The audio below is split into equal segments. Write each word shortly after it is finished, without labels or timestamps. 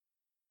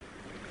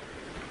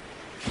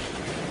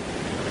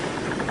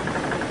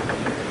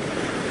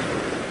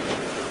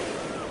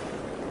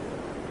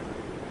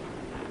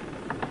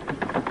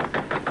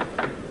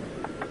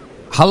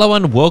Hello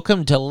and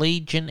welcome to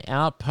Legion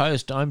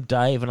Outpost. I'm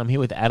Dave and I'm here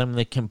with Adam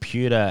the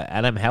computer.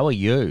 Adam, how are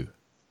you?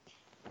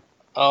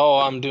 Oh,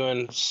 I'm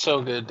doing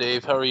so good,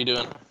 Dave. How are you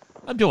doing?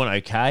 I'm doing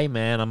okay,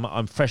 man.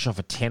 I'm fresh off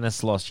a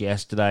tennis loss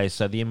yesterday,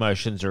 so the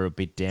emotions are a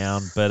bit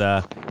down. But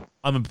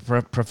I'm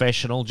a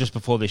professional. Just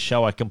before this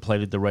show, I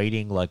completed the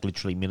reading, like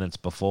literally minutes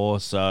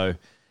before. So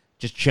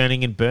just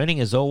churning and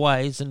burning as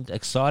always, and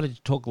excited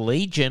to talk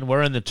Legion.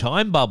 We're in the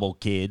time bubble,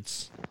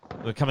 kids.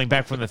 We're coming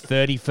back from the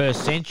 31st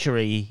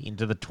century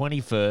into the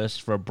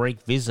 21st for a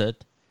brief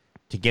visit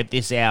to get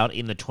this out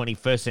in the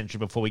 21st century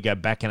before we go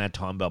back in our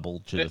time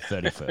bubble to the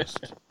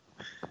 31st.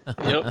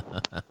 Yep.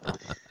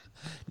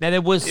 Now,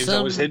 there was Dave's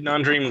always some. hitting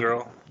on Dream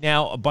Girl.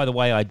 Now, by the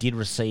way, I did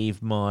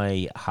receive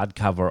my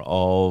hardcover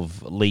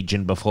of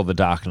Legion Before the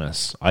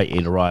Darkness.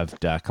 It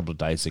arrived a couple of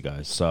days ago.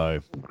 So,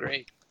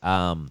 Great.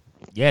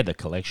 yeah, the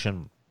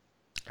collection.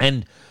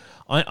 And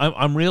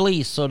I'm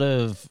really sort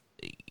of.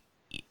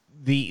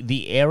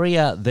 The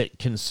area that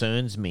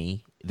concerns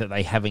me that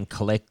they haven't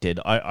collected,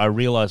 I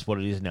realize what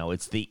it is now.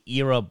 It's the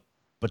era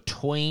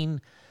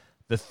between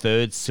the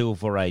third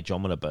Silver Age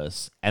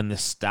omnibus and the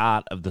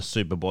start of the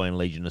Superboy and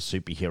Legion of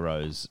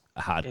Superheroes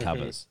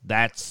hardcovers.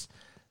 That's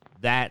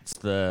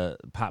the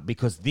part,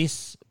 because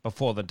this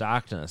Before the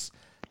Darkness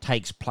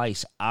takes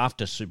place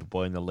after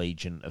Superboy and the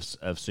Legion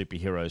of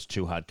Superheroes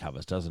 2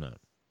 hardcovers, doesn't it?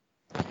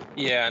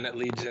 Yeah, and it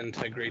leads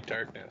into Great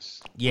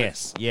Darkness.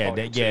 Yes, yeah,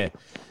 Volume yeah. 2.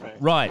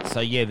 Right, so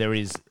yeah, there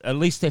is, at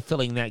least they're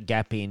filling that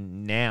gap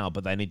in now,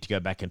 but they need to go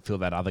back and fill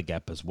that other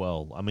gap as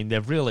well. I mean,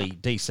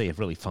 DC have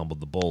really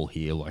fumbled the ball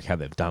here, like how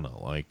they've done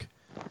it, like...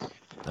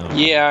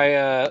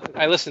 Yeah,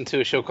 I listened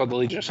to a show called the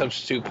Legion of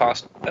Substitute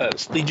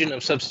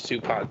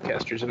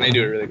Podcasters, and they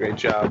do a really great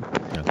job.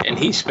 Yeah. And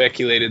he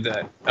speculated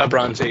that a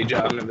Bronze Age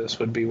omnibus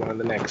would be one of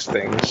the next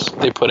things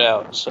they put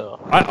out.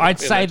 So I'd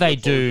say they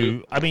that's what we'll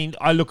do. I mean,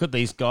 I look at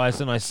these guys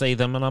and I see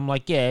them and I'm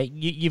like, yeah,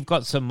 you've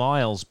got some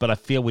miles, but I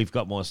feel we've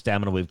got more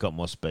stamina, we've got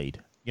more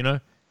speed, you know?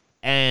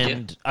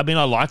 And, I mean,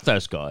 I like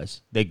those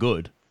guys. They're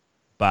good.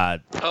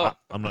 But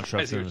I'm not sure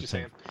I if see they're what in the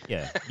you're team. saying.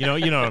 Yeah, you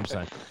know what I'm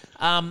saying.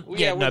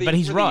 But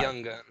he's we're right. The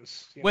young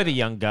guns. We're the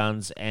young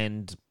guns,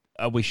 and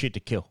we shoot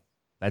to kill.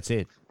 That's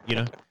it. You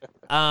know.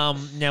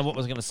 Now, what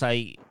was I going to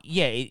say?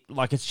 Yeah,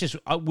 it's just.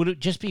 Would it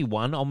just be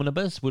one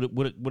omnibus? Would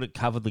it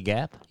cover the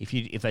gap if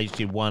they just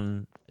did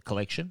one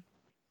collection?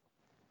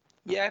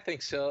 Yeah, I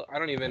think so. I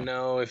don't even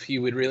know if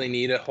you would really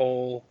need a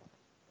whole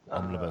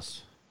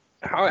Omnibus.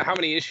 How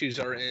many issues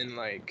are in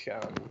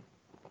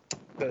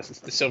the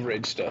Silver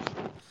Age stuff?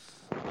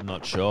 I'm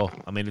not sure.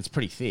 I mean, it's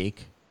pretty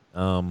thick.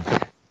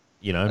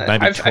 Maybe 20.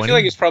 I feel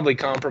like it's probably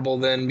comparable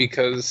then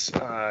because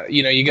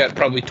you got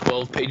probably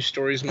 12-page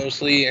stories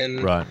mostly in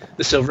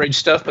the Silver Age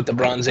stuff, but the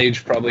Bronze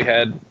Age probably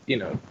had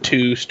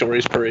 2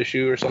 stories per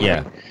issue or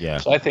something. Yeah.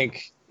 So I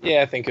think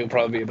it would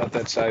probably be about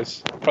that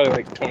size. Probably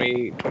like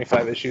 20,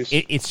 25 issues.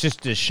 It's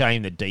just a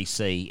shame that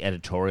DC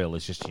editorial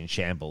is just in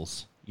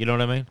shambles. You know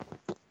what I mean?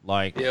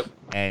 Yep.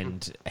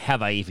 And how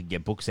they even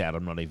get books out,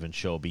 I'm not even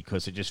sure,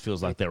 because it just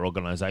feels like their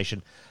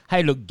organization.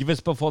 Hey, look, give us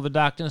Before the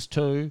Darkness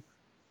 2.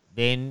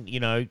 Then,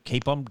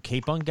 keep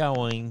on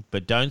going,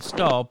 but don't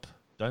stop.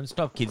 Don't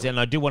stop, kids. And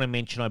I do want to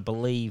mention, I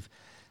believe,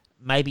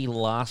 maybe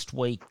last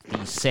week,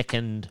 the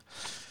second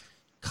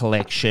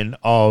collection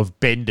of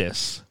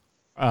Bendis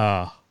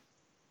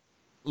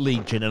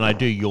Legion, and I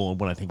do yawn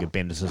when I think of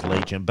Bendis'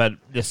 Legion, but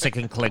the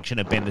second collection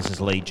of Bendis'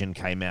 Legion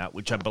came out,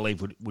 which I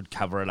believe would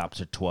cover it up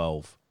to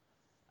 12.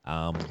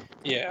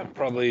 Yeah,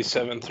 probably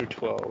 7 through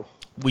 12.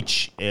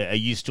 Which, are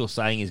you still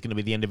saying is going to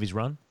be the end of his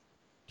run?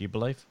 Do you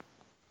believe?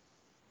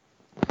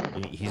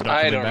 He's not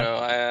I coming don't back?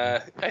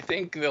 know. I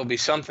think there'll be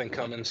something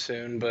coming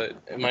soon, but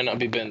it might not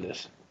be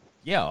Bendis.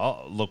 Yeah,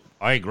 look,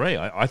 I agree.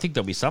 I think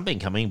there'll be something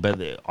coming,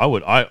 but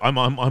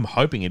I'm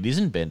hoping it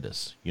isn't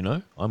Bendis.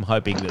 I'm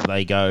hoping that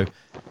they go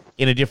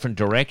in a different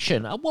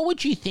direction. What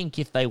would you think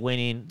if they went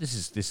in? This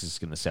is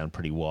going to sound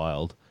pretty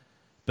wild,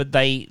 but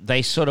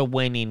they sort of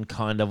went in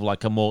kind of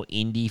like a more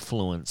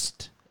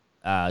indie-fluenced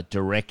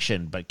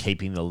direction, but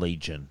keeping the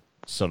Legion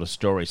sort of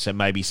story. So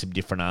maybe some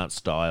different art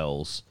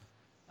styles.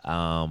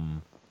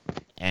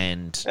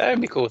 And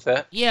I'd be cool with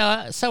that.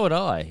 Yeah, so would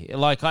I.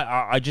 Like,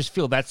 I just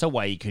feel that's a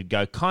way you could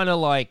go. Kind of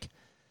like,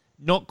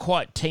 not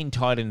quite Teen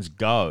Titans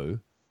Go,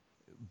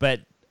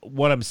 but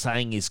what I'm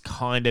saying is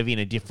kind of in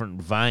a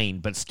different vein,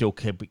 but still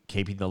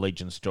keeping the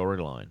Legion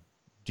storyline.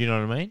 Do you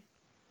know what I mean?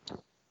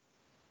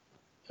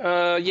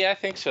 Yeah, I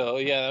think so.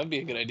 Yeah, that would be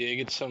a good idea.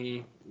 Get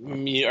some. Are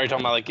you talking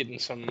about like getting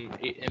some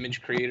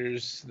image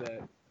creators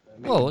that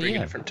maybe bring a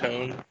different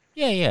tone?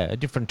 Yeah, a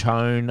different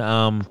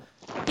tone.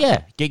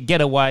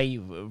 Get away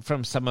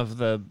from some of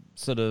the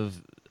sort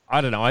of,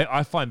 I don't know.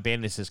 I find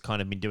Bendis has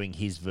kind of been doing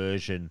his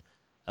version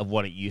of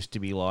what it used to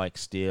be like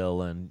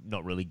still, and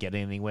not really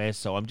getting anywhere.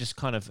 So I'm just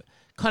kind of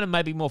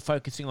maybe more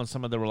focusing on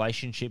some of the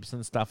relationships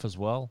and stuff as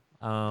well.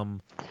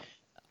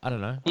 I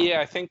don't know.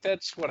 Yeah, I think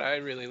that's what I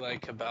really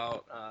like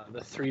about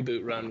the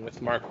 3-boot run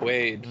with Mark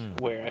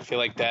Waid, where I feel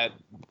like that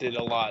did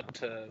a lot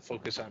to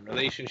focus on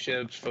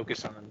relationships,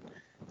 focus on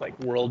like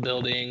world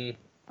building,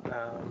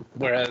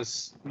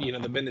 Whereas the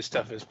Bendis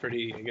stuff is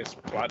pretty, I guess,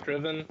 plot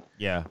driven.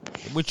 Yeah,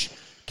 which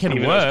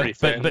can work,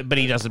 but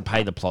he doesn't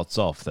pay the plots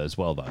off as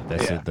well, though.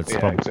 That's the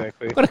problem.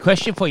 Exactly. I've got a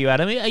question for you,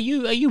 Adam. Are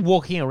you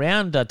walking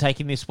around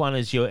taking this one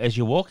as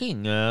you're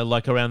walking,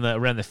 like around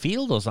the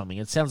field or something?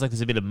 It sounds like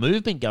there's a bit of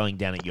movement going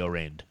down at your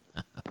end.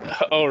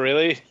 Oh,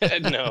 really?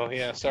 No,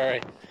 yeah,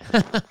 sorry.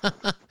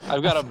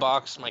 I've got a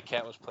box my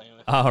cat was playing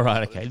with. Oh,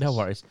 right, okay, no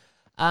worries.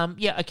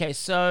 Okay,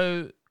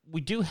 so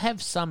we do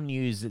have some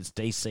news that's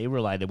DC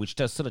related, which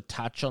does sort of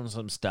touch on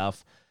some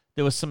stuff.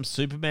 There was some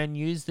Superman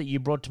news that you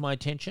brought to my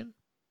attention.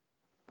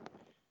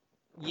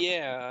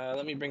 Yeah,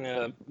 let me bring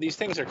that up. These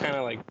things are kind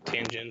of like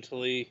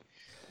tangentially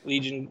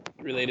Legion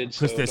related.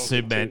 Because they're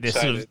Superman.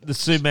 The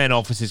Superman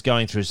office is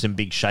going through some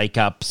big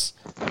shake-ups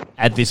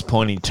at this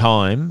point in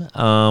time.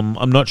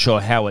 I'm not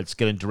sure how it's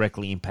going to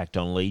directly impact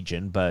on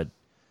Legion, but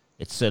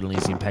it certainly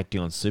is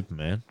impacting on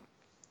Superman.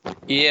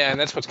 Yeah, and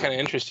that's what's kind of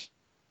interesting.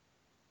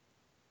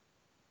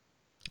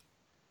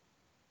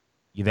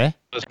 You there?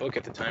 This book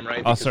at the time,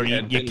 right? Oh, sorry,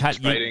 you cut.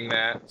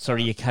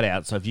 Sorry, you cut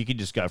out. So if you could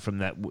just go from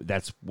that,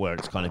 that's where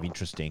it's kind of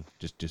interesting.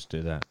 Just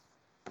do that.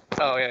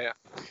 Oh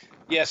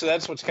yeah. So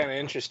that's what's kind of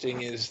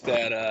interesting is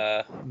that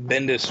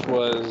Bendis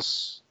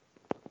was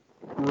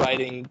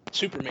writing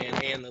Superman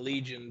and the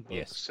Legion books.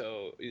 Yes.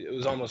 So it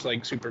was almost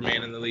like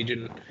Superman and the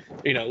Legion.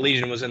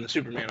 Legion was in the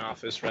Superman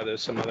office rather than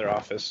some other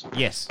office.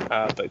 Yes.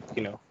 But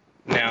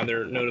now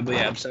they're notably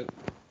absent.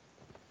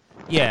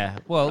 Yeah.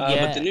 Well,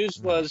 yeah. But the news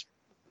was.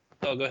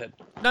 Oh, go ahead.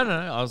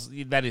 No.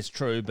 That is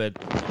true,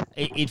 but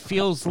it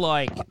feels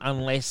like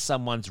unless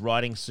someone's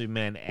writing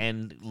Superman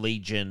and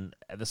Legion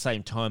at the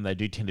same time, they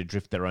do tend to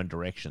drift their own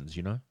directions,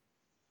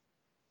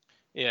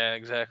 Yeah,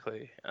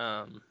 exactly.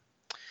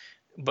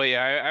 But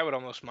yeah, I would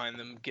almost mind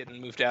them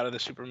getting moved out of the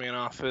Superman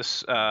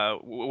office.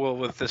 Well,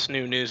 with this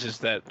new news is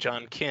that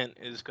John Kent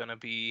is going to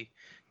be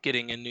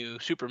getting a new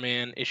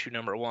Superman issue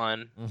number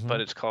 1, but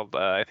it's called,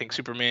 I think,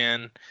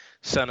 Superman,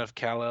 Son of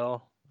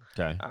Kal-El.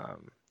 Okay.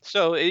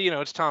 So,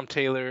 it's Tom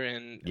Taylor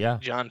and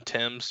John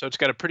Timms, so it's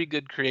got a pretty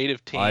good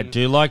creative team. I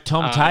do like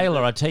Tom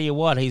Taylor. I tell you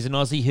what, he's an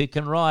Aussie who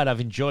can write. I've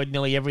enjoyed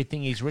nearly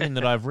everything he's written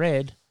that I've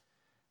read.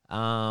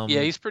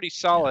 Yeah, he's pretty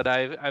solid.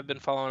 I've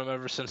been following him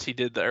ever since he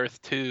did the Earth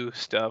 2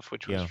 stuff,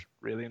 which was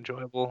really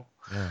enjoyable.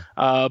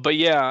 Yeah. But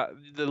yeah,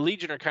 the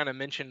Legion are kind of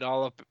mentioned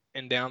all up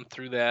and down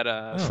through that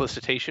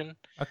solicitation.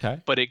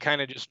 Okay. But it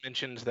kind of just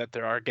mentions that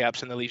there are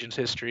gaps in the Legion's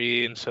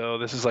history, and so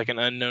this is like an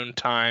unknown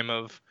time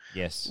of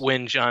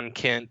when John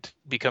Kent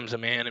becomes a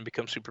man and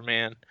becomes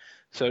Superman.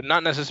 So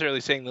not necessarily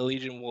saying the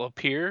Legion will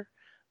appear,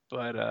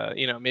 but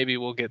maybe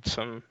we'll get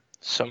some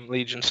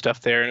Legion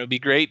stuff there, and it would be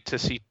great to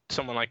see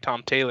someone like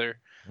Tom Taylor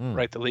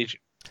write the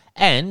Legion.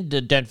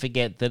 And don't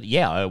forget that,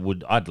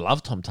 I'd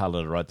love Tom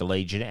Taylor to write the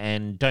Legion,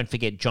 and don't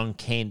forget John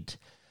Kent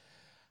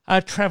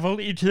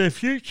travelled into the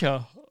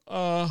future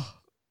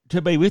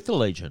to be with the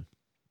Legion.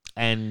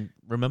 And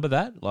remember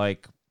that?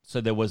 So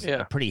there was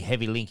a pretty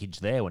heavy linkage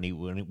there when he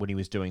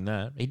was doing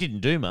that. He didn't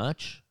do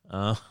much.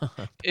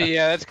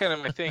 Yeah, that's kind of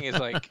my thing is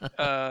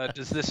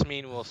does this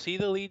mean we'll see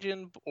the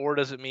Legion, or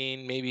does it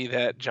mean maybe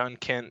that John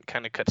Kent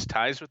kind of cuts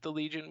ties with the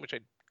Legion, which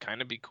I'd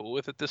kind of be cool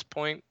with at this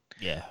point.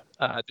 Yeah.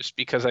 Just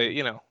because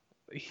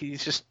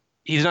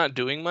he's not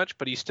doing much,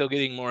 but he's still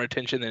getting more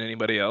attention than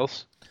anybody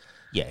else.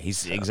 Yeah,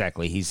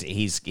 exactly.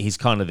 He's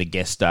kind of the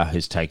guest star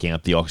who's taking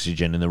up the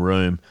oxygen in the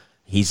room.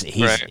 He's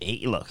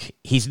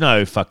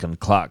no fucking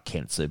Clark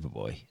Kent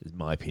Superboy, is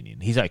my opinion.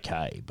 He's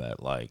okay, but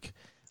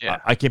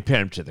I compare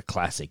him to the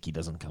classic. He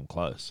doesn't come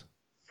close.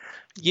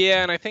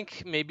 Yeah, and I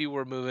think maybe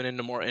we're moving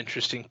into more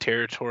interesting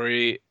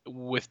territory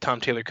with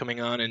Tom Taylor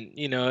coming on, and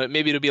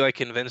maybe it'll be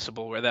like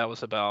Invincible, where that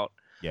was about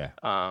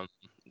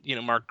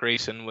Mark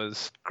Grayson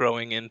was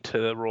growing into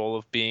the role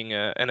of being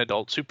an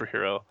adult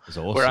superhero.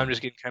 Awesome. Where I'm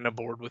just getting kind of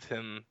bored with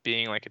him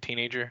being like a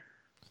teenager.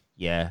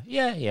 Yeah.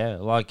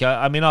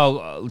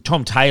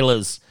 Tom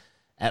Taylor's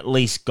at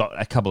least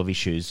got a couple of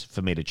issues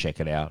for me to check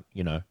it out.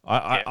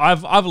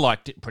 I've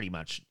liked it pretty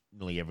much.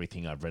 Nearly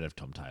everything I've read of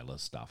Tom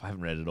Taylor's stuff. I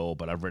haven't read it all,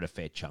 but I've read a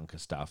fair chunk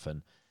of stuff,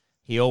 and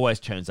he always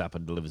turns up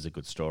and delivers a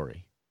good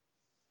story.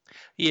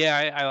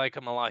 Yeah, I like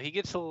him a lot. He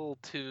gets a little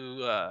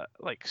too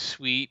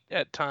sweet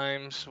at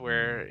times,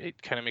 where it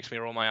kind of makes me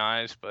roll my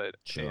eyes, but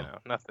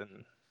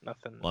nothing. Well,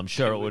 I'm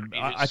sure it would.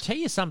 I tell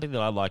you something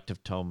that I liked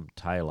of Tom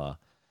Taylor.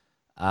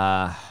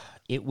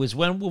 It was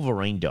when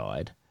Wolverine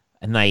died,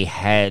 and they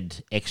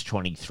had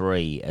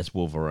X-23 as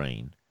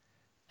Wolverine,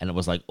 and it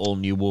was like all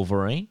new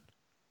Wolverine.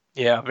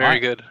 Yeah, very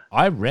good.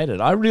 I read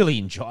it. I really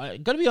enjoyed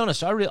it. Got to be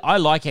honest, I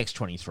like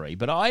X-23,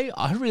 but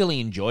I really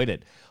enjoyed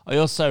it. I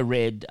also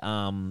read,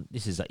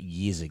 this is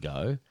years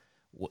ago,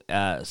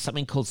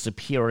 something called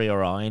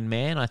Superior Iron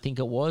Man, I think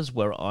it was,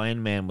 where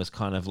Iron Man was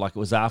kind of like, it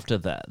was after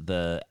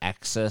the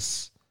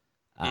Axis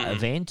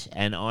event,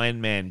 and Iron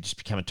Man just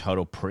became a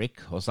total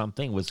prick or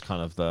something, was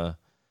kind of the...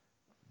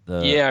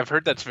 Yeah, I've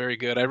heard that's very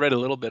good. I read a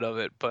little bit of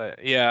it, but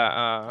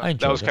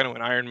that was kind of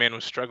when Iron Man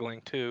was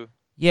struggling too.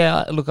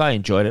 Yeah, look, I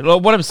enjoyed it.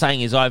 What I'm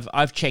saying is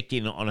I've checked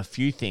in on a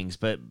few things,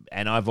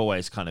 and I've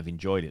always kind of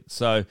enjoyed it.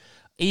 So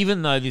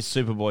even though this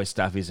Superboy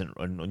stuff isn't,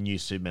 or new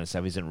Superman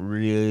stuff isn't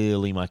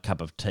really my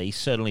cup of tea,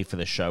 certainly for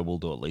the show we'll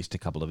do at least a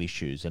couple of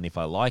issues, and if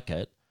I like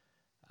it,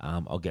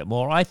 I'll get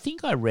more. I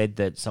think I read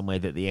that somewhere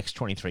that the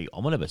X-23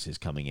 Omnibus is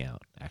coming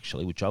out,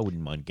 actually, which I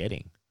wouldn't mind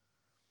getting.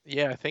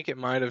 Yeah, I think it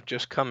might have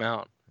just come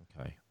out.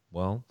 Okay,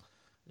 well,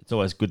 it's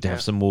always good to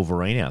have some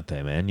Wolverine out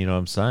there, man. You know what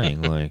I'm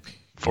saying? Like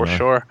For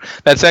sure.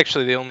 That's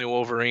actually the only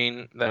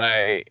Wolverine that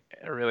I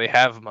really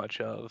have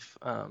much of.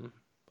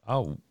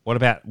 Oh, what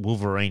about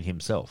Wolverine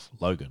himself,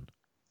 Logan?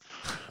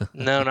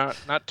 No,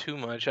 not too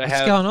much.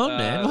 What's going on,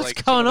 man? What's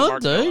going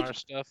on, dude?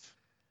 Stuff.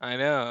 I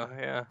know,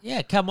 yeah.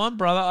 Yeah, come on,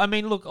 brother. I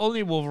mean, look, all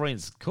new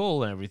Wolverine's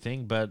cool and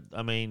everything, but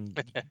I mean,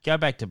 go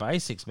back to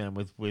basics, man.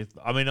 With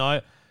I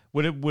mean,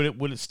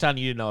 would it stun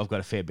you to know I've got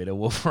a fair bit of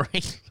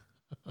Wolverine?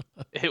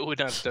 It would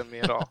not stun me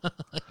at all.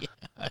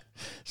 Yeah,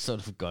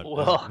 sort of got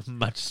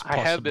much as possible.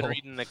 I have been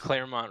reading the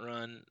Claremont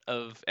run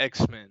of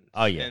X-Men.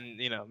 Oh yeah, and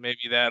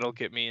maybe that'll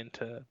get me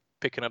into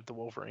picking up the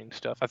Wolverine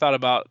stuff. I thought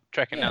about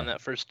tracking down that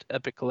first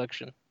Epic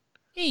collection.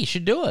 Yeah, you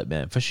should do it,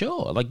 man, for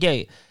sure. Like,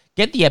 yeah,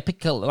 get the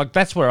Epic. Like,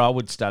 that's where I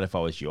would start if I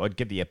was you. I'd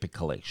get the Epic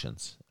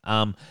collections.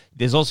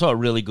 There's also a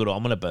really good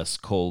omnibus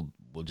called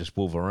just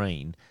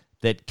Wolverine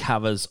that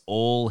covers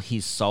all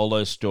his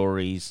solo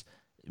stories,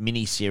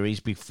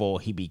 miniseries before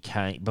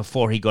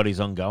he got his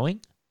ongoing.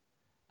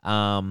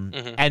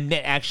 And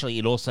actually,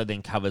 it also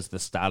then covers the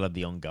start of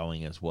the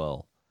ongoing as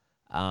well.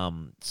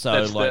 So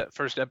that's the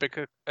first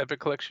Epic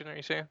collection, are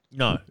you saying?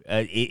 No,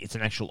 it's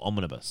an actual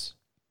omnibus.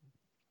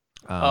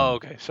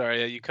 Okay.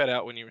 Sorry, you cut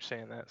out when you were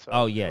saying that. So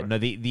no,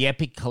 the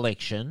Epic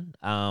collection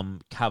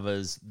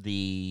covers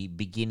the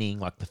beginning,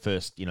 like the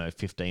first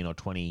 15 or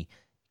 20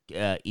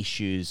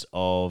 issues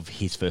of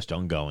his first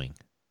ongoing.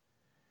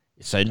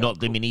 So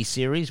not the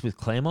mini-series with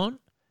Claremont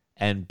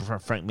and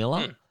Frank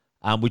Miller,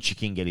 which you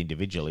can get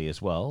individually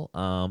as well.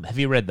 Have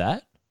you read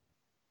that?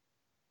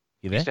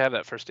 You there? I used to have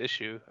that first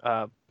issue.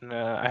 No,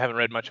 I haven't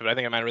read much of it. I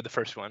think I might have read the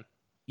first one.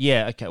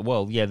 Yeah, okay.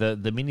 Well, yeah, the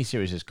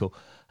miniseries is cool.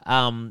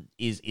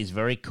 Is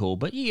very cool.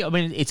 But yeah, I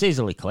mean, it's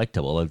easily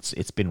collectible.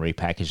 It's been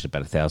repackaged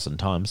about 1,000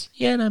 times.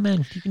 Yeah, no,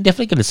 man, you can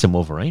definitely get some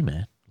Wolverine,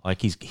 man.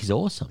 Like, he's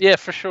awesome. Yeah,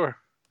 for sure.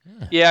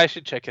 Yeah, I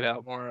should check it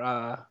out more.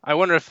 I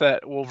wonder if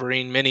that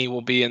Wolverine mini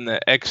will be in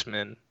the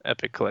X-Men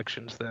Epic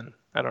collections then.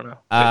 I don't know.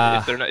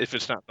 If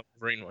it's not the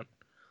Wolverine one.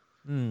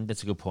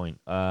 That's a good point.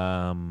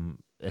 I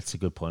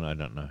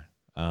don't know.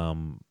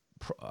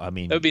 I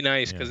mean, that would be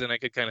nice because then I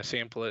could kind of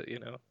sample it,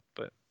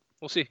 but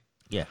we'll see.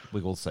 Yeah,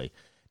 we will see.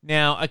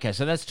 Now, okay,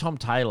 so that's Tom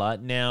Taylor.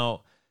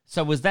 Now,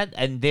 so was that,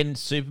 and then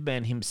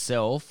Superman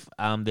himself,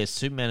 there's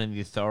Superman and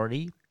the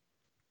Authority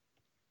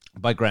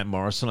by Grant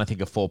Morrison, I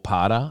think a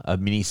 4-parter, a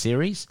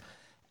miniseries.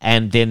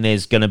 And then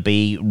there's going to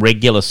be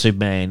regular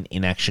Superman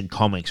in Action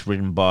Comics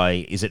written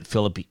by, is it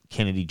Philip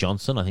Kennedy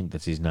Johnson? I think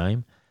that's his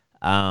name.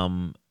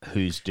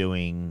 Who's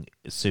doing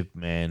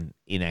Superman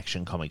in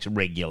Action Comics,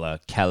 regular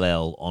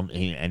Kal-El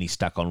and he's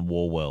stuck on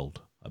Warworld,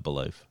 I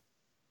believe.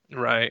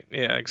 Right.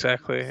 Yeah,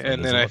 exactly. So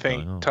and then I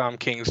think Tom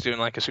King's doing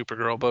like a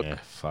Supergirl book. Yeah,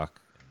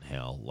 fuck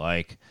hell.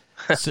 Like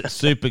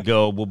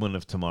Supergirl, Woman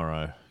of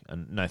Tomorrow.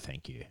 And no,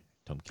 thank you,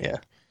 Tom King. Yeah.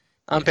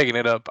 I'm picking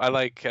it up. I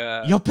like.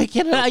 You're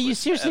picking it up? Are you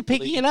seriously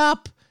picking it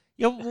up?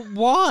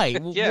 Why?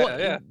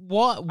 Yeah.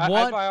 What?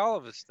 I buy all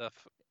of his stuff.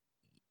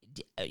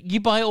 You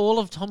buy all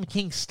of Tom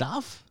King's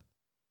stuff?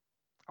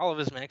 All of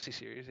his maxi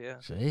series, yeah.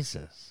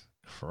 Jesus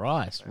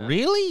Christ. Yeah.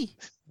 Really?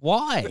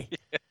 Why?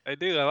 Yeah, I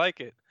do. I like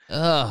it.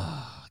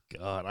 Oh,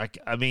 God.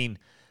 I mean,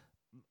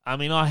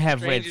 I have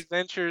Strange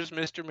Adventures,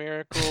 Mr.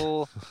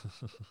 Miracle,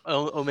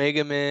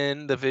 Omega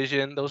Man, The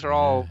Vision. Those are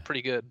all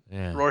pretty good.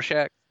 Yeah.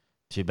 Rorschach.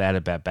 Too bad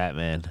about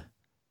Batman.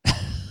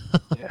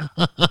 Yeah.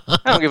 I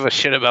don't give a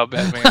shit about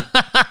Batman.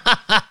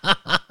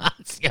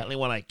 It's the only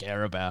one I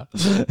care about.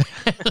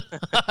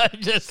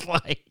 I'm just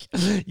like,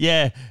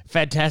 yeah,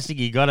 fantastic.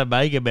 You got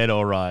Omega Man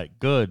all right.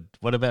 Good.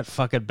 What about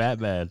fucking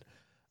Batman?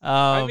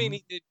 I mean,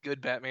 he did good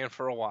Batman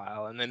for a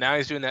while, and then now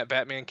he's doing that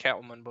Batman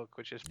Catwoman book,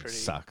 which is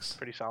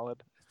pretty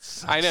solid.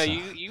 I know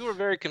you were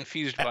very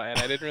confused by it.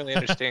 I didn't really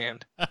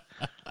understand.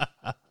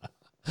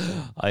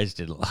 I just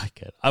didn't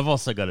like it. I've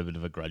also got a bit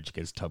of a grudge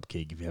against Tom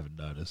King, if you haven't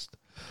noticed.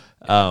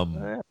 Fair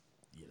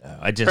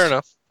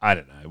enough. I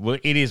don't know. Well,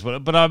 it is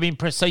what. But I mean,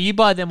 so you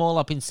buy them all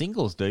up in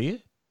singles, do you?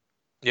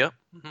 Yep.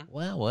 Mm-hmm.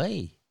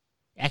 Wowee.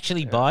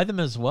 Actually buy them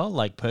as well,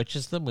 like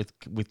purchase them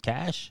with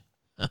cash.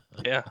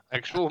 Yeah,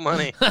 actual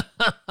money.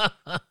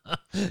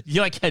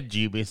 You like how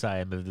dubious I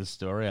am of this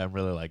story? I'm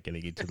really like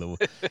getting into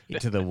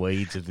the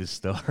weeds of this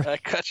story. I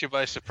caught you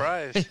by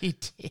surprise. You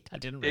did. I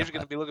didn't. Dave's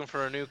going to be looking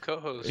for a new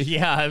co-host.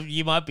 Yeah,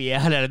 you might be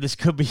out at it. This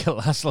could be your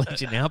last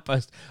Legion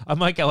Outpost. I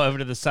might go over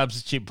to the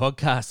Substitute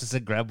Podcasters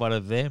and grab one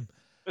of them.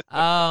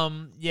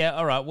 Yeah.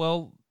 All right.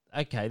 Well.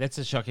 Okay. That's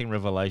a shocking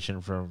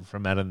revelation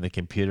from Adam the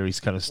computer.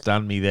 He's kind of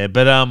stunned me there.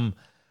 But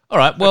all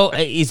right. Well,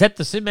 is that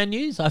the Superman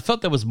news? I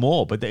thought there was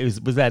more, but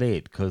was that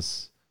it?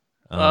 Because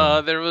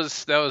that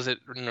was it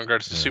in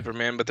regards to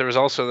Superman. But there was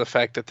also the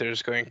fact that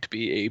there's going to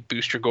be a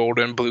Booster Gold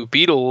and Blue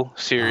Beetle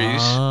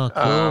series,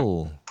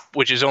 cool.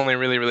 Which is only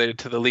really related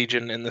to the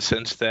Legion in the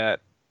sense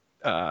that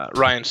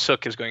Ryan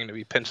Sook is going to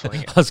be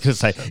penciling it. I was going to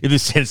say, in the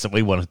sense that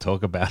we want to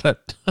talk about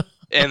it.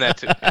 And that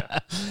too, yeah.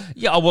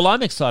 Yeah, well,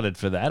 I'm excited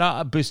for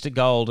that. Booster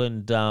Gold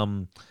and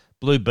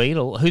Blue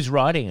Beetle. Who's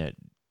writing it?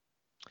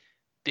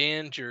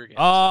 Dan Jurgens.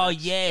 Oh,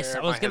 yes.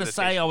 I was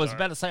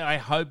about to say, I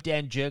hope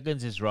Dan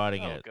Jurgens is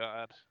writing it. Oh,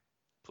 God.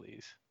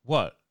 Please.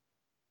 What?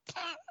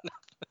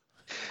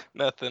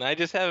 Nothing. I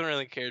just haven't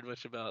really cared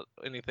much about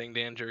anything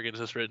Dan Jurgens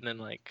has written in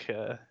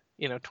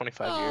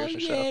 25 years or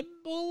so. Yeah,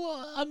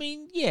 well, I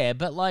mean, yeah,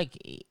 but like,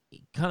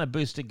 kind of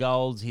Booster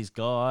Gold's his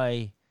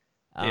guy.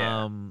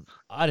 Yeah.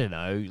 I don't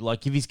know.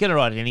 Like, if he's going to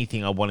write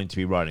anything, I want him to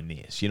be writing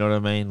this. You know what I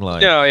mean?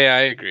 Like, no, yeah,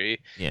 I agree.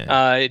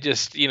 Yeah. It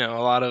just, a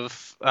lot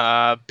of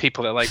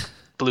people that like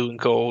Blue and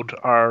Gold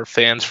are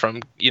fans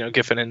from,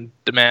 Giffen and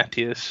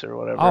DeMatteis or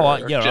whatever.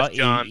 Oh, yeah, Jeff right.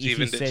 Johns if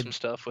even did some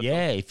stuff with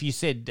Yeah, them. if you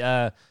said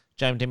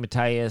James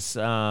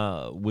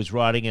DeMatteis was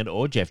writing it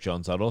or Jeff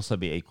Johns, I'd also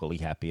be equally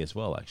happy as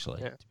well,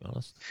 actually, to be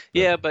honest.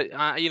 Yeah, but,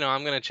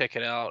 I'm going to check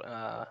it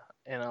out,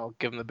 and I'll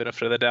give them the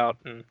benefit of the doubt.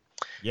 And,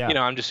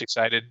 I'm just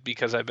excited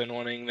because I've been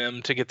wanting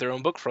them to get their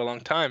own book for a long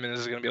time, and this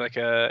is going to be like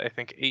I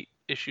think,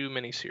 8-issue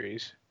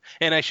miniseries.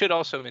 And I should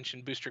also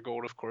mention Booster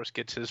Gold, of course,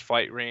 gets his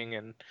flight ring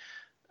and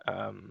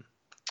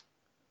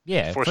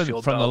force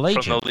field from the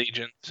Legion. From the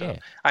Legion. So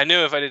I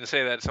knew if I didn't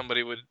say that,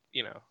 somebody would,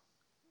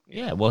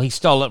 Yeah, well, he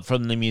stole it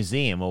from the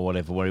museum or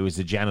whatever, where he was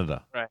the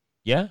janitor. Right.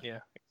 Yeah? Yeah,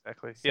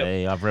 exactly.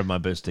 See, I've read my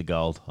Booster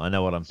Gold. I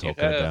know what I'm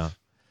talking about.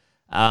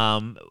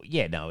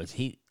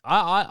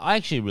 I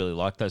actually really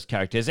like those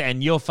characters,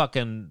 and your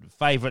fucking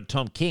favorite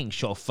Tom King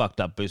sure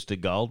fucked up Booster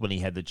Gold when he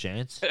had the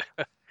chance.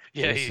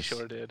 Yeah, he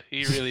sure did.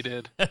 He really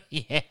did.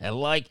 Yeah,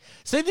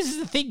 see, this is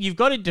the thing. You've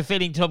got him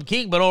defending Tom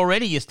King, but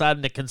already you're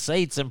starting to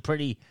concede some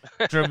pretty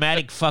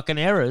dramatic fucking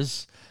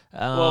errors.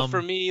 Well,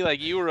 for me, like,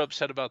 you were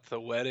upset about the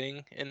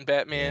wedding in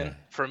Batman. Yeah.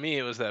 For me,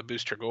 it was that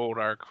Booster Gold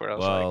arc where I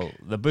was like,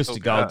 the Booster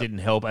Gold didn't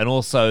help, and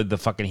also the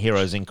fucking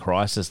Heroes in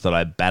Crisis that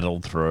I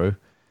battled through.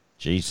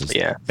 Jesus.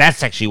 Yeah.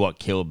 That's actually what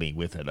killed me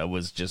with it. I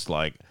was just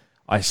like,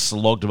 I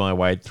slogged my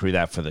way through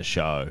that for the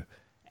show.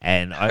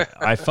 And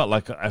I felt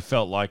like it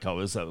felt like,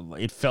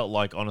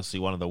 honestly,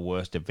 one of the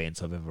worst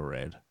events I've ever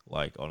read.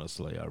 Like,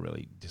 honestly, I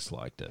really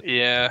disliked it.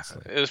 Yeah,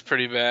 honestly. It was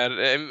pretty bad.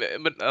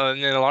 But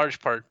in a large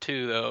part,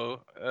 too, though,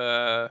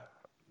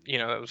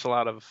 it was a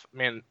lot of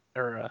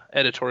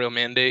editorial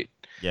mandate.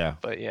 Yeah.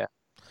 But, yeah.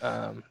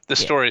 The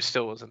story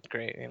still wasn't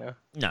great,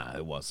 No,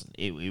 it wasn't.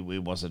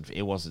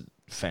 It wasn't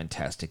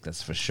fantastic,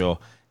 that's for sure.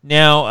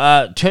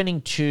 Now,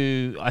 turning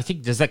to, I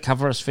think, does that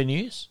cover us for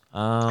news?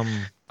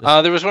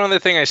 There was one other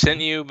thing I sent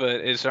you,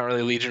 but it's not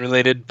really Legion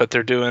related. But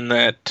they're doing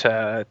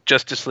that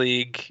Justice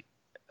League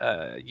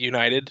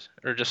United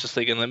or Justice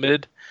League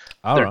Unlimited.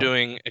 They're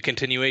doing a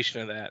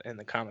continuation of that in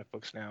the comic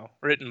books now,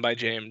 written by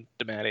James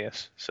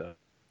DeMatteis.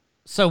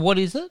 So what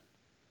is it?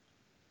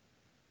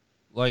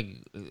 Like,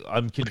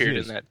 I'm confused. Appeared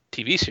in that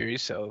TV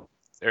series, so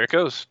there it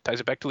goes.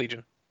 Ties it back to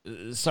Legion.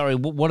 Sorry,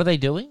 what are they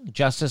doing?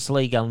 Justice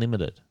League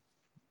Unlimited.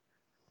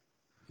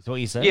 Is what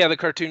you said? Yeah, the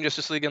cartoon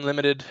Justice League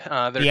Unlimited.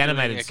 The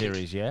animated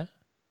series, yeah?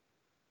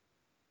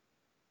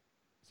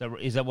 So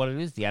is that what it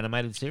is? The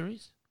animated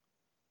series?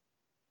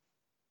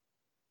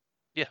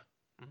 Yeah.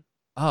 Mm-hmm.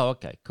 Oh,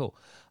 okay, cool.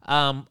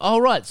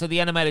 Right. So the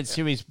animated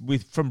series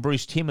from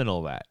Bruce Timm and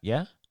all that,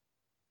 yeah?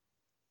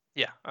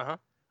 Yeah. Uh-huh.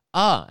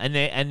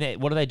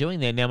 And what are they doing?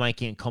 They're now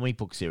making a comic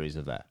book series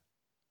of that.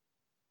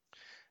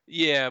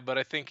 Yeah, but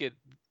I think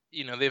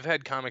they've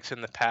had comics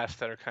in the past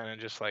that are kind of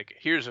just like,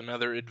 here's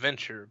another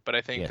adventure, but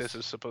I think this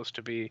is supposed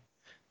to be,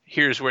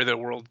 here's where the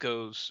world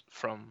goes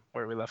from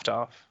where we left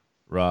off.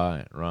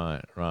 Right.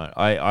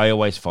 I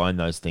always find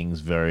those things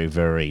very,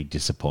 very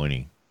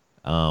disappointing.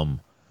 Yeah.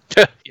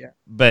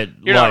 But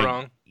you're not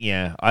wrong.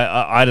 Yeah,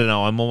 I don't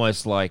know. I'm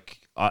almost like,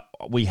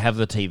 we have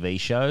the TV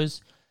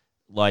shows.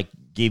 Like,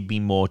 give me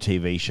more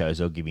TV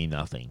shows or give me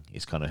nothing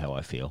is kind of how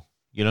I feel.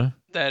 You know?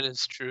 That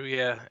is true,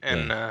 yeah.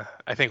 And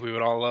I think we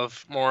would all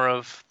love more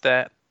of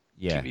that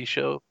TV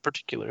show,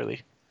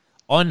 particularly.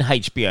 On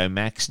HBO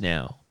Max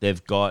now,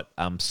 they've got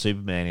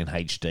Superman in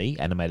HD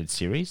animated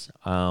series.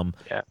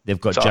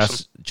 They've got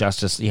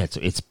Justice. Yeah,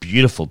 it's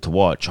beautiful to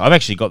watch. I've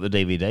actually got the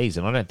DVDs,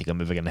 and I don't think I'm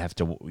ever going to have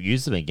to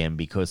use them again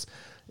because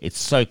it's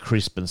so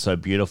crisp and so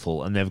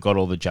beautiful. And they've got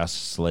all the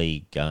Justice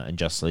League and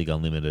Justice League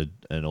Unlimited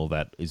and all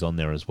that is on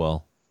there as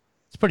well.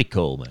 It's pretty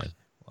cool, man.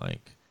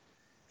 Like,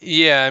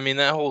 yeah, I mean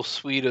that whole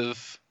suite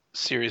of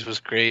series was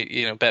great.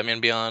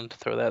 Batman Beyond,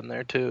 throw that in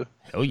there too.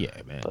 Hell yeah,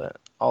 man! But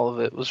all of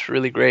it was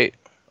really great.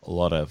 A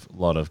lot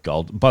of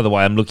gold. By the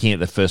way, I'm looking at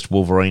the first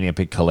Wolverine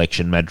Epic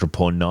Collection,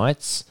 Madripoor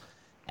Nights,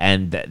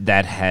 and that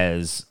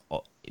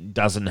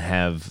doesn't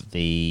have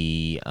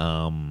the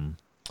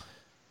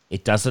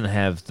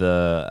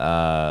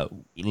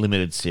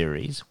limited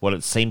series. What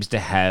it seems to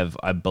have,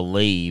 I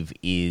believe,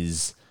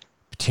 is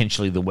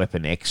potentially the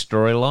Weapon X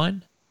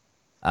storyline,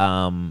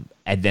 and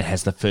then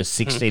has the first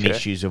 16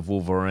 issues of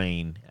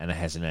Wolverine, and it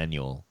has an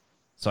annual.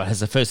 So it has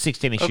the first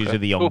 16 issues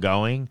of the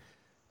ongoing.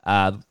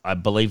 I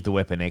believe the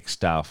Weapon X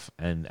stuff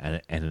and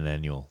an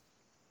annual.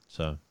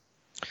 So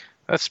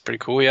that's pretty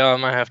cool. Yeah, I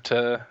might have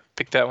to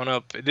pick that one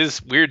up. It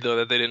is weird though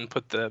that they didn't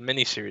put the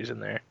miniseries in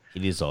there.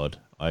 It is odd.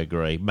 I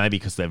agree. Maybe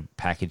because they've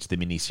packaged the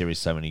miniseries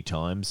so many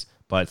times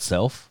by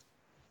itself.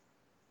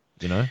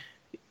 You know?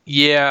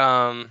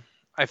 Yeah,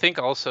 I think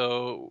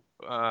also,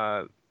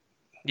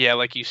 yeah,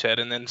 like you said,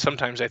 and then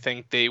sometimes I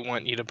think they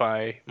want you to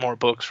buy more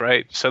books,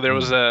 right? So there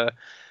was a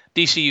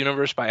DC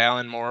Universe by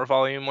Alan Moore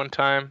volume one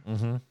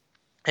time,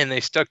 and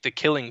they stuck the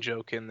Killing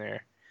Joke in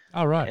there.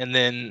 Oh, right. And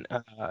then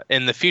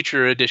in the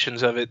future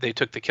editions of it, they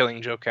took the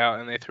Killing Joke out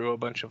and they threw a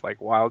bunch of like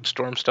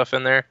Wildstorm stuff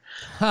in there.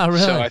 Oh, really?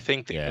 So I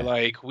think they were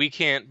like, we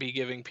can't be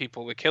giving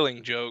people the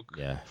Killing Joke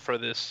for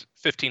this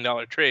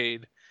 $15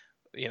 trade,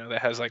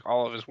 that has like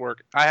all of his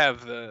work. I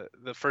have the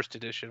first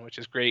edition, which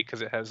is great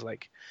because it has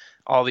like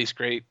all these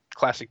great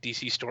classic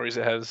DC stories.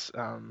 It has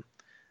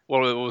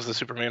what was the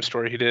Superman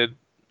story he did?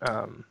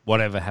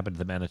 Whatever Happened to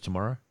the Man of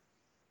Tomorrow?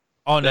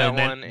 Oh, no,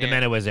 the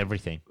Man Who Wears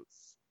Everything.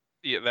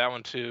 Yeah, that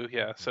one too.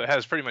 Yeah, so it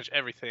has pretty much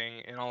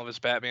everything in all of his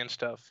Batman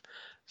stuff.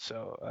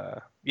 So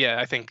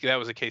I think that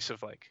was a case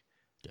of like,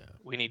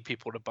 we need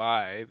people to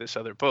buy this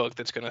other book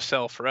that's going to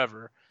sell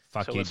forever.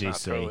 Fuck so you, let's DC. Not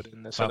throw it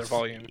in this other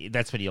volume.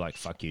 That's when you're like,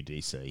 fuck you,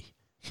 DC.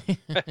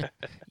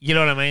 You know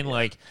what I mean? Yeah.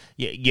 Like,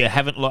 you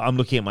haven't. I'm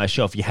looking at my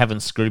shelf. You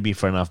haven't screwed me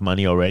for enough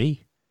money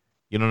already.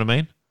 You know what I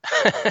mean?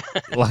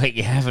 Like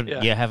you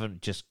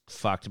haven't just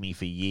fucked me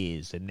for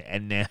years,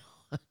 and now.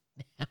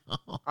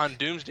 On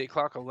Doomsday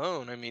Clock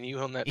alone, I mean, you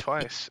own that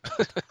twice.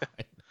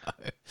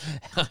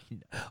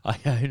 I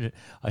own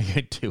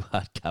 2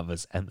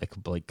 hardcovers and the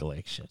complete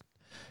collection,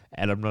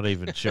 and I'm not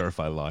even sure if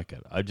I like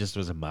it. I just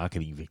was a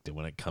marketing victim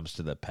when it comes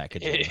to the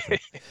packaging.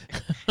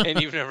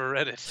 And you've never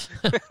read it?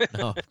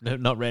 No,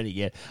 not read it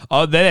yet.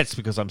 Oh, that's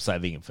because I'm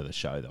saving it for the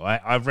show, though.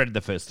 I've read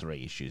the first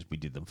 3 issues. We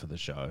did them for the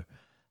show.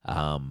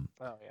 Oh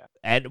yeah.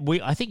 And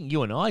I think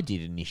you and I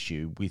did an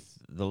issue with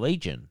the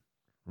Legion.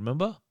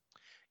 Remember?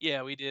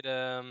 Yeah, we did.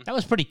 That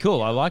was pretty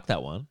cool. I like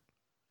that one.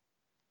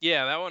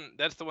 Yeah, that one.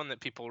 That's the one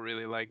that people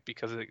really like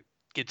because it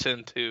gets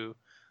into,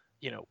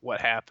 what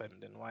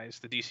happened and why is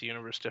the DC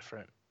universe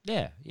different.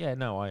 Yeah.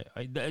 No, I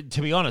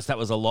to be honest, that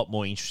was a lot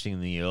more interesting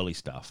than the early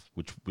stuff,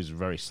 which was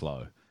very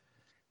slow.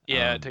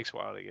 Yeah, it takes a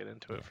while to get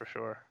into it for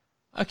sure.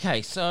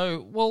 Okay,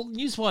 so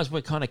news-wise,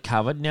 we're kind of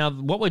covered. Now,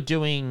 what we're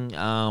doing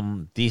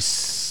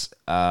this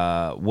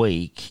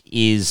week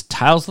is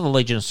Tales of the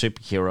Legion of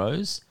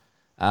Superheroes.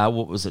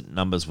 What was it?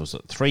 Numbers was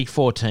it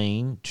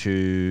 314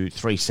 to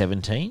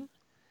 317,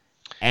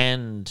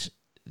 and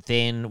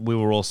then we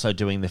were also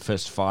doing the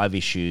first 5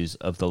 issues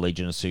of the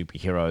Legion of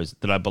Superheroes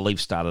that I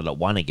believe started at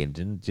 1 again.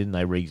 Didn't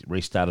they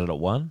restart it at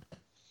 1?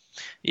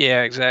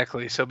 Yeah,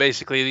 exactly. So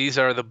basically, these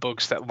are the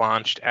books that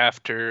launched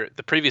after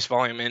the previous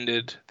volume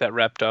ended. That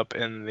wrapped up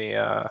in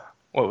the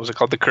what was it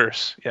called? The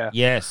Curse. Yeah.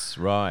 Yes.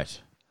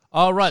 Right.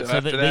 Oh, right. So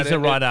these are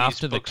right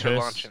after the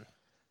Curse.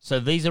 So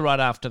these are right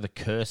after the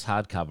Curse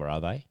hardcover,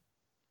 are they?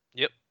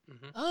 Yep.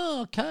 Mm-hmm.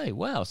 Oh, okay.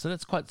 Wow. So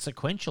that's quite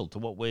sequential to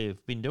what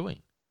we've been doing.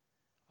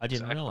 I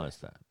didn't realize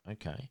that.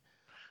 Okay.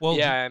 Well,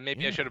 yeah,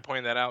 maybe I should have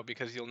pointed that out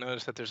because you'll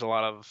notice that there's a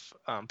lot of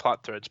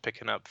plot threads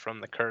picking up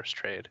from the Curse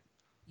trade.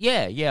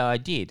 Yeah, I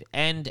did.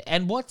 And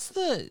what's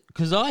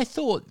because I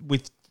thought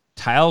with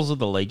Tales of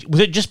the Legion, was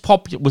it just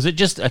popular? Was it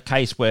just a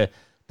case where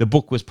the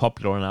book was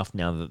popular enough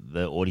now that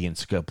the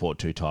audience could bought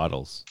 2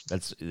 titles?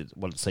 That's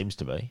what it seems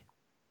to be.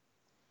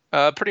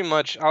 Pretty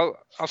much. I'll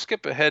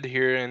skip ahead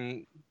here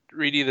and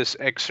read you this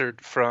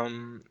excerpt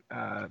from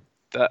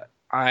the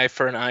Eye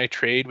for an Eye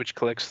trade, which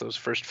collects those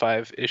first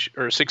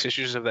 6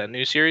 issues of that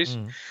new series.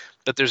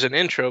 But there's an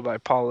intro by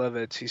Paul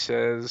Levitz. He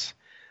says,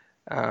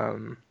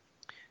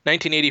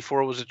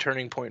 1984 was a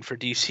turning point for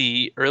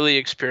DC. Early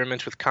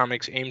experiments with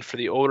comics aimed for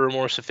the older,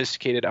 more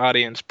sophisticated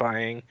audience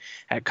buying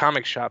at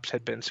comic shops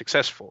had been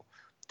successful.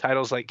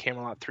 Titles like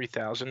Camelot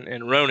 3000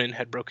 and Ronin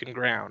had broken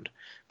ground,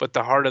 but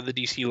the heart of the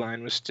DC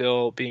line was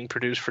still being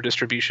produced for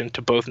distribution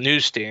to both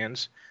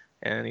newsstands,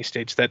 and he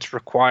states that's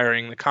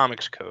requiring the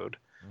Comics Code,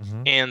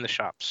 and the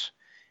shops.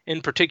 In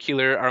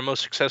particular, our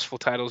most successful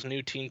titles,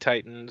 New Teen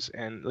Titans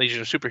and Legion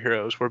of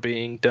Superheroes, were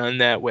being done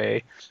that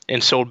way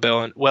and sold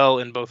well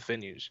in both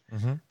venues.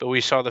 But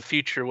we saw the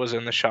future was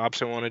in the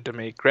shops and wanted to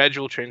make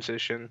gradual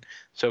transition,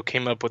 so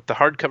came up with the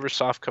hardcover,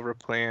 softcover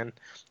plan,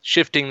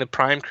 shifting the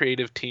prime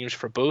creative teams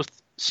for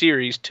both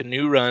series to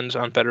new runs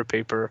on better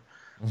paper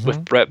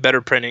with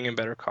better printing and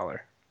better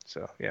color.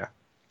 So, yeah.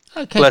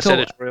 Okay, less cool.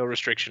 editorial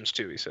restrictions,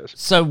 too, he says.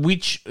 So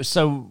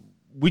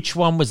which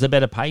one was the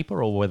better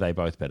paper, or were they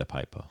both better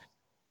paper?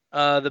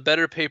 The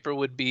better paper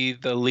would be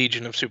the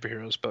Legion of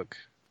Superheroes book.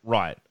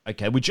 Right.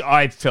 Okay. Which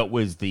I felt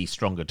was the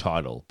stronger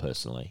title,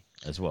 personally,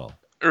 as well.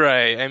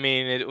 Right. I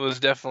mean, it was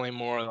definitely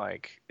more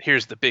like,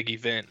 here's the big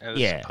event,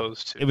 as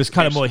opposed to... It was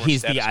kind of more,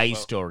 here's the A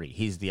story.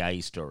 Here's the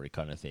A story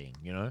kind of thing,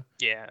 you know?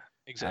 Yeah,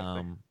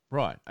 exactly.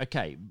 Right.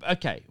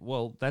 Okay.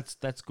 Well,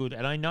 that's good.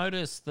 And I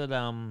noticed that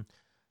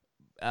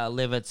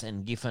Levitz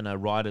and Giffen are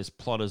writers,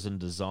 plotters, and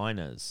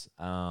designers.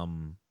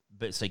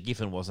 But so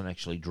Giffen wasn't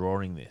actually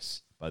drawing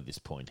this by this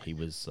point. He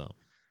was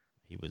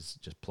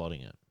just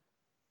plotting it.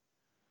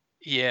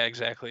 Yeah,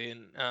 exactly.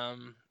 And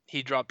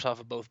he drops off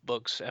of both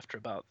books after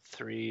about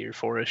 3 or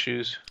 4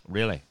 issues.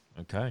 Really?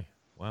 Okay.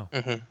 Wow.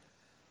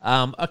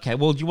 Mm-hmm. Okay.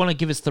 Well, do you want to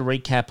give us the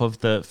recap of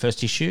the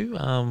first issue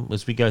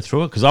as we go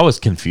through it? Because I was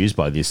confused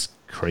by this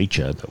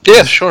creature.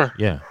 Yeah, sure.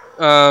 Yeah.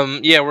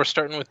 We're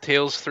starting with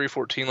Tales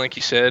 314, like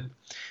you said.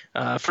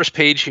 First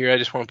page here, I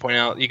just want to point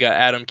out you got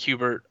Adam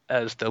Kubert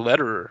as the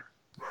letterer,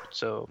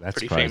 so that's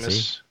pretty crazy.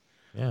 famous.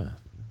 Yeah.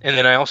 And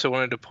then I also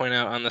wanted to point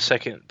out on the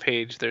second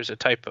page there's a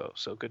typo,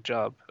 so good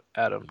job,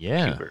 Adam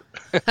Kubert.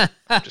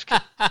 Just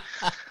kidding.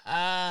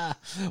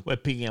 We're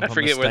picking up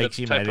on mistakes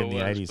you made in the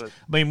 80s. But...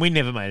 I mean, we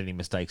never made any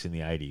mistakes in the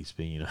 80s,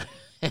 but, you know,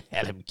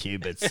 Adam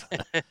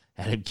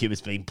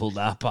Kubert's being pulled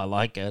up. I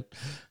like it.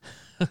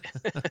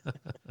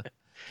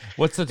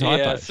 What's the typo?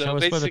 Yeah, so show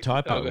us where the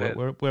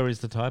typo. Where is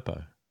the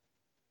typo?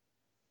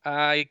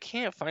 I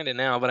can't find it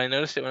now, but I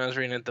noticed it when I was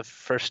reading it the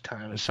first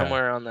time. It's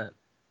somewhere on that.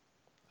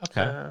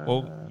 Okay.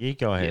 Well, you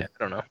go ahead. Yeah,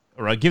 I don't know.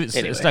 All right,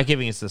 start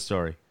giving us the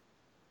story.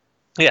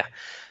 Yeah.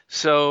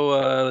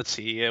 So let's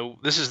see.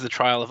 This is the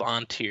trial of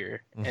Antir,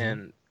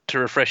 and to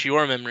refresh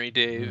your memory,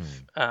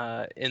 Dave,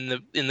 in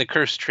the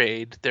Curse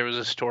Trade, there was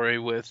a story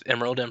with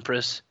Emerald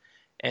Empress,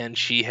 and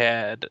she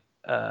had,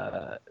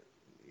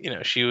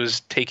 she was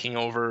taking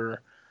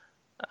over.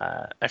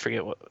 I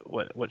forget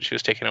what she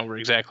was taking over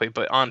exactly,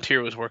 but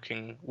Antir was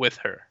working with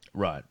her.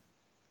 Right.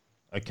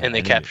 Okay. And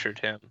they captured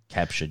him.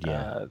 Captured,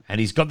 yeah. And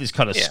he's got this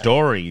kind of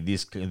story,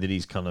 that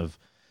he's kind of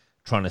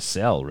trying to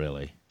sell,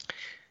 really.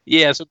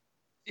 Yeah. So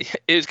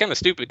it was kind of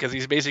stupid because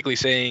he's basically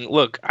saying,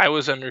 "Look, I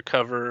was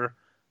undercover,"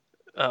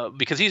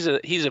 because he's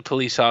a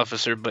police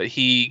officer, but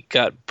he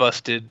got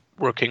busted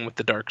working with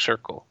the Dark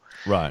Circle.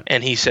 Right.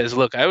 And he says,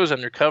 "Look, I was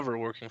undercover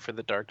working for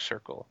the Dark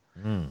Circle."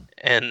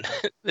 And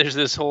there's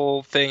this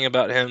whole thing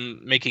about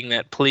him making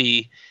that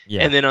plea.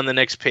 Yeah. And then on the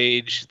next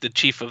page, the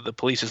chief of the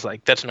police is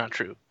like, "That's not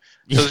true."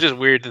 So it's just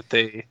weird that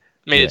they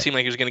made it seem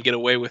like he was going to get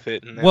away with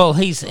it. And then,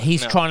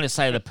 he's trying to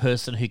say the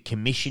person who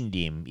commissioned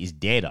him is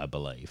dead, I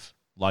believe.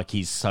 Like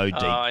he's so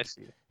deep. Oh, I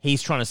see.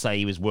 He's trying to say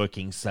he was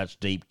working such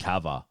deep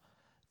cover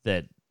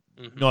that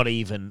not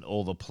even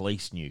all the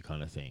police knew,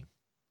 kind of thing.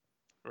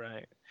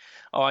 Right.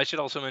 Oh, I should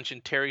also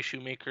mention Terry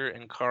Shoemaker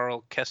and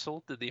Carl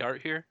Kessel did the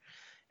art here,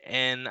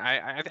 and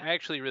I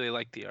actually really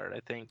like the art.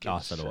 I think.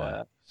 So do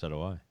I. So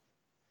do I.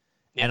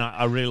 Yeah. And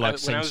I really like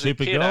seeing Supergirl. When I was a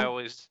kid, I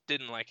always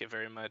didn't like it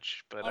very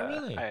much, but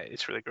really?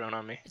 It's really grown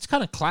on me. It's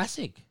kind of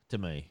classic to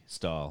me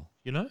style,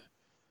 you know?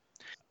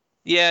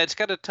 Yeah, it's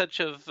got a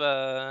touch of.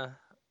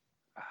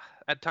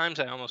 At times,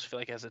 I almost feel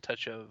like it has a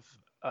touch of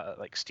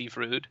like Steve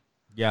Rude.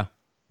 Yeah.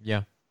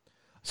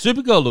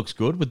 Supergirl looks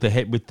good with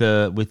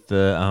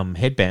the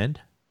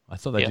headband. I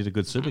thought they did a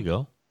good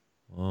Supergirl.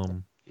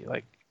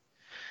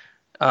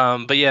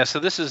 But yeah, so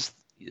this is.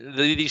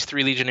 These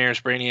three Legionnaires,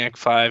 Brainiac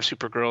 5,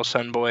 Supergirl,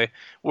 Sunboy,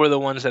 were the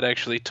ones that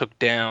actually took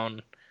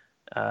down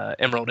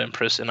Emerald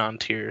Empress and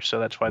Antir, so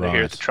that's why they're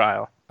here at the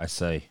trial. I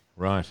see.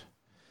 Right.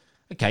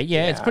 Okay,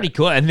 yeah, it's pretty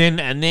cool. And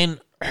then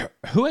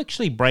who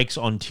actually breaks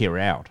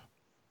Antir out?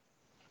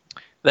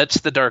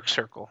 That's the Dark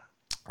Circle.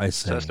 I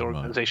see. So that's the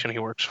organization he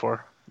works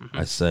for.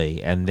 I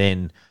see. And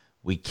then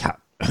we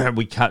cut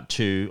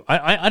to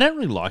I don't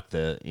really like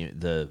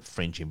the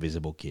French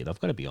Invisible Kid, I've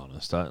got to be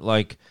honest.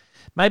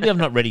 Maybe I've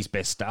not read his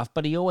best stuff,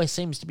 but he always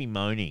seems to be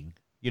moaning,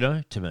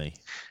 to me.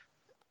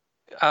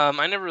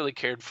 I never really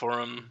cared for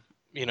him,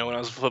 when I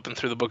was flipping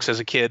through the books as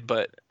a kid,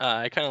 but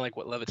I kind of like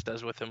what Levitz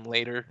does with him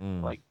later,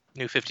 like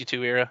New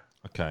 52 era.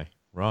 Okay,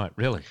 right,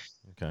 really?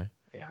 Okay.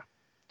 Yeah.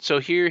 So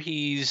here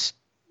he's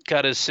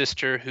got his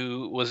sister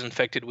who was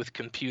infected with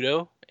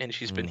Computo, and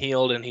she's been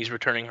healed, and he's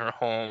returning her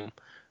home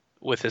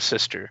with his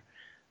sister.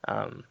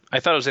 I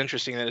thought it was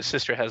interesting that his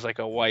sister has like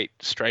a white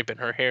stripe in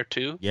her hair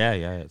too. Yeah,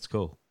 it's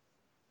cool.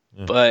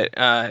 Yeah.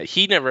 But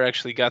he never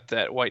actually got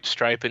that white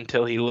stripe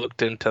until he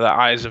looked into the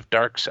eyes of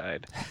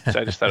Darkseid. So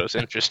I just thought it was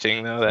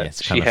interesting, though, that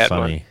she had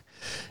funny. One.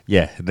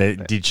 Yeah,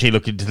 did she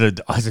look into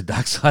the eyes of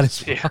Darkseid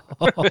as well?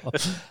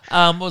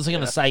 Yeah. What was I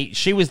going to say?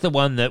 She was the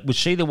one that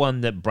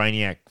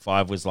Brainiac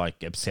 5 was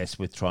like obsessed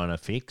with trying to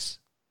fix.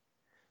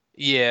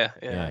 Yeah,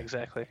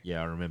 exactly.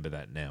 Yeah, I remember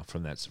that now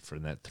from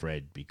that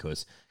thread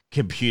because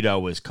Computer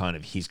was kind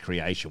of his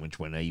creation, which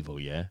went evil.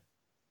 Yeah.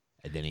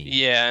 And then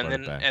and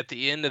then at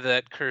the end of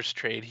that Curse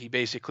Trade, he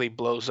basically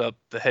blows up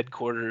the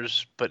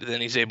headquarters, but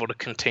then he's able to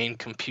contain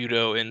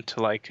Computo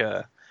into like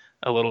a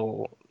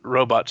little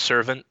robot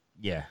servant.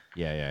 Yeah.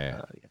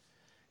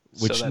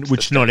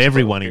 Which not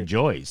everyone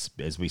enjoys,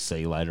 as we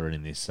see later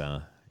in this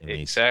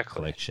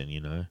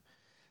collection.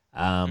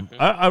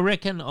 I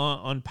reckon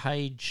on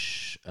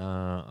page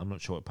I'm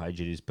not sure what page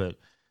it is, but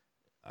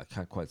I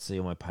can't quite see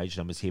all my page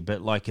numbers here.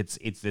 But like it's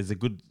there's a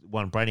good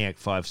one: Brainiac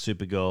 5,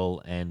 Supergirl,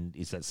 and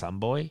is that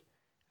Sunboy?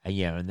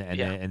 And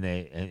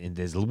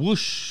there's a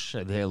whoosh,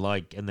 and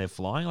they're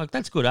flying. Like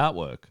that's good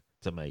artwork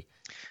to me,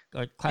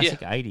 like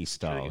classic 80s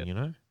style,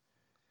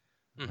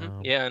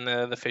 Mm-hmm.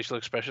 And the facial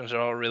expressions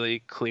are all really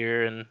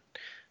clear, and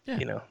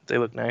they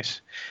look nice.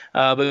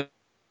 But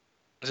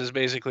this is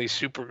basically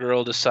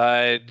Supergirl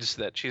decides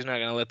that she's not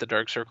going to let the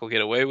Dark Circle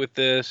get away with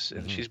this,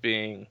 and she's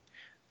being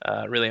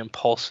really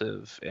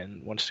impulsive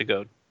and wants to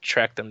go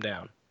track them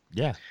down.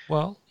 Yeah,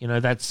 well,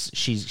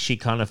 she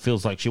kind of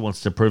feels like she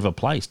wants to prove a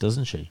place,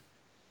 doesn't she?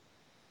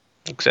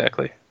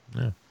 Exactly.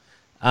 Yeah.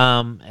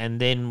 And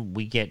then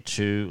we get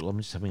to. I'm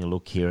just having a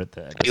look here at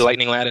the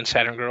Lightning Lad and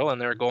Saturn Girl, and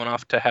they're going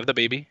off to have the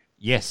baby.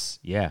 Yes,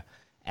 yeah,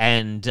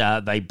 and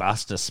they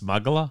bust a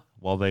smuggler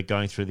while they're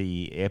going through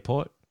the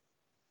airport,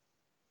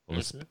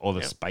 or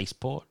the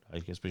spaceport, I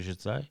guess we should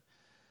say.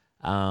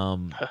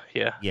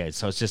 Yeah.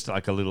 So it's just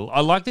like a little. I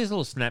like these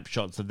little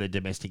snapshots of their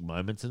domestic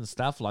moments and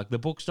stuff. Like the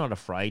book's not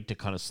afraid to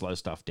kind of slow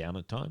stuff down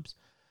at times.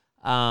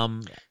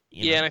 And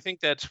I think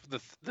that's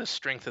the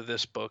strength of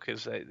this book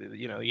is that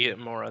you get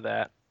more of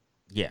that.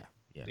 Yeah.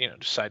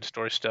 Just side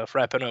story stuff.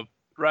 Wrapping up.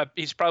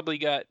 He's probably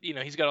got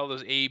he's got all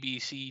those A, B,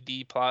 C,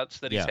 D plots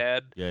that he's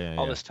had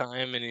all this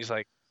time, and he's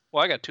like,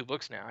 well, I got 2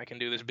 books now. I can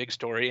do this big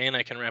story, and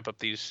I can wrap up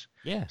these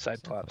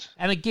side plots.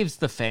 And it gives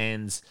the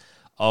fans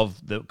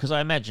because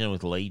I imagine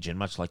with Legion,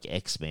 much like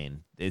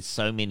X-Men, there's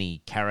so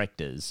many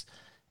characters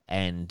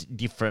and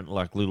different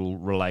like little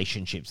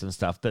relationships and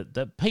stuff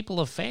that people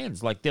are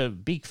fans. Like they're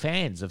big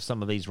fans of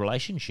some of these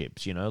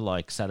relationships,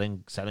 like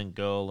Saturn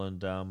Girl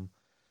and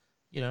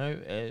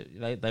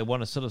they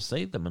want to sort of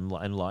see them,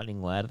 and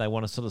Lightning Lad, they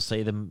want to sort of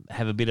see them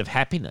have a bit of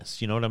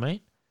happiness. You know what I mean?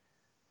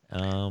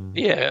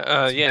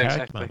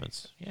 Exactly.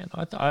 Moments. Yeah,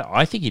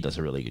 I think he does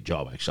a really good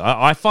job. Actually,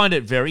 I find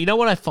it very. You know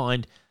what I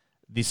find?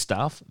 This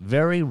stuff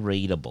very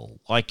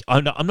readable. Like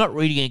I'm not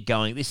reading it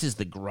going, this is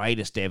the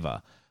greatest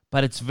ever,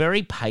 but it's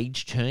very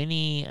page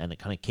turny and it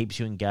kind of keeps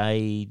you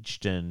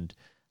engaged, and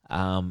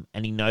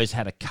he knows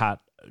how to cut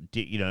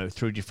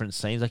through different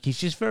scenes. Like he's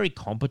just very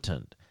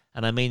competent,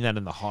 and I mean that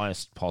in the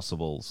highest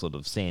possible sort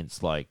of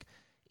sense. Like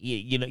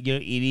it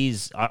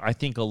is. I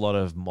think a lot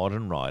of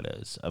modern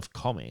writers of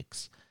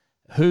comics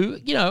who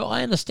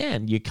I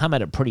understand you come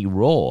at it pretty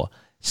raw.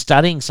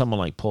 Studying someone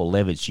like Paul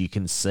Levitz, you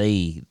can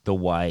see the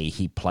way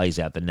he plays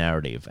out the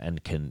narrative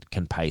and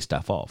can pay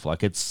stuff off.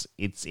 Like it's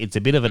a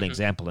bit of an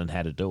example in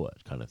how to do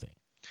it, kind of thing.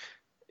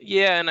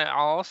 Yeah, and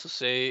I'll also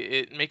say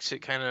it makes it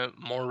kind of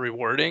more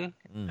rewarding,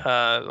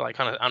 like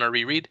on a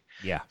reread.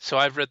 Yeah. So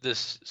I've read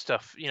this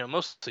stuff,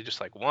 mostly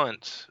just like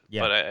once,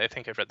 but I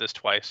think I've read this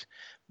twice.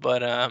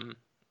 But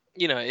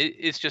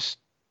it's just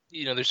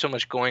there's so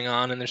much going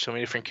on, and there's so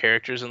many different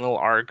characters and little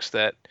arcs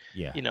that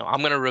I'm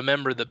going to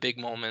remember the big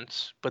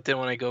moments, but then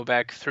when I go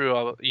back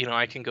through,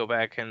 I can go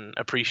back and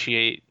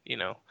appreciate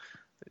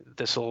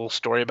this little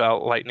story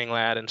about Lightning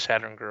Lad and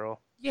Saturn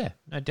Girl. Yeah,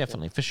 no,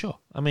 definitely, for sure.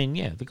 I mean,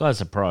 the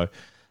guy's a pro.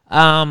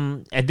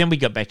 And then we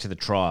got back to the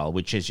trial,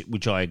 which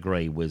I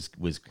agree was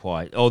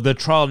quite. Oh, the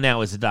trial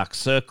now is a Dark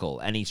Circle,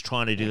 and he's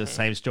trying to do the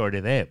same story to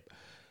them.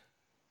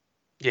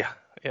 Yeah.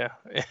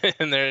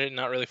 And they're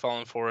not really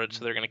falling for it,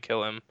 so they're going to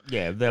kill him.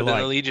 Yeah, then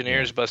the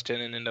Legionnaires bust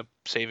in and end up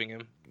saving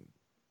him.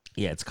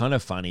 Yeah, it's kind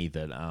of funny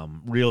that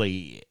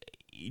really,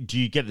 do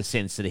you get the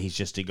sense that he's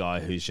just a guy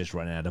who's just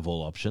run out of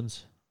all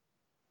options?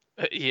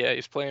 Yeah,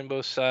 he's playing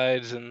both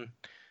sides, and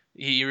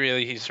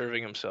he's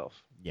serving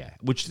himself. Yeah,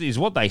 which is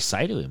what they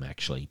say to him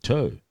actually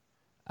too.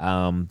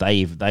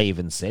 They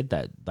even said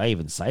that. They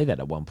even say that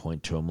at one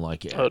point to him,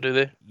 like, oh, do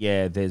they?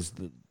 Yeah,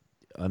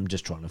 I'm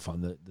just trying to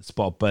find the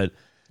spot, but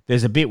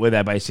there's a bit where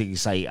they basically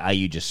say, "Are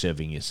you just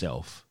serving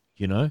yourself?"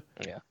 Yeah.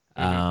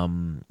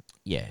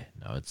 Yeah.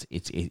 No,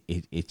 it's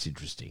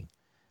interesting.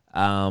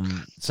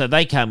 So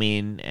they come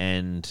in,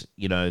 and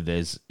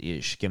there's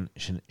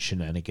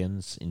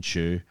shenanigans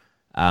ensue.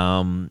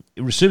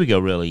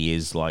 Supergirl really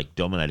is like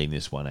dominating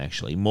this one,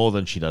 actually, more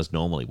than she does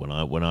normally. When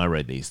I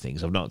read these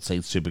things, I've not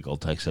seen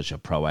Supergirl take such a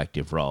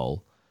proactive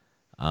role.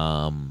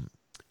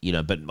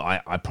 But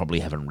I probably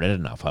haven't read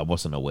enough. I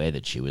wasn't aware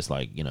that she was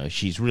like,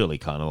 she's really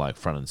kind of like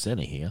front and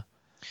center here.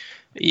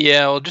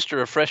 Yeah, well, just a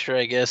refresher,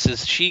 I guess,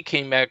 is she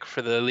came back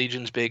for the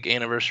Legion's big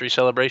anniversary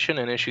celebration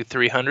in issue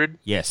 300.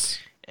 Yes.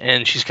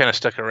 And she's kind of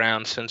stuck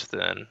around since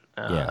then.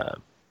 Yeah.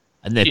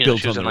 And they've built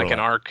she was in like an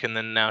arc, and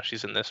then now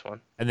she's in this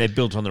one. And they've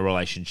built on the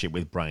relationship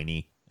with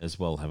Brainy as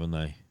well, haven't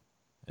they?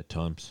 At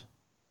times,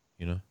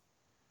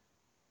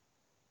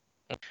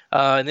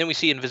 And then we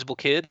see Invisible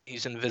Kid.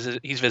 He's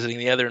visiting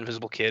the other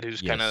Invisible Kid,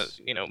 who's kind of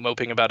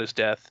moping about his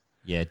death.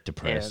 Yeah,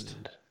 depressed.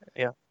 And,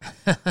 yeah,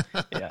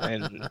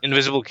 and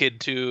Invisible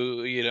Kid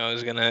too,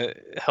 is gonna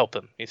help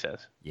him. He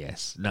says.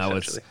 Yes. No,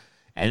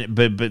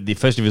 but the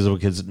first Invisible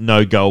Kid's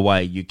no, go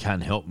away. You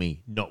can't help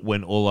me. Not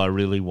when all I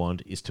really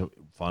want is to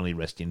finally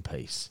rest in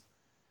peace.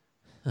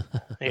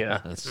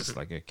 Yeah, it's just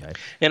like, okay.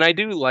 And I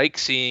do like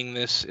seeing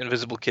this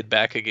Invisible Kid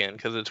back again,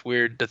 because it's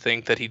weird to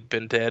think that he'd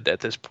been dead at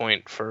this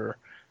point for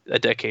a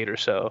decade or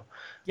so.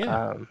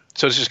 Yeah.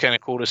 So it's just kind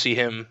of cool to see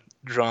him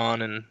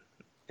drawn and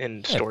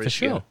in stories. For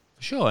sure.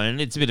 For sure,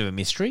 and it's a bit of a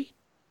mystery.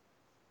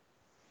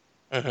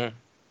 Mm-hmm.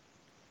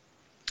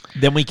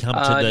 Then we come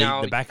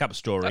to the backup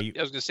story.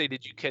 I was gonna say,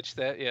 did you catch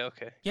that? Yeah.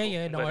 Okay.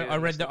 Yeah. No, I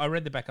read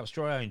the backup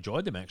story. I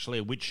enjoyed them actually.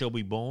 A Witch Shall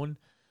Be Born,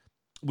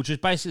 which is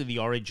basically the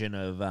origin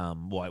of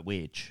White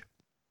Witch.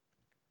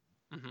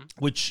 Mm-hmm.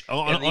 Which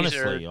honestly, these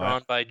are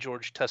drawn by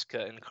George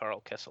Tuska and Carl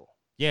Kessel.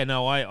 Yeah,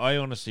 no, I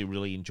honestly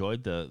really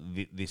enjoyed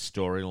this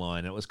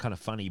storyline. It was kind of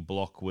funny.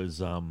 Block was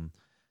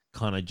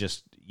kind of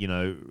just,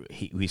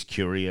 he was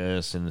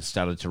curious and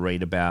started to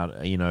read about,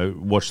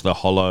 watch the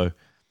holo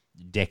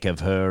deck of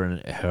her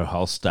and her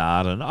whole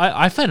start, and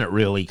I found it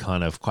really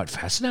kind of quite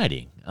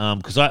fascinating.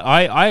 Because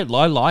I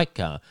like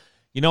I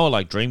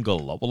like Dreamgirl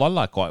a lot. Well, I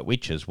like White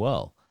Witch as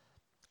well.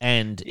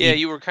 And yeah,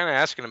 you were kind of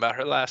asking about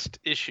her last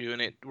issue,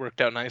 and it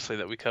worked out nicely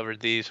that we covered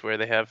these where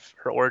they have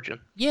her origin.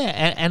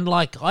 Yeah, and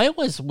like I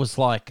always was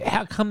like,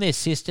 how come they're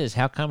sisters?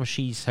 How come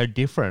she's so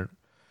different?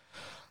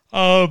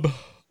 And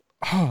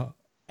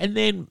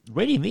then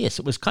reading this,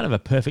 it was kind of a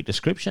perfect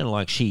description.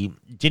 Like she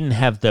didn't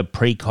have the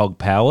precog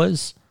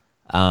powers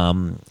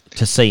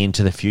to see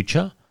into the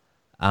future.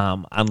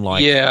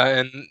 Unlike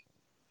and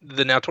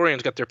the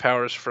Nautorians got their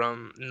powers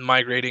from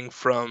migrating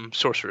from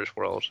Sorcerer's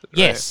World.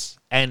 Yes,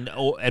 right?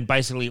 and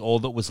basically all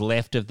that was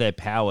left of their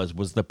powers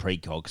was the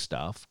precog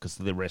stuff because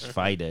the rest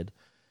faded.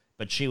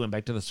 But she went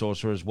back to the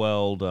Sorcerer's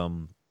World,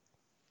 and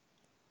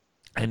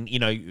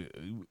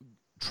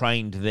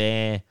trained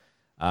there.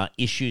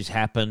 Issues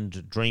happened.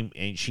 And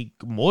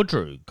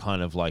Mordru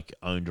kind of like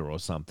owned her or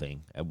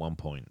something at one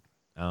point.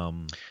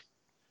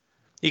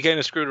 He kind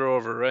of screwed her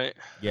over, right?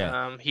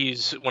 Yeah.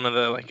 He's one of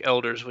the like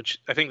elders, which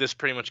I think this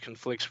pretty much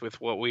conflicts with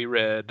what we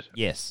read.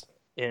 Yes.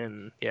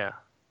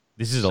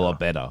 This is a lot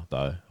better,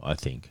 though, I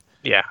think.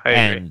 Yeah, I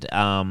agree.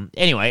 And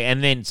anyway,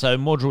 and then so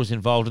Mordru was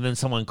involved, and then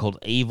someone called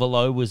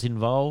Evilo was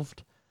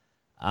involved.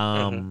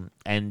 And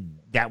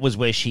that was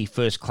where she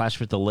first clashed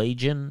with the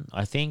Legion,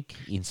 I think,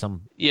 in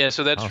some. Yeah,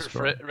 so that's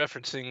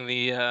referencing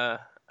the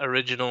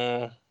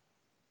original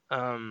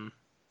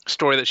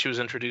story that she was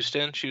introduced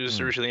in. She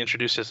was originally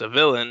introduced as a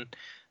villain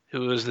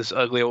who was this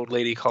ugly old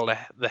lady called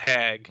the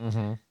Hag.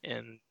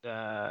 And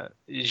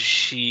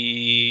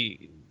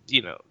she,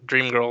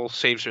 Dreamgirl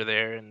saves her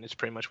there, and it's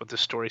pretty much what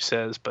this story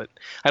says. But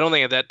I don't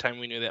think at that time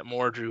we knew that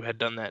Mordru had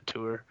done that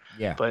to her.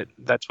 Yeah. But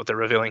that's what they're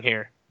revealing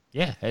here.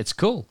 Yeah, it's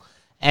cool.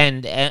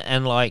 And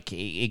like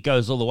it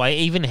goes all the way,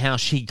 even how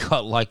she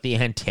got like the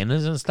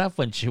antennas and stuff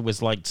when she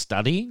was like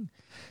studying.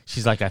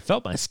 She's like, I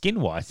felt my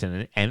skin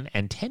whiten and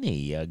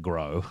antennae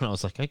grow, and I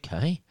was like,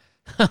 okay.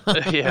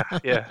 Yeah.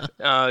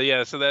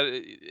 So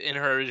that in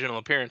her original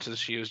appearances,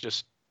 she was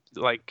just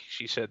like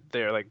she said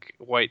there, like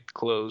white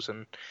clothes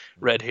and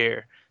red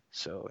hair.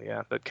 So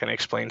yeah, that kind of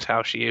explains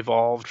how she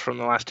evolved from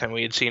the last time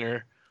we had seen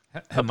her.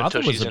 Her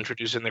mother was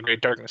introduced in the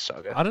Great Darkness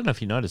Saga. I don't know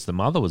if you noticed, the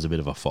mother was a bit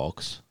of a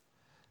fox.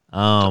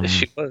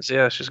 She was,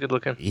 yeah. She's good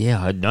looking.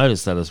 Yeah, I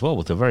noticed that as well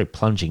with a very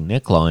plunging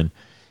neckline,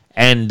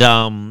 and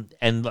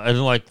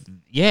like,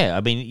 yeah.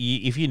 I mean,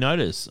 if you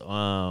notice,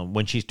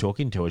 when she's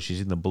talking to her,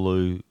 she's in the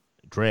blue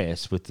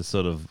dress with the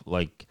sort of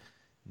like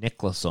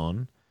necklace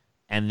on,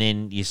 and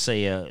then you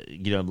see her,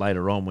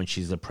 later on when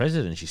she's the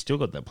president, she's still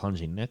got that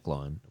plunging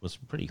neckline. It was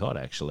pretty hot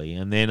actually,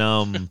 and then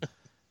I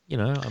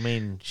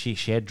mean, she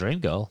had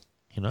Dreamgirl.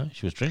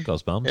 She was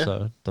Dreamgirl's mum,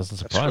 so it doesn't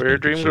surprise me.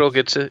 That's where Dreamgirl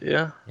gets it,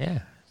 yeah.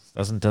 Yeah.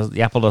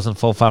 The apple doesn't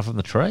fall far from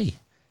the tree.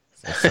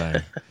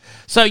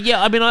 So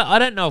yeah, I mean, I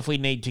don't know if we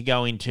need to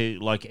go into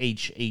like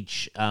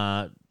each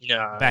backup.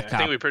 I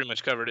think we pretty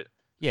much covered it.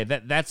 Yeah,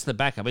 that's the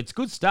backup. It's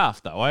good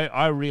stuff though.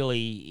 I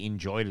really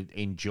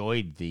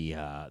enjoyed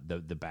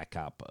the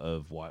backup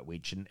of White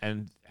Witch,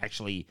 and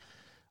actually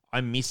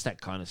I miss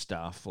that kind of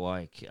stuff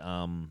like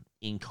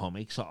in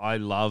comics. I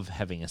love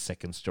having a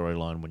second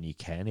storyline when you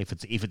can, if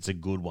it's a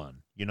good one,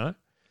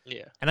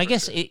 Yeah, and I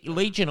guess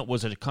Legion, it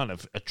was a kind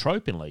of a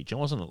trope in Legion,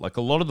 wasn't it? Like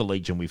a lot of the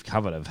Legion we've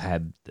covered have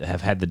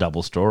had the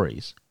double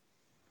stories.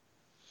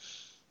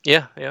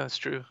 Yeah, that's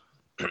true.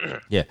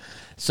 Yeah.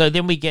 So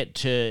then we get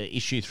to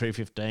issue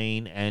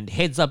 315, and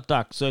heads up,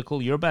 Dark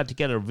Circle, you're about to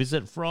get a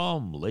visit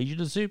from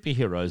Legion of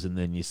Superheroes, and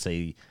then you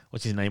see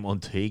what's his name on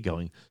T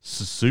going,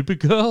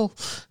 Supergirl.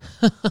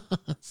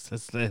 So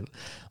they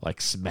like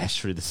smash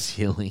through the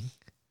ceiling,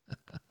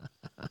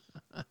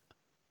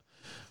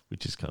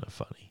 which is kind of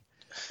funny.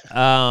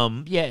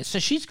 Yeah, so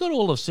she's got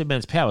all of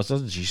Superman's powers,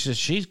 doesn't she?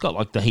 She's got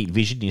like the heat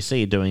vision. You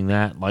see her doing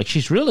that. Like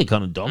she's really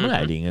kind of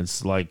dominating.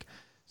 It's like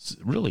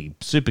really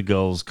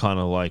Supergirl's kind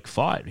of like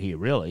fight here,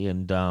 really.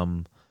 And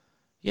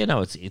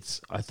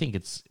it's. I think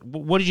it's.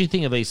 What did you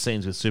think of these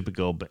scenes with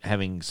Supergirl, but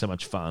having so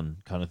much fun,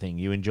 kind of thing?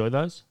 You enjoy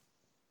those?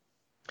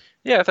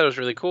 Yeah, I thought it was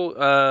really cool.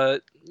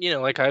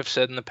 Like I've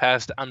said in the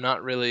past, I'm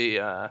not really.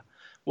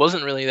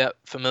 Wasn't really that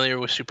familiar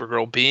with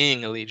Supergirl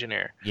being a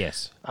Legionnaire.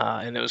 Yes.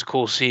 And it was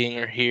cool seeing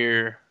her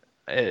here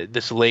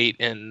this late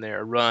in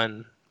their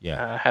run,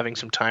 having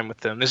some time with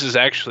them. This is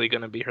actually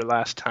going to be her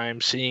last time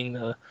seeing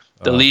the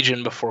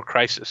Legion before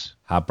Crisis.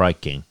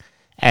 Heartbreaking.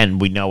 And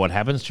we know what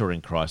happens to her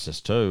in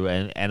Crisis too.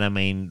 And I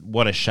mean,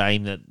 what a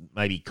shame that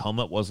maybe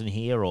Comet wasn't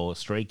here or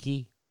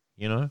Streaky,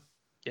 Yeah.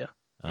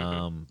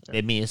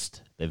 They're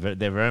missed. They're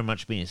very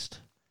much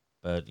missed.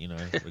 But,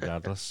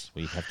 regardless,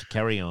 we have to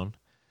carry on.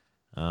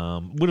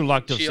 Would have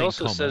liked to have seen Comet.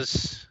 She also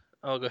says...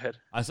 Oh, go ahead.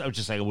 I would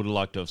just say I would have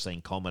liked to have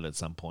seen Comet at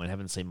some point. I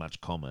haven't seen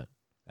much Comet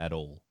at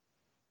all.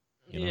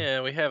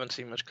 Yeah, we haven't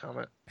seen much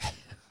Comet.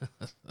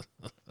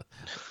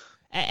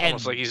 And,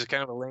 almost like he's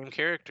kind of a lame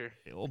character.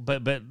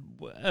 But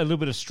a little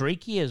bit of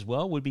Streaky as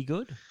well would be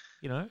good.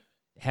 You know,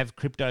 have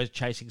Crypto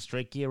chasing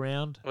Streaky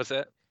around. What's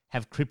that?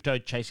 Have Crypto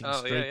chasing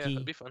Streaky. Yeah,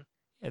 that'd be fun.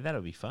 Yeah,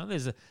 that'll be fun.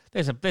 There's a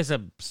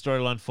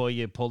storyline for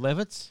you, Paul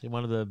Levitz, in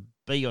one of the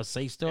B or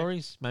C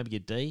stories, maybe a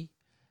D.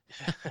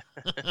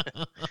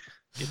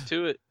 Get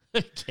to it.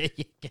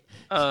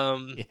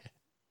 Yeah.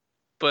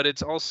 But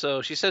it's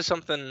also, she says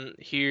something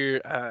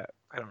here. I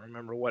don't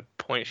remember what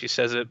point she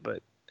says it,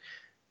 but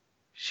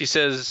she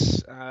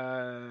says,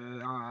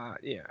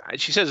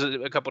 she says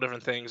a couple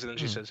different things, and then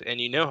she says,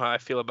 "And you know how I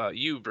feel about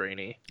you,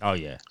 Brainy." Oh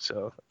yeah.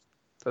 So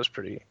that's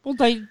pretty. Well,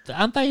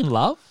 aren't they in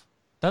love?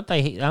 Don't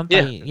they? Aren't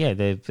they? Yeah,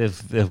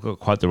 they've got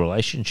quite the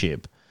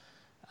relationship.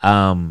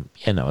 No,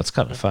 it's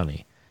kind of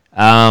funny.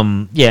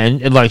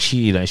 And like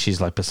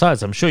she's like,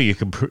 besides, I'm sure your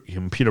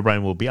computer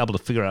brain will be able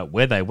to figure out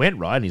where they went,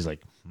 right? And he's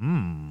like,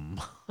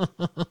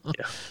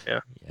 Yeah.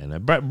 No,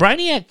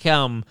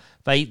 Brainiac,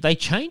 they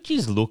change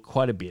his look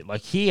quite a bit.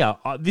 Like here,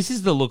 this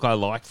is the look I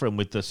like for him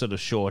with the sort of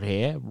short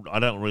hair. I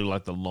don't really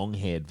like the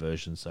long-haired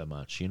version so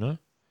much, you know?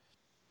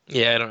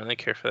 Yeah, I don't really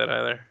care for that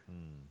either.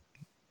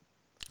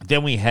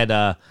 Then we had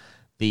I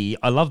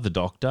love the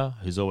Doctor,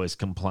 who's always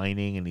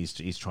complaining, and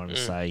he's trying to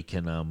say,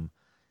 can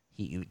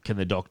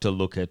the Doctor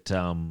look at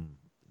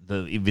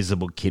the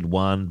Invisible Kid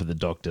 1? But the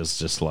Doctor's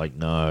just like,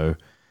 no.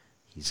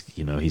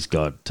 He's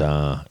got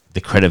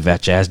the credit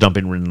voucher has not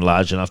been written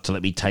large enough to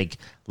let me take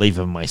leave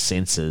of my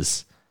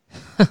senses.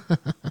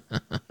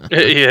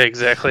 Yeah,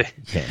 exactly.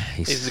 Yeah,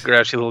 he's a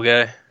grouchy little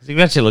guy. He's a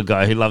grouchy little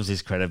guy who loves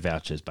his credit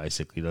vouchers,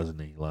 basically, doesn't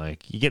he?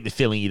 Like, you get the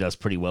feeling he does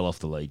pretty well off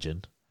the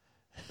Legion.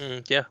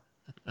 Yeah.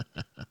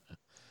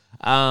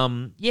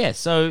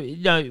 So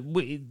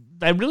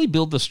they really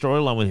build the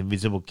storyline with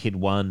Invisible Kid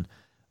 1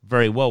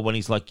 very well. When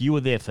he's like, "You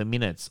were there for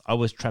minutes. I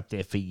was trapped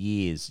there for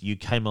years. You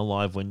came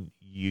alive when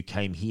you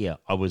came here.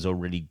 I was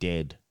already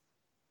dead."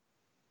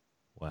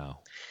 Wow.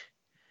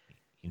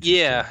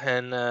 Yeah,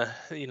 and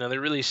they're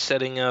really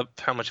setting up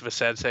how much of a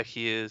sad sack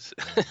he is.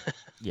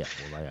 Yeah,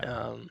 well, they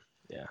are.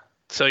 Yeah.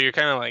 So you're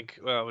kind of like,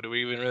 well, do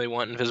we even really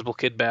want Invisible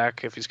Kid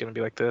back if he's going to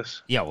be like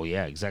this? Yeah, well,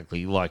 yeah,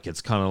 exactly. Like,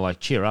 it's kind of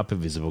like, cheer up,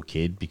 Invisible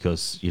Kid,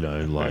 because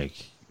like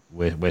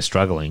we're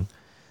struggling.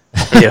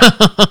 Yeah.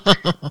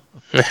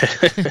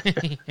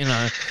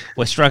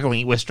 We're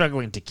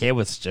struggling to care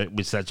with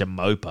such a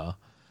moper.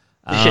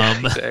 Yeah,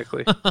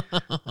 exactly.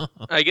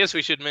 I guess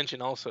we should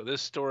mention also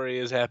this story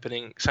is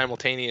happening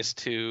simultaneous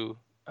to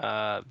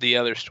the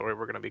other story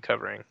we're going to be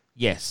covering.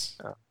 Yes.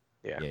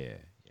 Yeah.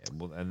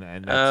 Well,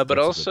 and but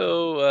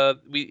also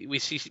we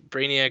see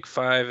Brainiac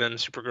 5 and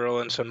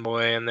Supergirl and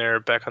Sunboy, and they're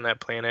back on that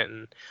planet,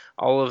 and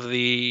all of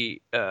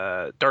the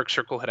Dark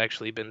Circle had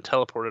actually been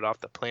teleported off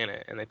the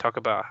planet, and they talk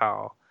about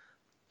how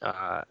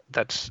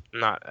that's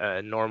not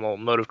a normal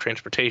mode of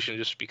transportation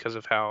just because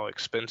of how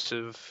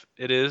expensive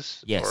it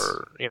is, yes,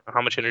 or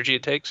how much energy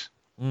it takes.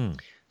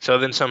 So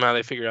then somehow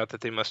they figure out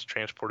that they must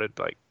transport it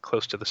like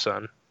close to the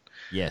sun.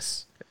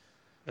 Yes.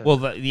 Well,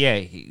 that's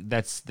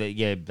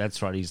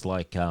right. He's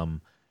like,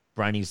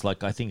 Brainy's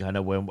like, I think I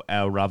know where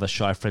our rather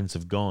shy friends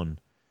have gone.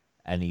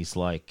 And he's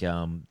like,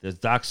 the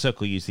Dark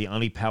Circle use the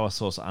only power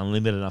source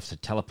unlimited enough to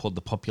teleport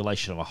the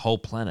population of a whole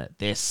planet,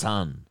 their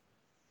sun.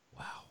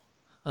 Wow.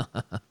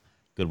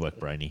 Good work,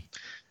 Brainy.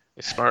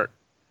 You're smart.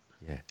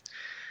 Yeah.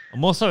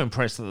 I'm also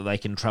impressed that they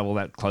can travel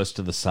that close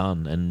to the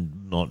sun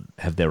and not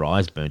have their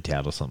eyes burnt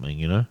out or something,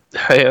 you know?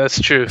 Yeah, that's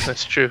true.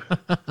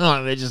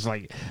 They're just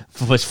like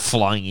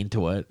flying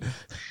into it.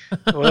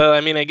 Well,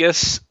 I mean, I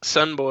guess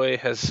Sunboy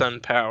has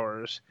sun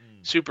powers.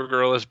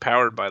 Supergirl is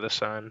powered by the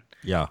sun.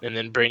 Yeah. And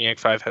then Brainiac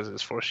 5 has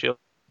his force shield.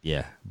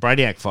 Yeah.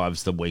 Brainiac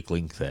 5's the weak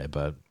link there,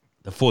 but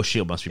the force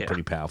shield must be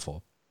pretty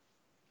powerful.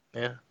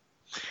 Yeah.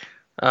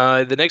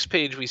 The next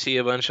page we see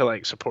a bunch of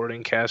like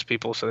supporting cast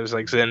people. So there's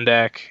like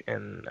Zendak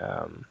and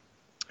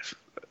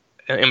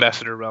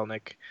Ambassador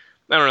Relnick.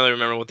 I don't really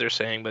remember what they're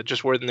saying, but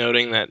just worth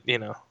noting that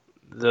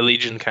the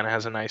Legion kind of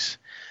has a nice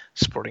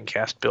supporting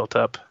cast built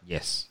up.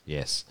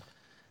 Yes.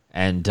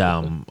 And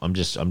I'm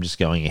just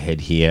going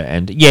ahead here,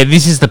 and yeah,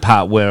 this is the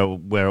part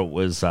where it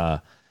was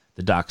the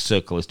Dark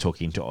Circle is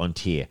talking to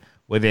Ontir,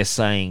 where they're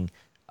saying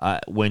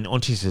when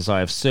Ontir says, "I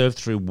have served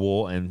through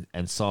war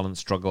and silent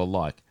struggle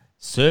alike."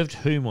 Served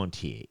whom,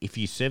 Ontir? If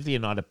you serve the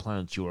United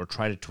Planets, you are a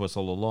traitor to us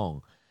all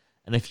along.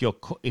 And if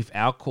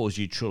our cause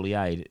you truly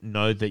aid,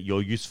 know that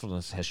your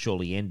usefulness has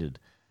surely ended.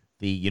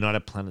 The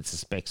United Planets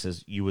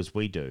suspects you as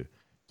we do.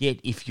 Yet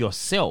if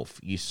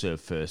yourself you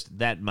serve first,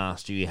 that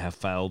master you have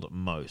failed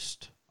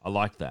most. I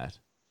like that.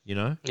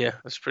 Yeah,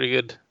 that's pretty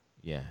good.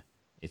 Yeah,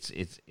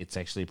 it's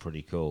actually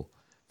pretty cool.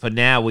 For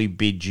now, we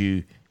bid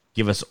you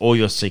give us all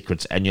your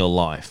secrets and your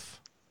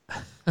life.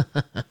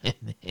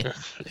 And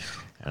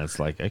it's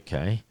like,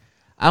 okay.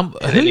 And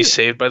then he's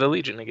saved by the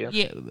Legion again.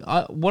 Yeah,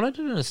 what I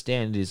don't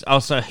understand is,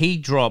 so he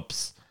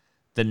drops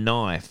the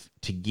knife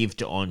to give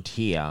to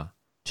Ontir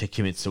to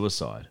commit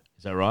suicide.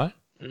 Is that right?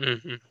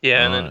 Mm-hmm.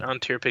 Yeah, and then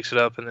Ontir picks it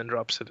up and then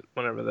drops it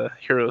whenever the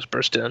heroes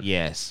burst in.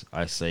 Yes,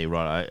 I see.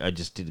 Right, I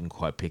just didn't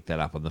quite pick that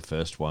up on the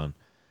first one.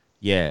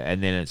 Yeah,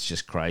 and then it's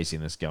just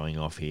craziness going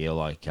off here.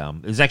 Like,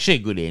 there's actually a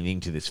good ending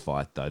to this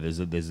fight, though. There's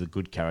a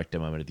good character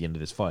moment at the end of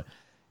this fight.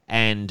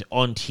 And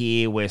on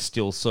Tyr, we're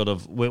still sort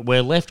of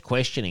we're left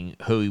questioning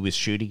who he was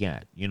shooting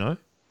at. You know,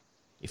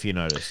 if you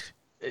noticed.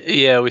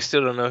 Yeah, we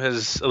still don't know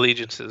his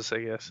allegiances. I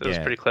guess it was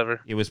pretty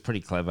clever. It was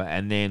pretty clever.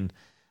 And then,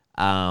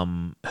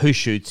 who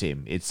shoots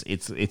him?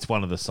 It's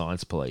one of the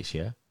science police.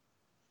 Yeah,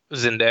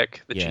 Zindak,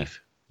 the chief.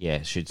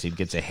 Yeah, shoots him.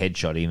 Gets a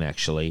headshot in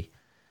actually.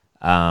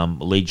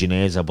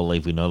 Legionnaires, I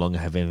believe, we no longer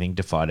have anything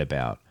to fight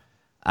about.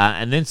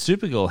 And then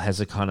Supergirl has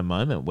a kind of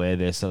moment where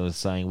they're sort of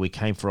saying, we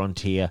came for on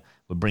Tyr,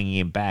 we're bringing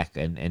him back,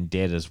 and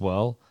dead as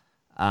well.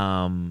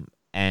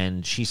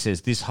 And she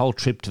says, this whole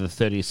trip to the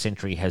 30th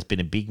century has been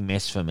a big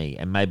mess for me,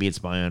 and maybe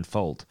it's my own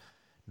fault.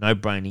 No,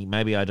 Brainy,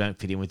 maybe I don't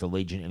fit in with the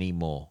Legion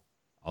anymore.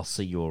 I'll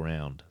see you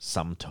around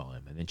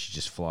sometime. And then she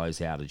just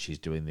flies out, and she's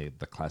doing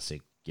the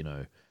classic,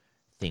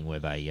 thing where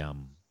they,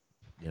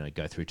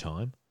 go through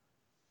time.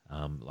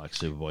 Like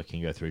Superboy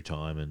can go through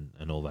time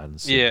and all that.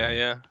 And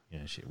yeah.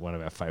 One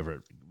of our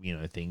favorite,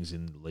 things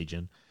in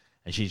Legion,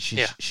 and she's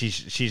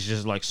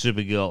just like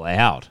Supergirl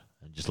out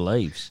and just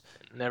leaves,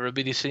 never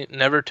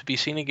to be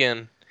seen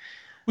again.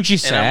 Which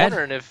is sad. And I'm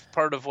wondering if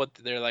part of what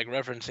they're like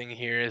referencing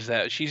here is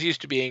that she's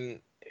used to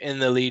being in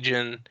the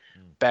Legion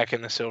back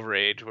in the Silver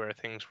Age, where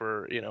things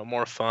were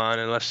more fun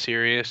and less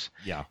serious.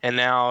 Yeah. And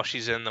now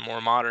she's in the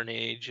more modern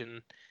age,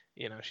 and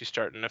she's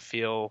starting to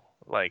feel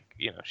like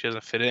she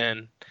doesn't fit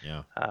in.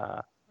 Yeah.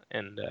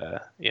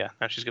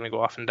 Now she's gonna go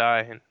off and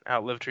die and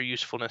outlived her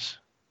usefulness.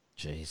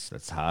 Jeez,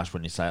 that's harsh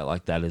when you say it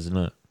like that, isn't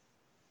it?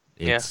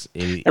 I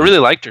really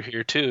liked her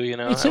here too.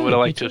 I would have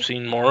liked to have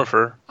seen more of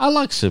her. I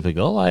like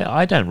Supergirl.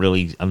 I don't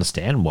really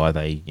understand why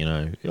they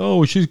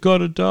she's got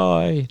to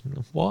die.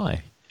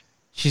 Why?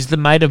 She's the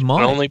maid of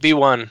mine. Can only be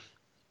one.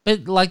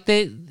 But like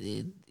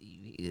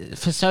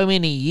for so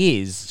many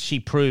years, she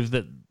proved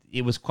that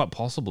it was quite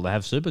possible to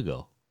have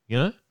Supergirl.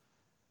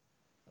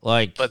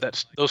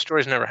 But those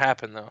stories never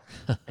happen though.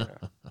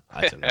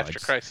 I don't know. After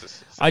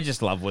Crisis. I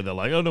just love when they're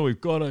like, oh no, we've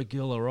got to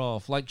kill her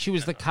off. Like she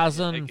was the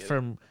cousin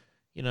from,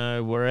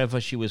 wherever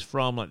she was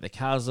from, like the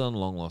cousin,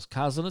 long lost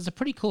cousin. It's a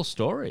pretty cool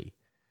story.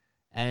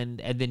 And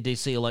then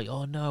DC are like,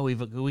 oh no,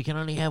 we can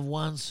only have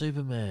one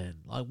Superman.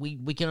 Like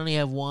we can only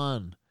have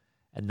one.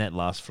 And that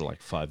lasts for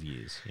like 5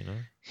 years,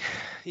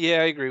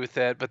 Yeah, I agree with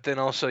that. But then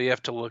also you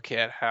have to look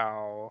at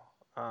how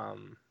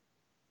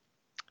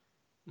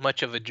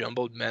much of a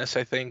jumbled mess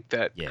I think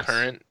that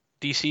current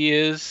DC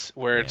is,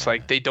 where it's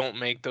like they don't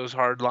make those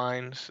hard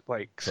lines.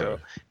 So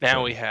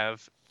now we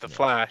have the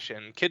Flash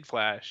and Kid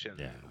Flash and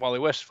Wally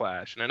West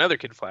Flash and another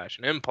Kid Flash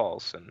and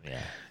Impulse and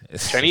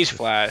Chinese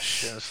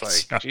Flash. And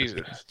it's like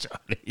Jesus.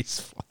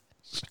 Chinese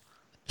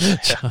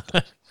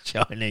Flash.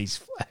 Chinese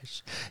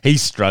Flash.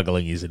 He's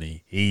struggling, isn't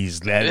he? He's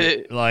that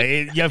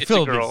it's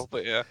a girl,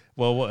 but yeah.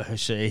 Well,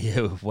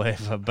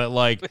 whatever,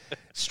 but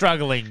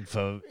struggling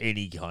for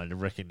any kind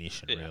of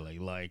recognition, really.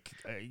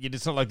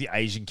 It's not like the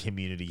Asian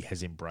community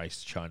has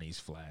embraced Chinese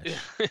Flash.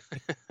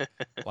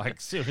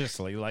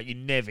 Seriously, you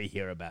never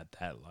hear about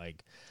that.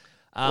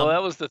 Well,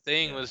 that was the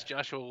thing. Was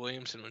Joshua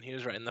Williamson, when he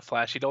was writing the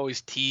Flash, he'd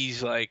always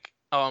tease oh,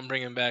 I'm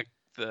bringing back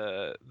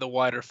the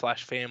wider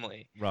Flash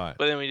family. Right.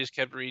 But then we just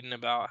kept reading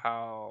about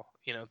how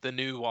the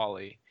new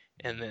Wally,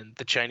 and then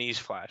the Chinese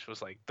Flash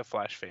was like the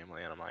Flash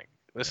family, and I'm like,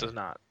 this is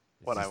not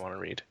what I want to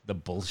read. The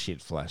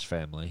bullshit Flash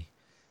family.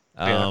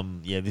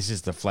 This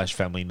is the Flash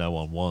family no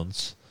one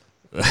wants.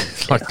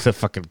 The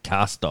fucking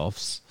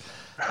cast-offs.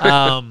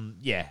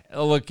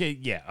 Look,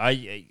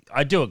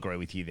 I do agree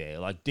with you there.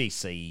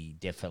 DC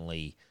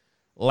definitely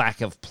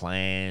lack of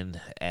plan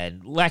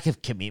and lack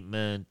of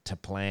commitment to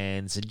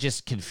plans and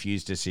just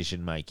confused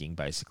decision-making,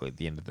 basically, at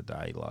the end of the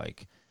day.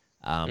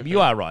 You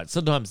are right.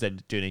 Sometimes there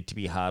do need to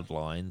be hard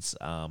lines.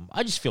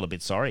 I just feel a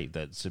bit sorry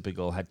that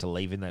Supergirl had to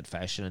leave in that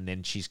fashion and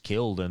then she's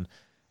killed. And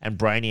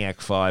Brainiac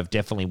 5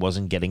 definitely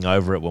wasn't getting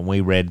over it when we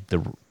read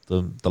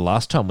the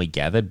last time we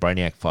gathered.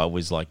 Brainiac 5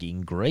 was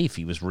in grief.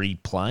 He was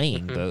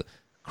replaying the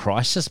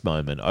crisis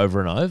moment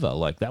over and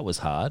over. That was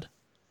hard.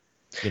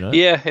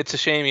 Yeah, it's a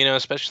shame,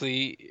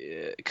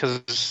 especially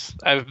because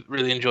I've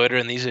really enjoyed her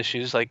in these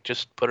issues.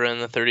 Just put her in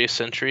the 30th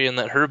century and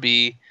let her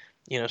be,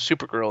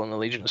 Supergirl in the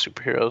Legion of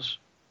Superheroes.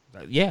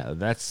 Yeah,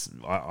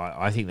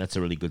 I think that's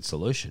a really good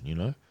solution,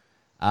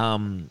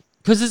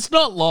 because it's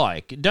not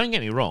don't get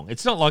me wrong,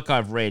 it's not like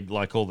I've read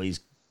all these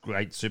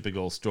great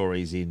Supergirl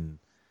stories in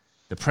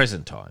the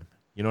present time.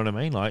 You know what I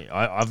mean?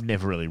 I've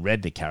never really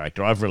read the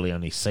character. I've really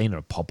only seen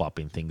her pop up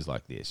in things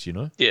like this,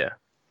 Yeah.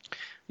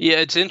 Yeah,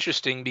 it's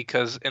interesting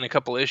because in a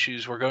couple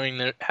issues we're going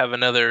to have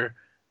another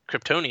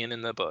Kryptonian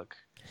in the book.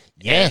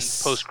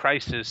 Yes.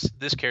 Post-Crisis,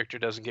 this character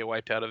doesn't get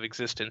wiped out of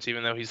existence,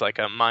 even though he's a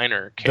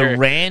minor character. The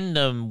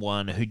random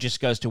one who just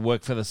goes to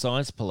work for the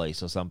science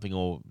police or something,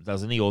 or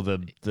doesn't he? Or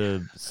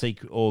the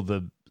secret, or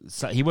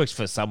he works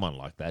for someone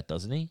like that,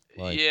 doesn't he?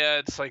 Yeah,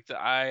 it's the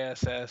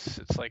ISS.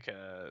 It's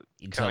a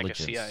intelligence, kind of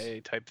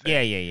CIA type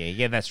thing.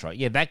 Yeah. That's right.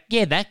 Yeah,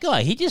 that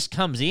guy. He just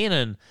comes in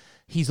and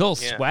he's all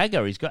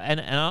swagger. He's got and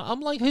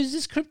I'm like, who's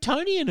this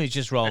Kryptonian who's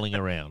just rolling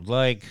around?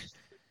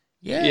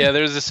 Yeah,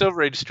 there's a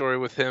Silver Age story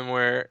with him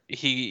where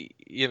he,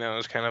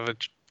 is kind of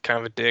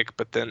a dick,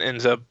 but then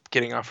ends up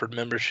getting offered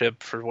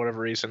membership for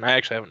whatever reason. I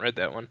actually haven't read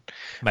that one.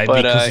 Maybe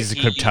because he's a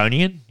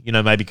Kryptonian?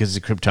 Maybe because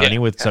he's a Kryptonian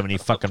with so many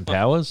fucking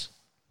powers?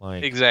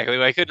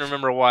 Exactly. I couldn't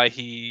remember why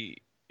he,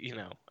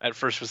 at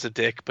first was a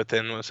dick, but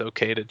then was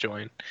okay to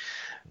join.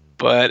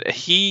 But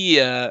he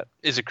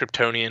is a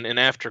Kryptonian, and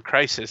after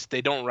Crisis,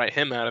 they don't write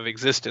him out of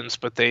existence,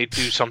 but they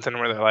do something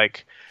where they're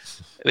like,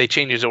 they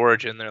change his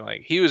origin. They're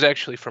like, he was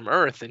actually from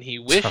Earth, and he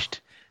wished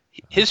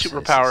his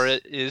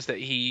superpower is that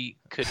he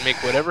could make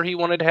whatever he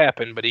wanted to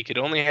happen, but he could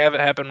only have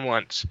it happen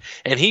once.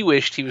 And he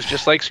wished he was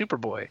just like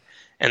Superboy.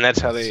 And that's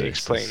how they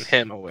explain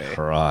him away.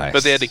 Christ.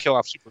 But they had to kill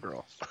off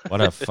Supergirl.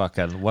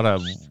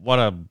 what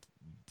a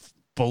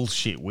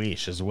bullshit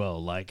wish as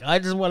well. Like, I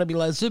just want to be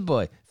like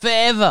Superboy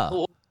forever.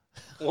 Well,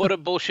 what a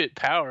bullshit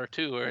power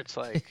too, where it's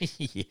like,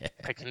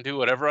 I can do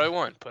whatever I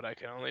want, but I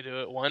can only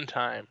do it one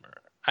time.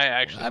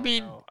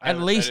 At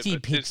least he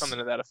picked something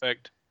to that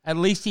effect. At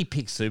least he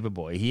picked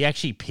Superboy. He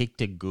actually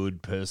picked a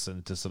good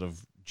person to sort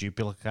of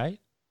duplicate,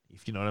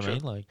 if you know what I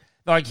mean.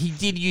 Like he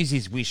did use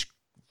his wish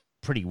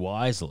pretty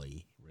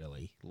wisely,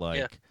 really.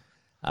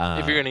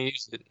 If you're gonna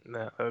use it,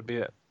 that would be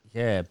it.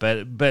 Yeah,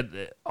 but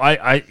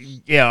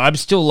I'm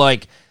still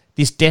like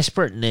this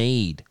desperate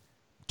need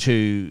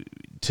to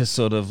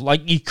sort of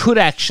like you could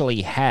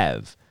actually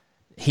have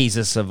he's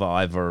a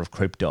survivor of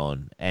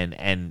Krypton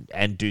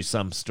and do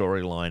some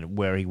storyline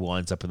where he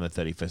winds up in the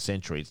 31st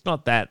century. It's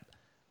not that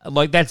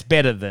like that's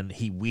better than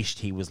he wished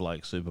he was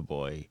like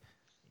Superboy,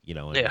 I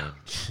mean?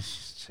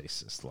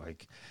 Jesus,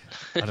 like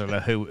I don't know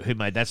who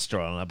made that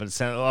storyline, but it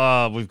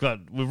sounded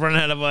we've run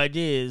out of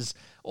ideas.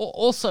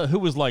 Also, who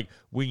was like,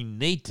 we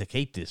need to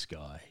keep this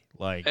guy.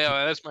 Like,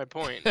 yeah, that's my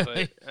point.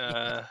 But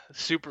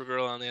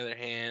Supergirl, on the other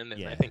hand,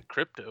 and I think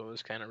Krypto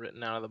was kind of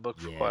written out of the book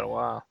for quite a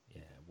while.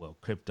 Yeah, well,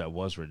 Krypto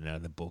was written out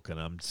of the book, and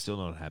I'm still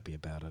not happy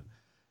about it.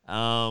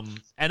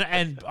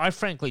 And I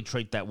frankly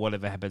treat that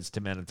Whatever Happens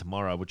to Man of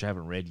Tomorrow, which I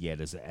haven't read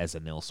yet, as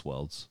an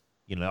Elseworlds.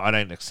 I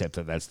don't accept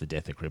that that's the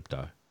death of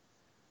Krypto.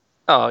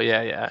 Oh,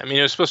 yeah. I mean,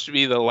 it was supposed to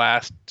be the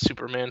last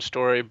Superman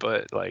story,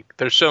 but, like,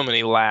 there's so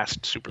many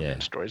last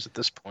Superman stories at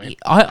this point.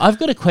 I've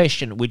got a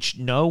question which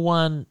no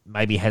one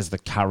maybe has the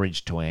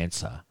courage to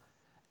answer.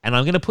 And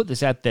I'm going to put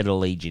this out there to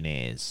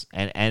Legionnaires.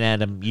 And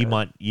Adam, you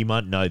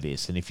might know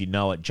this, and if you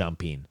know it,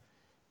 jump in.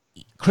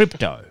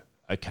 Krypto,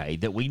 okay,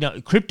 that we know.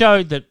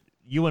 Krypto that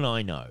you and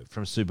I know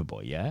from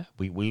Superboy, yeah?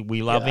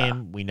 We love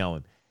him, we know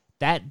him.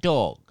 That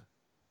dog,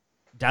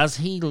 does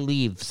he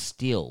live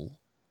still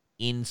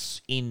in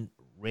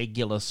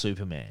regular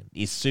Superman?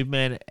 Has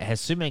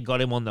Superman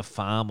got him on the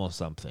farm or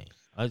something?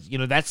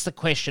 That's the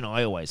question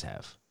I always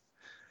have.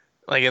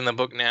 Like in the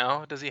book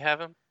now, does he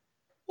have him?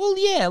 Well,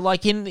 yeah,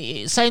 like in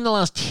the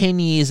last 10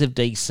 years of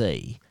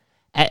DC,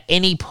 at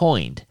any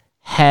point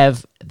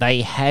have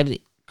they had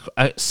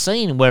a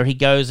scene where he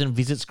goes and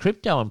visits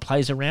Krypto and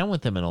plays around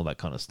with him and all that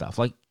kind of stuff?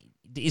 Like,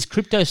 is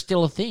Krypto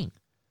still a thing?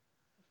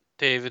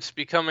 Dave, it's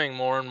becoming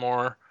more and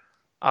more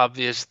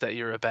obvious that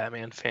you're a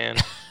Batman fan.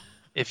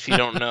 If you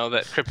don't know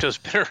that Krypto's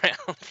been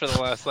around for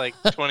the last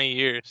 20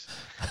 years,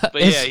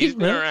 but yeah, he's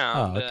been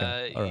around. Oh,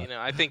 okay. Right.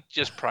 I think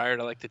just prior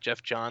to the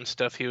Jeff Johns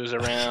stuff, he was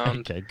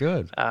around. Okay,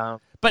 good.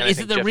 But is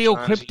it the real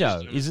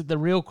Krypto? Is it the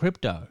real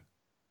Krypto?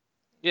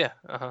 Yeah.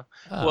 Oh.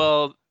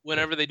 Well,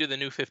 whenever they do the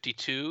New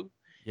 52,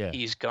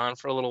 he's gone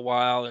for a little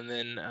while, and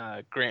then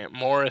Grant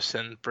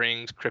Morrison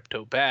brings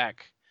Krypto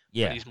back.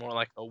 Yeah, but he's more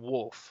like a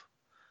wolf.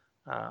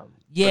 But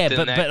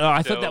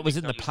I thought that was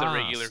in the past. The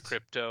regular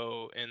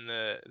Krypto in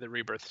the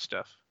Rebirth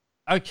stuff.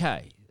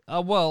 Okay.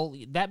 Well,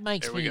 that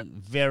makes me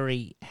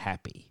very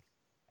happy,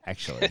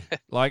 actually.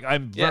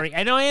 I'm very...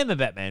 And I am a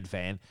Batman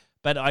fan,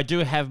 but I do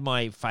have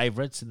my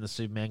favorites in the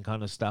Superman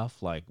kind of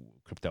stuff, like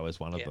Krypto is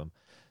one of them.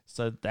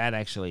 So that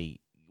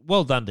actually...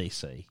 Well done,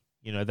 DC.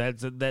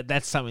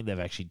 That's something they've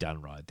actually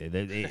done right there.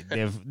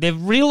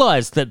 They've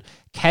realized that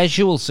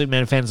casual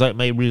Superman fans like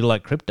me really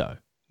like Krypto,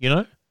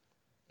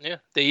 Yeah,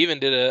 they even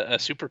did a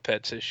Super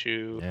Pets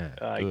issue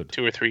 2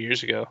 or 3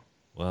 years ago.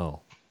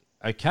 Well,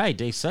 okay,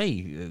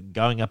 DC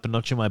going up a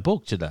notch in my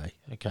book today.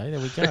 Okay, there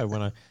we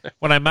go.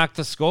 When I mark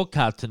the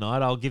scorecard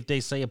tonight, I'll give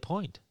DC a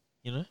point.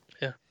 Yeah,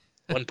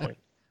 1 point.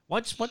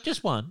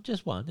 Just one.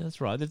 That's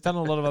right. They've done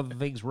a lot of other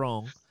things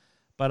wrong,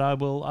 but I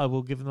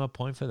will give them a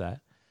point for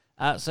that.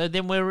 So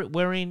then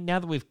we're in now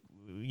that we've.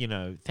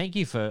 Thank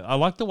you for... I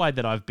like the way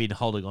that I've been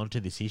holding on to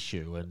this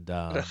issue and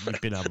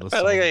you've been able to... I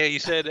like how you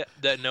said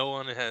that no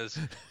one has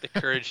the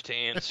courage to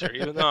answer,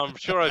 even though I'm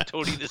sure I've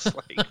told you this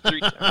 3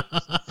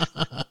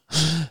 times.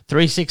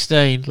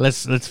 316.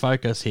 Let's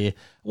focus here.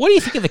 What do you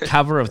think of the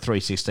cover of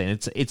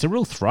 316? It's a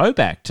real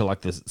throwback to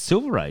the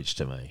Silver Age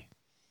to me.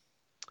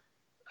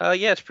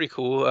 Yeah, it's pretty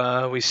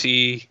cool. We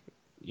see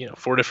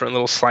 4 different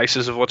little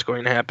slices of what's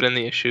going to happen in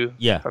the issue.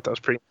 Yeah, I thought that was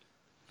pretty.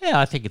 Yeah,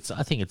 I think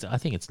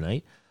it's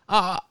neat.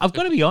 I've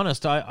got to be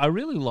honest. I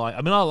really like.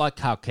 I mean, I like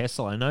Carl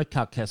Kessel. I know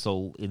Carl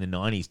Kessel in the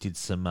 90s did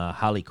some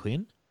Harley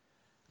Quinn.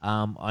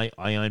 I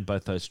own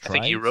both those trades. I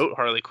think he wrote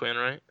Harley Quinn,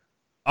 right?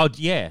 Oh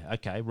yeah,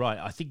 okay, right.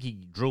 I think he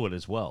drew it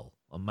as well.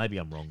 Or maybe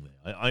I'm wrong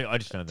there. I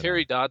just know that.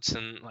 Terry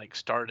Dodson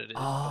started it,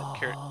 but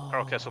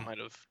Carl Kessel might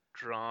have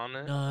drawn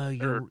it. No,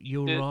 you're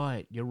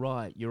right. You're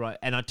right.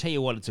 And I tell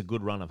you what, it's a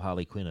good run of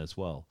Harley Quinn as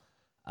well.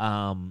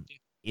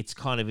 It's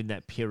kind of in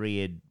that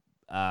period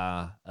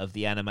of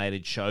the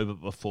animated show,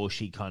 but before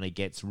she kind of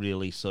gets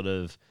really sort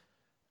of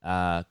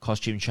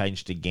costume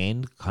changed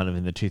again, kind of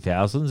in the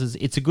 2000s.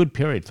 It's a good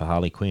period for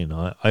Harley Quinn.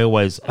 I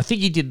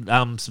think he did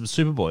some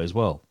Superboy as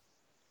well.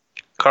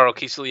 Carl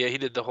Kiesel, he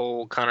did the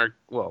whole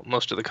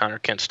most of the Connor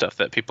Kent stuff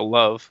that people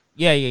love.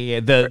 Yeah.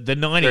 The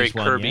 90s Very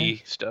one,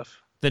 Kirby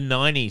stuff. The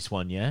 90s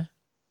one, yeah?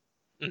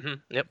 Mm-hmm,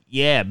 yep.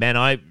 Yeah, man,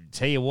 I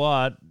tell you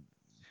what,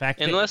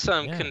 Unless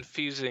I'm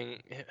confusing,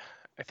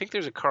 I think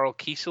there's a Carl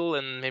Kiesel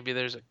and maybe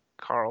there's a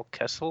Carl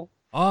Kessel.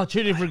 Oh,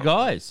 two different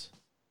guys.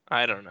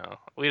 I don't know.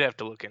 We'd have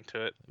to look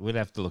into it.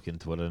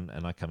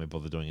 And I can't be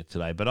bothered doing it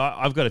today. But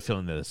I've got a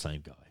feeling they're the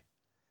same guy.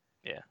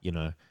 Yeah. You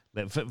know.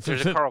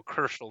 There's a Carl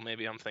Kerschel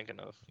maybe I'm thinking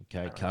of.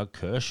 Okay, Carl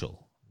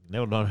Kerschel.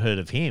 Never not heard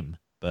of him.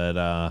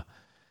 But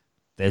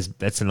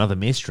that's another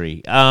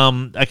mystery.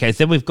 Okay, so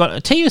then we've got...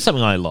 I'll tell you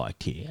something I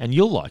liked here, and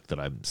you'll like that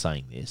I'm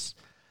saying this.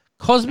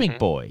 Cosmic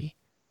Boy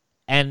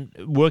and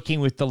working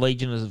with the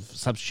Legion of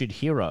Substitute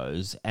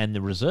Heroes and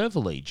the Reserve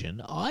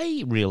Legion,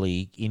 I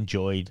really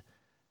enjoyed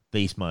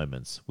these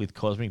moments with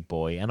Cosmic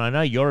Boy, and I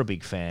know you're a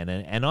big fan,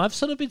 and I've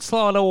sort of been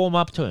slow to warm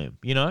up to him,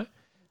 you know?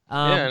 Yeah,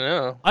 I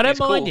know. I don't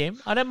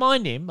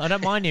mind him,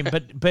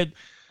 but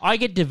I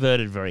get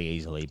diverted very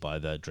easily by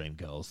the Dream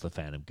Girls, the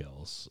Phantom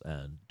Girls,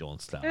 and Dawn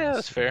Stars. Yeah,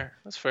 that's fair.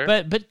 That's fair.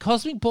 But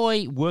Cosmic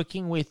Boy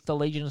working with the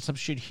Legion of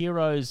Substitute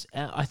Heroes,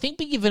 I think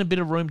be given a bit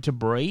of room to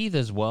breathe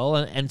as well,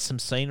 and some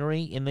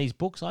scenery in these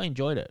books. I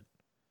enjoyed it.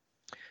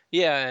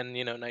 Yeah, and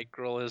Night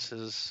Girl is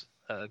his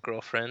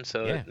girlfriend,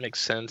 so it makes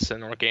sense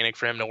and organic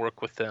for him to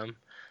work with them.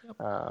 Yep.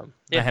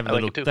 They have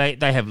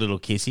little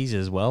kissies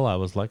as well. I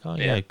was like,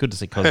 good to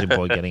see Cosmic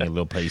Boy getting a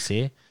little piece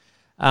here.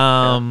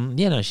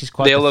 She's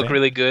quite. They'll look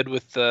really good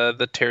with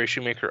the Terry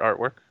Shoemaker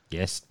artwork.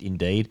 Yes,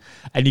 indeed.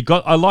 And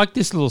I like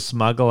this little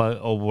smuggler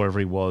or wherever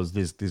he was.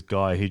 This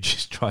guy who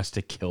just tries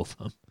to kill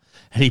them,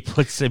 and he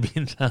puts them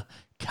in the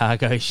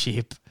cargo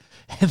ship,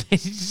 and then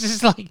he's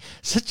just like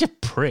such a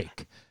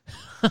prick.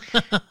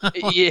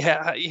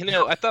 Yeah,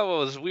 I thought what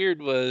was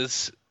weird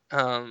was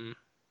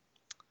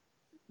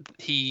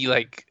he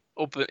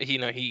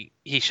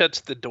he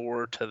shuts the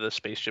door to the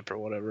spaceship or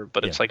whatever,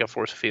 but it's like a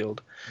force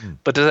field.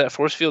 But does that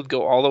force field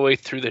go all the way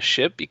through the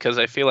ship? Because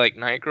I feel like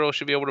Night Girl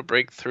should be able to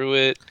break through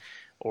it,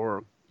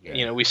 or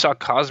we saw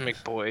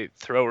Cosmic Boy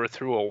throw her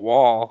through a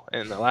wall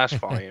in the last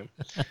volume,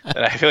 and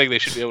I feel like they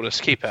should be able to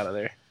escape out of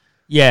there.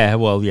 Yeah,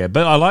 well, yeah,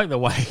 but I like the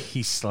way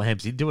he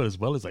slams into it as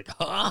well. He's like,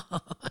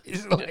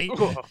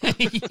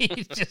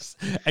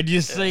 and you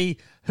see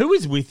who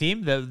is with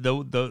him,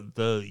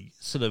 the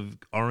sort of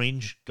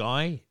orange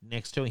guy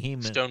next to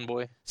him. Stone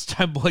Boy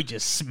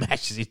just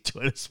smashes into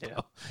it as well.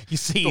 Yeah. You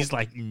see his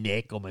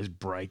neck almost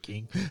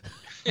breaking.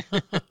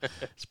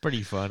 It's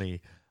pretty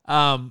funny.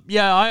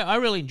 I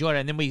really enjoyed it.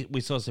 And then we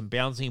saw some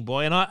Bouncing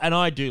Boy, and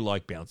I do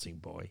like Bouncing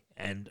Boy,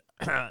 and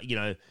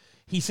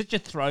he's such a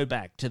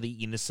throwback to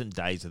the innocent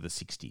days of the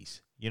 60s,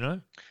 you know?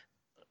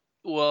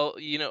 Well,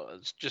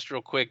 just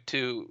real quick,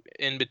 too,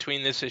 in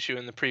between this issue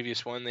and the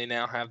previous one, they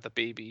now have the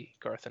baby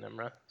Garth and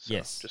Imra. So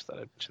yes. Just thought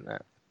I'd mention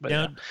that. But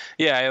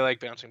I like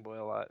Bouncing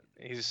Boy a lot.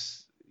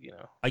 He's,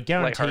 I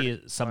guarantee you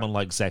someone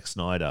like Zack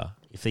Snyder,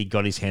 if he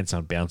got his hands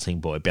on Bouncing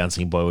Boy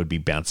would be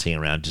bouncing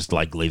around just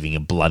like leaving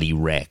a bloody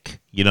wreck,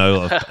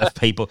 of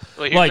people.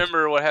 Well, you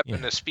remember what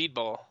happened to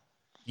Speedball?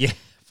 Yeah,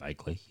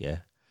 vaguely, yeah.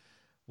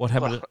 What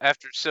happened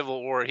after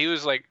Civil War? He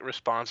was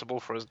responsible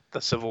for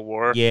the Civil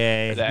War.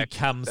 Yeah, he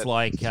becomes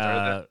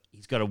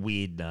he's got a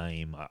weird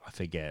name. I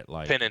forget.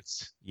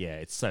 Penance. Yeah,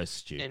 it's so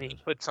stupid. And he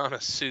puts on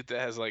a suit that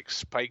has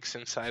spikes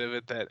inside of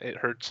it that it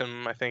hurts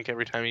him. I think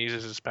every time he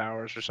uses his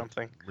powers or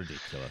something.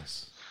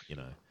 Ridiculous.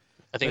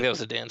 I think that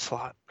was a Dan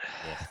Slott.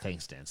 Yeah,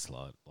 thanks Dan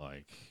Slott.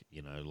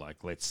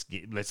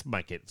 Let's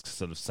make it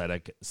sort of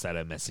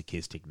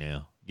sadomasochistic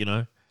now.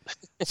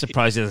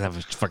 Surprised he doesn't have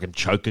a fucking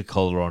choker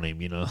collar on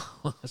him,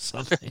 or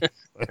something.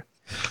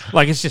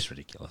 It's just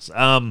ridiculous.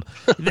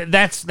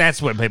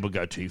 That's when people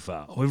go too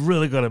far. We've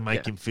really got to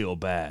make him feel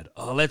bad.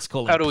 Oh, let's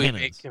call him How do we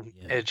penance. make him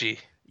edgy?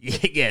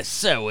 Yeah,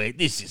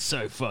 this is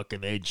so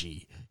fucking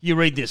edgy. You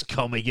read this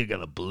comic, you're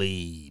gonna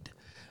bleed.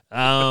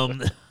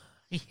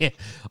 Yeah,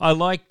 I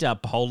liked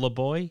Polar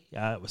Boy.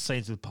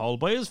 Scenes with Polar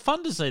Boy. It was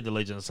fun to see the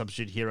Legion of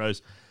Substitute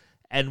Heroes,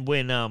 and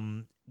when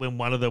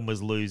one of them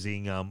was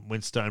losing,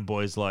 when Stone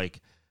Boy's like,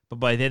 but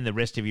by then the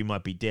rest of you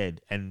might be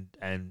dead, and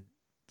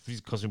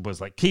Cosmic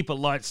Boy's like, keep it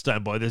light,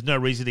 Stone Boy. There's no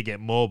reason to get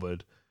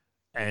morbid,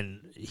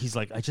 and he's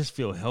like, I just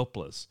feel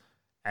helpless,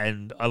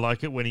 and I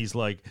like it when he's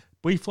like,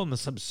 we form the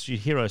Substitute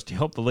Heroes to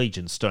help the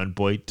Legion, Stone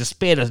Boy.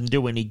 Despair doesn't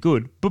do any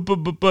good,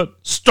 but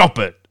stop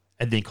it.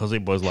 And then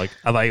Cosmic Boy's like,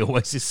 are they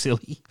always this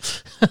silly?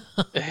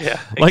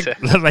 Yeah,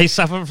 exactly. They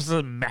suffer from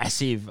some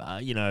massive,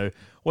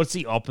 what's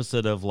the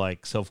opposite of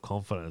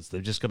self-confidence?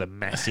 They've just got a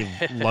massive,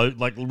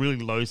 really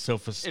low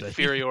self-esteem.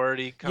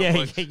 Inferiority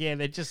complex. Yeah.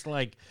 They're just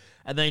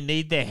and they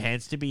need their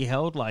hands to be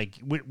held. Like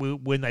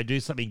when they do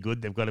something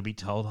good, they've got to be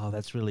told, "Oh,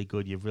 that's really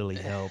good. You've really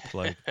helped."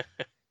 Like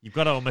you've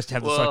got to almost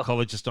have the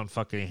psychologist on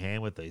fucking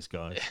hand with these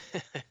guys.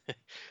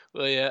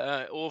 Well,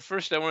 yeah.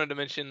 First I wanted to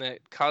mention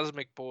that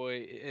Cosmic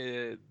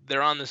Boy,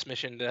 they're on this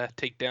mission to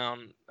take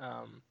down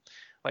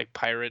like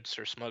pirates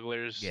or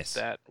smugglers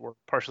that were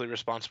partially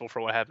responsible for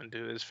what happened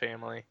to his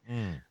family.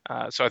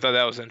 So I thought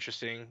that was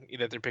interesting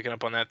that they're picking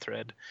up on that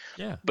thread.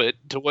 Yeah. But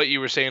to what you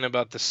were saying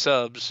about the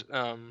subs,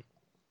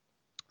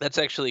 that's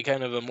actually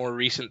kind of a more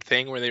recent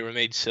thing where they were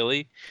made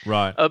silly.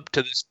 Right. Up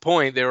to this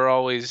point, they were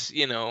always,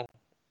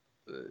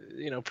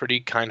 pretty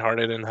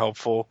kind-hearted and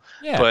helpful.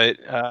 Yeah.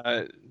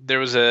 But there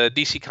was a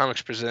DC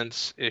Comics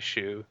Presents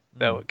issue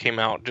that came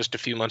out just a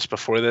few months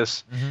before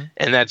this,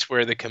 and that's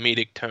where the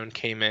comedic tone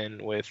came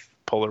in with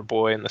Polar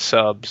Boy and the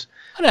subs.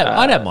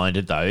 I don't mind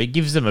it though. It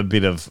gives them a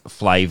bit of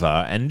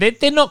flavor, and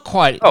they're not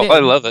quite. I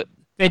love it.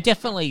 They're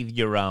definitely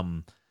your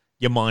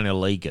minor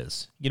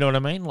leaguers. You know what I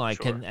mean?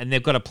 Like, sure. and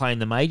they've got to play in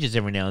the majors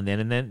every now and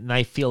then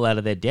they feel out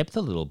of their depth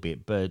a little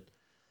bit. But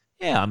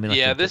yeah, I mean,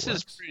 this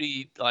is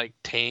pretty like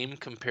tame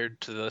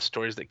compared to the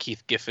stories that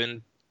Keith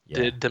Giffen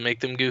did to make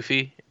them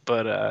goofy.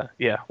 But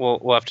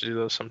we'll have to do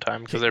those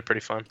sometime because they're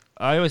pretty fun.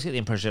 I always get the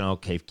impression,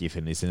 Keith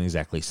Giffen isn't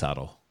exactly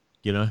subtle.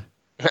 You know.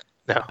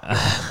 No.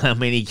 I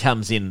mean, he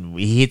comes in,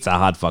 he hits a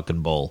hard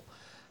fucking ball.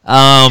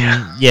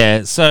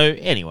 So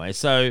anyway,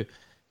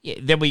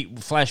 then we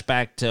flash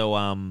back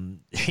to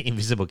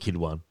Invisible Kid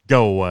 1.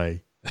 Go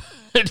away.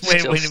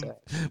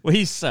 when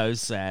he's so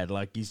sad,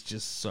 like he's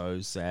just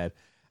so sad.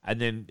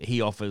 And then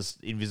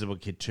Invisible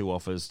Kid 2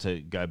 offers to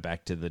go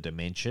back to the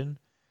dimension,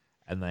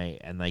 and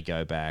they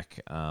go back.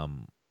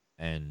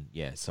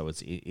 So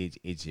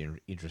it's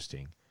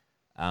interesting.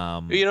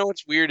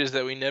 What's weird is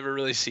that we never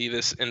really see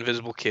this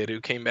Invisible Kid who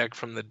came back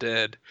from the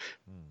dead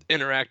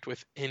interact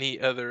with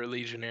any other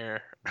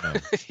Legionnaire. No.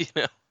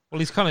 Well,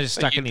 he's kind of just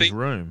stuck in his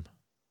room.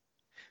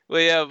 Well,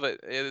 yeah,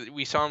 but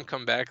we saw him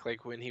come back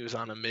like when he was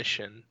on a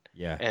mission.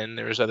 Yeah. And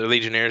there was other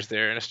Legionnaires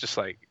there, and it's just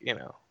like,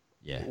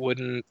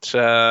 wouldn't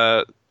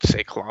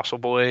say Colossal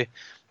Boy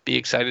be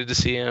excited to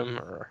see him?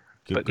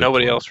 But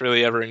nobody else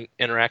really ever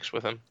interacts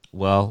with him.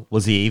 Well,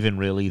 was he even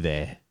really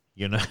there?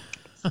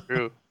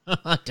 True.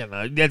 I don't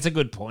know. That's a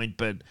good point,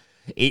 but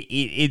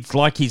it's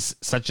like he's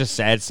such a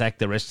sad sack.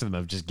 The rest of them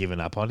have just given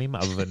up on him,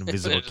 other than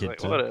Invisible Kid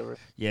 2. Whatever.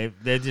 Yeah,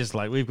 they're just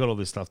like, we've got all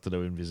this stuff to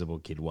do. Invisible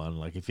Kid 1.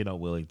 Like, if you're not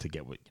willing to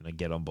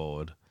get on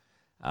board,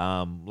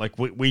 like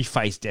we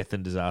face death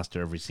and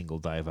disaster every single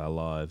day of our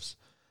lives.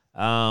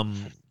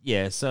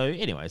 So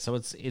anyway, so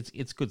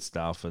it's good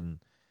stuff. And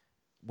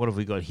what have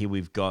we got here?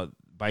 We've got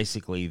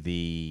basically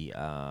the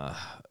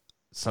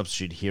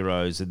substitute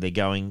heroes, and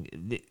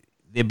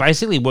they're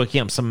basically working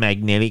up some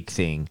magnetic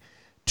thing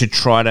to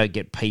try to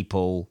get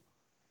people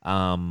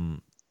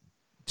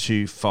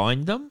to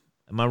find them.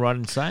 Am I right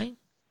in saying?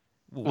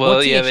 Well,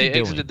 they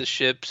exited the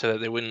ship so that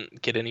they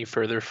wouldn't get any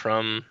further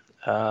from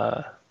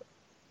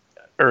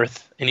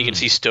Earth. And you can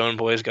see Stone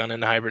Boy's gone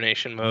into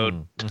hibernation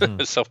mode,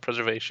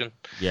 self-preservation.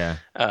 Yeah.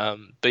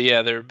 But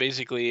yeah, they're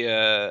basically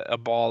a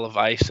ball of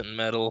ice and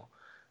metal.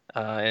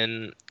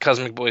 And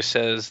Cosmic Boy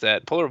says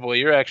that, Polar Boy,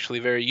 you're actually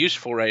very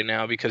useful right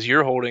now because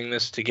you're holding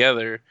this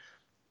together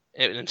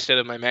instead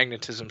of my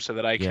magnetism so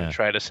that I can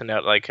try to send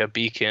out like a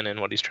beacon, and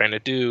what he's trying to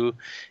do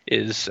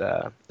is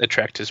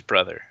attract his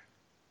brother.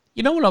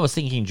 You know what I was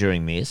thinking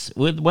during this?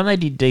 When they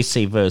did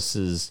DC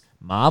versus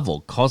Marvel,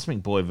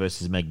 Cosmic Boy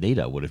versus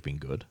Magneto would have been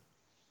good.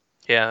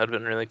 Yeah, that would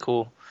have been really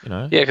cool.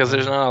 Yeah, because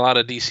there's not a lot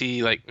of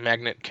DC like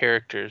magnet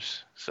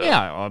characters. So.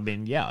 Yeah, I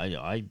mean,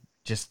 I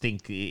just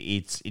think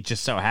it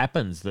just so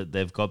happens that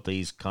they've got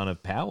these kind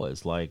of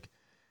powers. Like,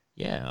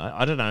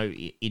 I don't know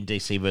in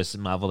DC versus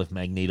Marvel if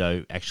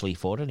Magneto actually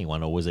fought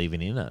anyone or was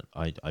even in it.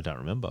 I don't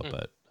remember,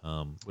 but would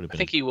have been. I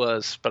think he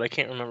was, but I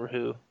can't remember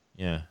who.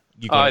 Yeah,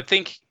 I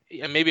think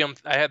maybe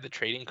I had the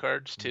trading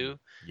cards too.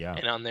 Yeah,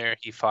 and on there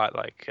he fought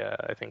like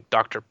I think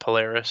Dr.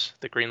 Polaris,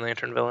 the Green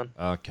Lantern villain.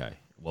 Okay,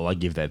 well I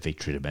give that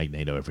victory to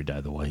Magneto every day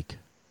of the week.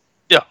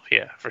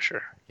 Yeah, for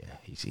sure. Yeah,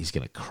 he's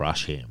gonna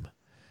crush him.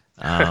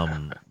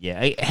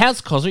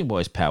 How's Cosmic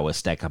Boy's power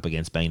stack up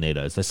against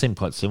Magneto's? They seem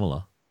quite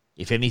similar.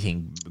 If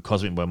anything,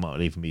 Cosmic Boy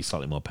might even be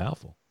slightly more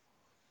powerful.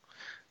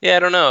 Yeah, I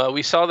don't know.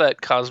 We saw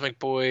that Cosmic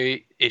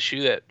Boy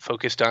issue that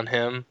focused on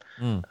him,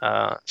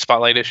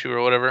 Spotlight issue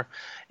or whatever,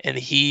 and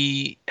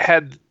he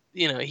had,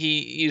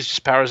 he used his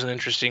powers in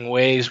interesting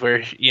ways where,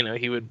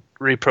 he would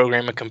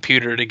reprogram a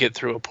computer to get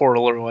through a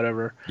portal or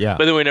whatever. Yeah.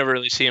 But then we never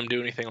really see him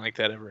do anything like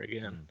that ever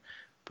again.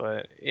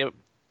 But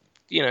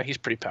he's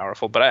pretty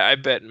powerful, but I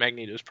bet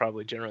Magneto's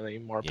probably generally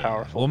more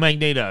powerful. Well,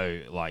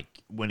 Magneto, like,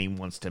 when he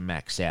wants to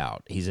max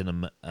out, he's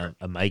an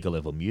Omega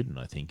level mutant,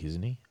 I think,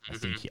 isn't he? I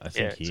think he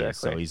exactly. is.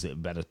 So he's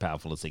about as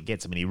powerful as it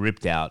gets. I mean, he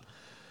ripped out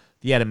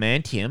the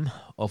adamantium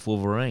off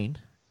Wolverine.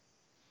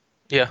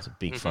 Yeah. It's a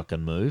big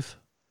fucking move.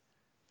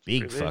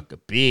 Big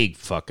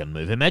fucking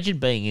move. Imagine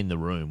being in the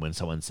room when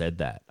someone said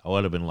that. I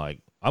might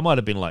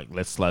have been like,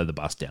 let's slow the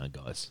bus down,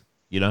 guys.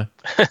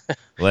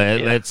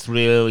 Let's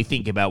really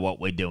think about what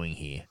we're doing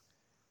here.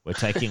 We're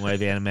taking away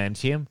the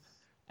adamantium,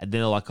 And then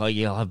they're like, oh,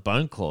 yeah, I'll have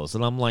bone claws.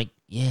 And I'm like,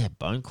 yeah,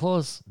 bone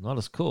claws? Not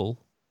as cool,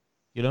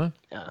 you know?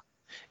 Yeah.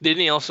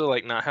 Didn't he also,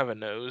 like, not have a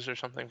nose or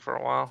something for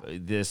a while?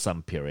 There's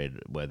some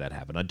period where that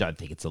happened. I don't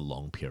think it's a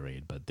long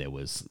period, but there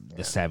was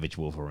the Savage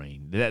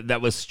Wolverine.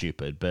 That was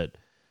stupid.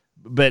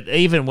 But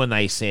even when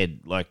they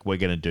said, like, we're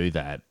going to do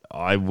that,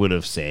 I would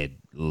have said,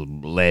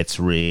 let's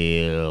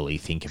really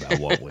think about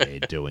what we're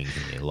doing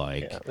here.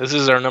 Like, this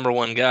is our number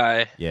one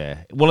guy.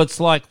 Yeah. Well, it's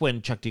like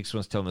when Chuck Dixon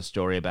was telling a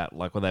story about,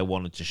 like, when they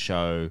wanted to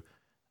show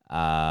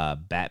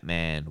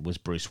Batman was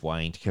Bruce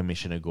Wayne to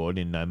Commissioner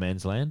Gordon in No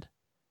Man's Land.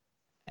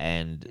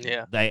 And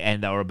they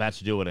were about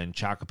to do it, and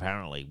Chuck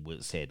apparently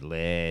said,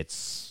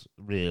 let's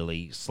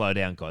really slow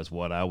down, guys.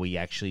 What are we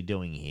actually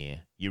doing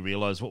here? You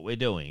realize what we're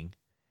doing?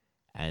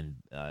 And,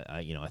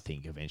 I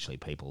think eventually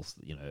people,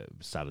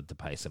 started to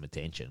pay some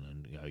attention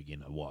and go, you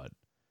know what?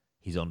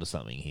 He's onto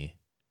something here.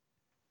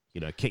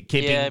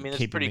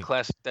 It's a pretty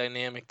classic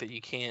dynamic that you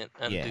can't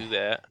undo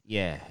that.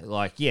 Yeah,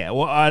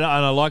 Well,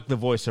 I like the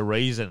voice of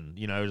reason.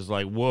 It's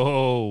like,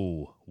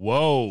 whoa,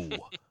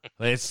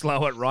 let's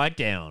slow it right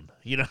down.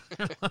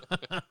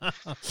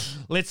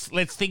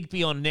 Let's think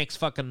beyond next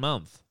fucking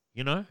month.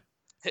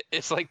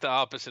 It's like the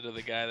opposite of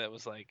the guy that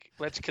was like,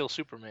 let's kill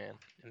Superman,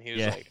 and he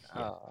was like,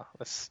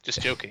 that's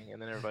just joking, and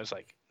then everybody's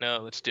like, no,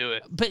 let's do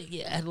it. But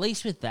at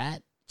least with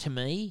that, to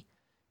me,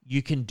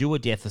 you can do a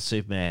death of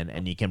Superman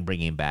and you can bring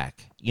him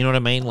back. You know what I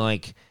mean?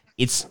 Like,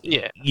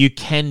 you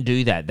can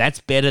do that. That's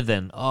better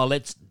than,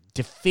 let's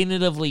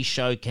definitively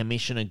show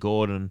Commissioner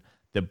Gordon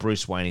that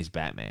Bruce Wayne is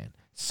Batman.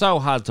 So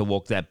hard to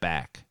walk that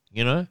back,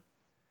 You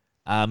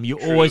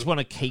always want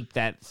to keep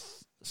that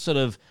sort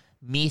of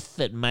myth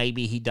that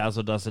maybe he does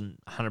or doesn't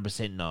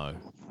 100% know.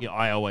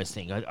 I always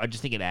think. I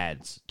just think it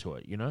adds to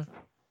it,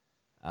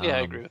 I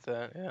agree with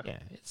that. Yeah,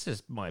 it's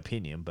just my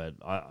opinion, but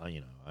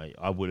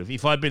I would have,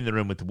 if I'd been in the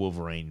room with the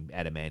Wolverine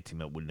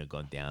adamantium, it wouldn't have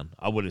gone down.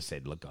 I would have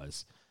said, look,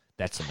 guys,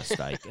 that's a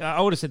mistake. I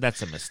would have said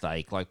that's a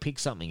mistake. Like, pick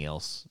something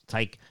else.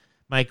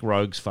 Make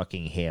Rogue's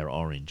fucking hair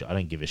orange. I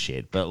don't give a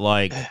shit. But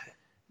let's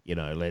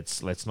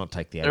not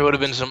take the. There would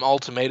have been some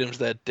ultimatums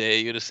that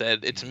day. You'd have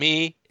said, it's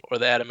me or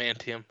the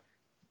adamantium.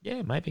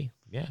 Yeah, maybe.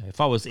 Yeah, if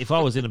I was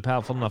in a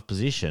powerful enough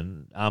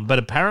position, but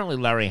apparently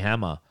Larry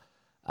Hama,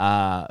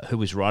 who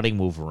was writing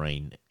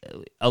Wolverine,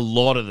 a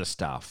lot of the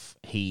stuff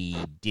he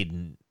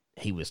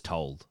was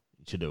told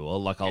to do, or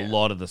a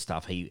lot of the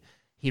stuff he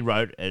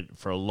wrote it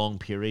for a long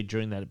period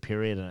during that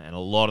period, and a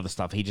lot of the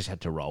stuff he just had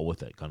to roll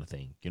with it, kind of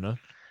thing,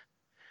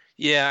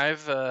 Yeah,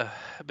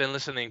 I've been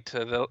listening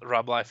to the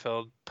Rob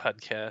Liefeld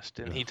podcast,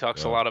 and he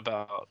talks a lot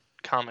about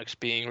comics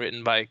being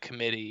written by a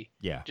committee,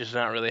 just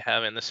not really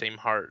having the same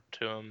heart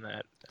to them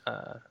that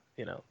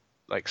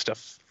like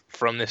stuff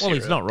from this. Well,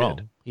 he's not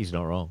wrong. He's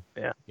not wrong.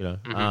 Yeah.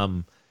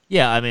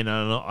 I mean,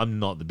 I'm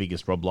not the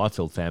biggest Rob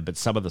Liefeld fan, but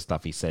some of the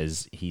stuff he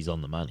says, he's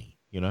on the money.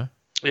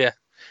 Yeah,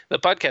 the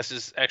podcast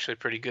is actually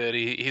pretty good.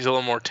 He's a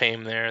little more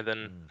tame there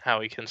than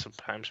how he can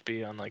sometimes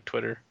be on like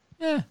Twitter.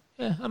 Yeah.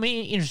 I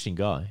mean, interesting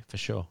guy for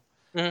sure.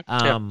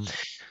 Mm-hmm.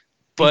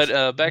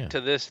 But back to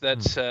this.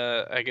 That's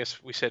I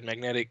guess we said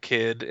Magnetic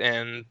Kid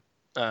and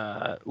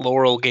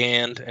Laurel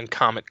Gand and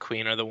Comet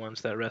Queen are the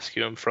ones that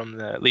rescue him from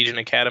the Legion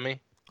Academy.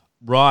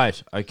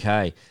 Right.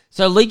 Okay.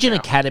 So Legion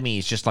Academy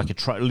is just like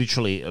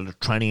literally a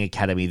training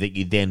academy that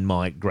you then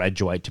might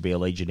graduate to be a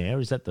Legionnaire.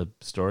 Is that the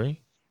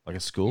story? Like a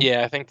school?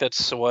 Yeah, I think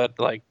that's what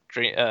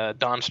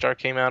Dawnstar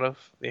came out of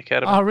the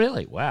academy. Oh,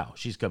 really? Wow.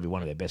 She's got to be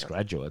one of their best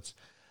graduates.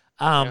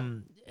 I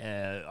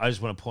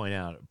just want to point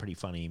out a pretty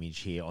funny image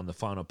here on the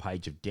final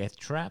page of Death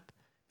Trap.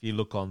 If you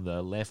look on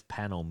the left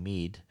panel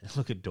mid,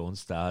 look at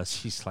Dawnstar.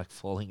 She's like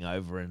falling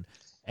over, and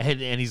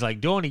he's like,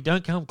 Dawny,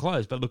 don't come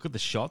close. But look at the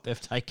shot they've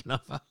taken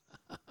of her.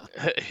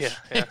 Yeah.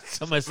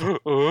 It's almost.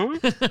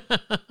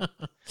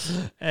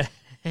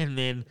 And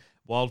then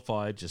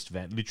Wildfire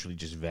literally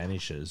just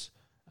vanishes.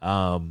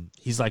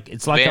 He's like,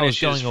 it's like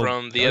vanishes I was going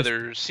from the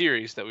other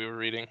series that we were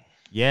reading.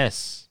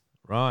 Yes.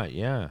 Right.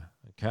 Yeah.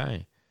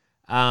 Okay.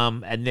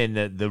 And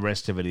then the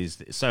rest of it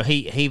is, so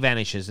he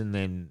vanishes, and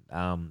then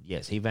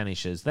he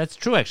vanishes. That's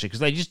true actually,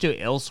 because they just do it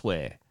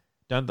elsewhere,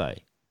 don't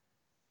they?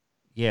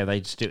 Yeah, they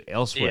just do it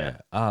elsewhere.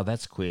 Yeah. Oh,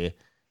 that's queer.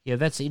 Yeah,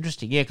 that's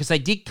interesting. Yeah, because they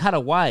did cut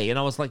away, and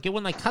I was like,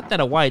 when they cut that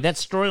away, that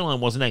storyline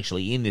wasn't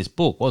actually in this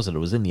book, was it? It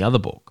was in the other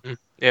book.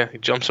 Yeah, he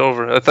jumps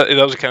over. I thought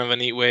that was kind of a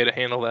neat way to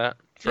handle that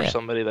for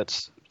somebody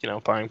that's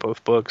buying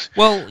both books.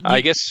 Well,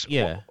 I guess.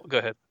 Yeah. Well, go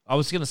ahead. I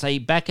was going to say,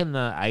 back in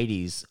the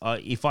 80s,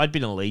 if I'd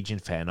been a Legion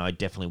fan, I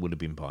definitely would have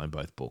been buying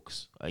both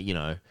books.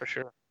 For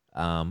sure.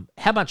 How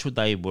much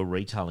were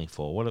retailing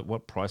for?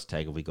 What price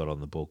tag have we got on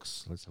the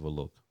books? Let's have a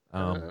look.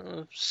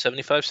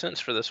 75 cents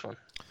for this one.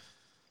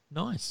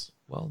 Nice.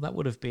 Well, that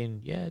would have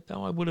been,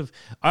 I would have.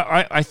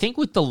 I think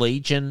with the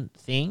Legion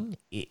thing,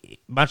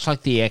 much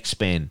like the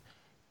X-Men,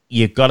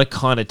 you've got to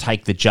kind of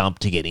take the jump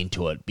to get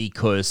into it,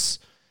 because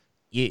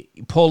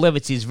Paul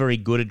Levitz is very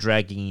good at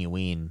dragging you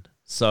in.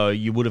 So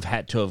you would have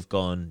had to have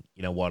gone,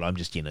 you know what, I'm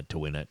just in it to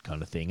win it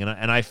kind of thing.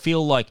 And I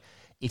feel like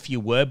if you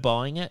were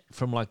buying it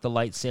from like the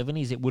late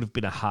 70s, it would have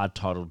been a hard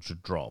title to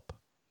drop,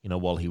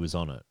 while he was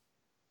on it.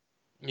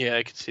 Yeah,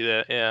 I could see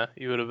that. Yeah,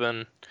 you would have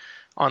been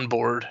on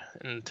board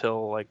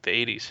until like the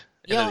 80s.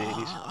 Yeah, Into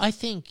the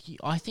 80s.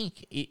 I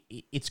think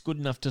it's good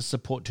enough to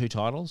support two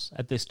titles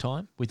at this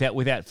time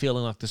without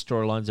feeling like the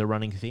storylines are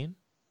running thin.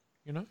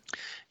 You know?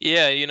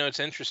 Yeah,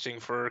 it's interesting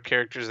for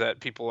characters that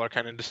people are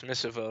kind of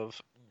dismissive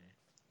of.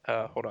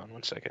 Hold on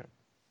one second.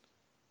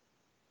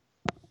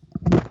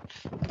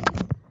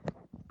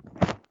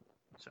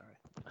 Sorry.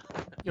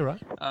 You're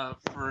right.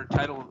 For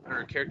title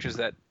or characters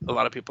that a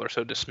lot of people are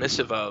so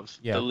dismissive of,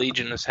 Yeah. the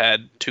Legion has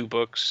had 2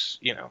 books,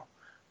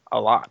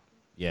 a lot.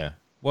 Yeah.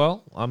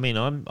 Well, I mean,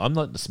 I'm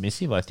not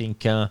dismissive. I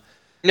think. No,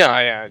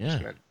 yeah, I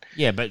just meant.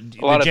 Yeah, but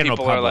a lot of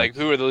people are like,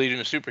 "Who are the Legion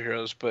of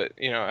Superheroes?" But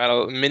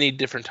at many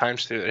different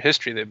times through their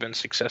history, they've been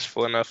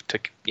successful enough to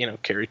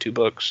carry 2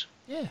 books.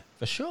 Yeah,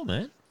 for sure,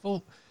 man.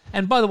 Well,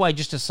 and by the way,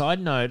 just a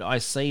side note, I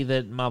see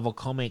that Marvel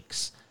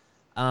Comics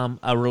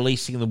are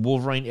releasing the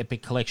Wolverine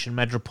Epic Collection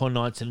Madripoor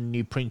Knights in a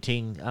new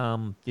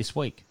printing this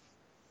week.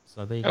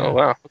 So there you go. Oh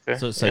wow!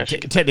 Okay. So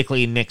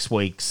technically, next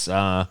week's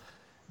stuff,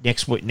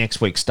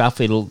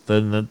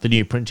 the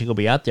new printing will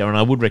be out there, and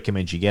I would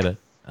recommend you get it.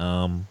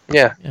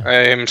 Yeah,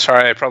 I'm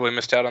sorry, I probably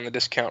missed out on the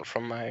discount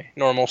from my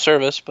normal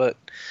service, but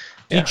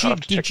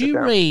did you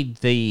read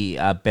the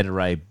Better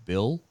Ray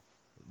Bill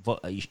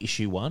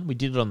issue 1? We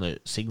did it on the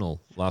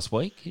Signal last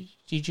week.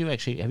 Did you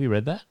actually? Have you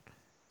read that?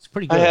 It's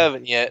pretty good. I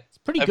haven't yet. It's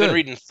pretty good. I've been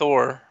reading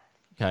Thor.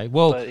 Okay,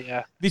 well, but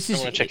yeah, I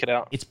want to check it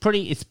out.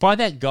 It's by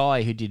that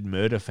guy who did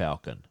Murder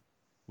Falcon.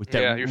 With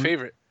that, your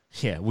favorite.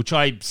 Yeah, which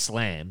I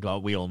slammed.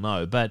 We all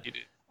know, but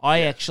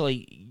I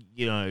actually,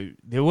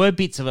 there were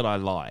bits of it I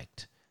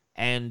liked.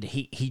 And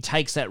he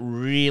takes that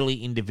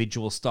really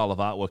individual style of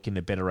artwork in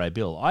the Better Ray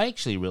Bill. I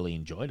actually really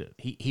enjoyed it.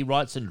 He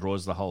writes and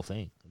draws the whole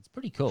thing. It's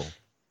pretty cool.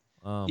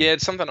 Yeah,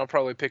 it's something I'll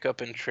probably pick up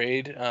and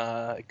trade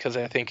because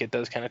I think it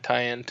does kind of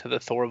tie into the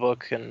Thor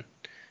book. And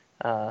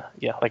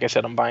like I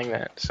said, I'm buying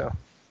that. So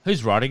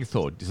who's writing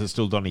Thor? Is it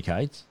still Donny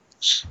Cates?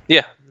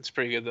 Yeah, it's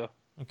pretty good though.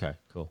 Okay,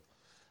 cool.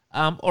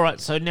 All right,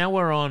 so now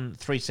we're on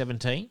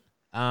 317.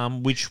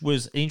 Which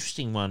was an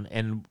interesting one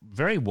and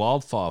very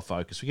Wildfire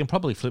focused. We can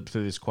probably flip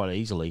through this quite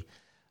easily.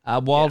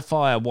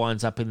 Wildfire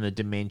winds up in the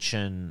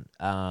dimension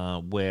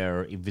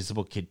where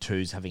Invisible Kid 2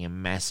 is having a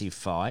massive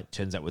fight.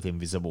 Turns out with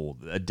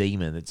a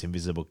demon that's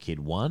Invisible Kid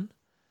 1.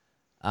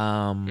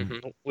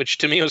 Which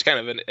to me was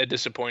kind of a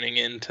disappointing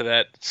end to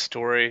that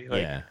story.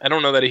 I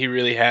don't know that he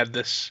really had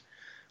this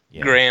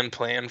grand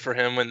plan for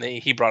him when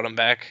he brought him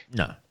back.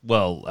 No.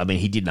 Well, I mean,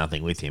 he did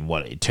nothing with him.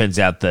 It turns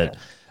out that...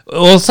 It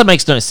also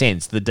makes no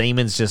sense. The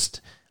demon's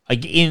just...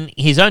 in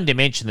his own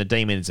dimension, the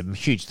demon is a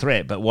huge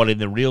threat, but in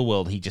the real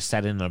world, he just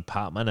sat in an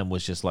apartment and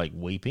was just,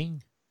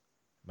 weeping?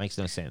 Makes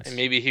no sense. And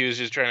maybe he was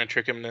just trying to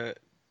trick him to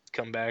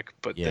come back,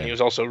 but then he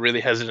was also really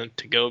hesitant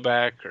to go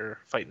back or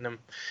fighting him.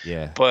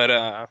 Yeah.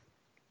 But,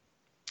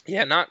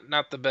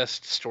 not the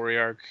best story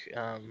arc.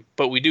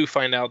 But we do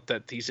find out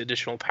that these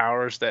additional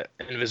powers that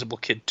Invisible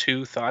Kid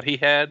 2 thought he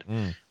had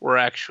were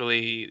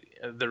actually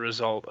the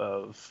result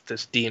of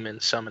this demon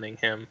summoning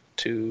him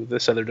to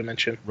this other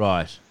dimension.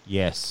 Right.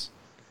 Yes.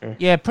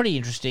 Yeah, pretty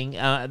interesting.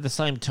 At the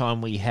same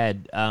time, we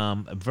had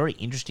a very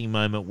interesting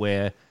moment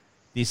where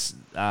this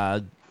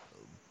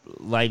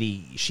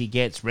lady, she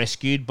gets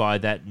rescued by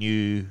that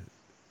new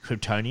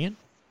Kryptonian,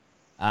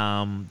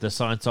 the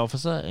science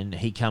officer, and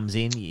he comes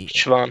in.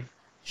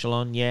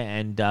 Shalon, yeah,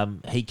 and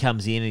he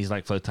comes in and he's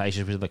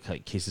flirtatious with her,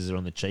 kisses her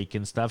on the cheek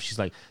and stuff. She's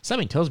like,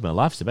 something tells me my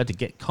life's about to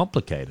get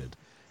complicated.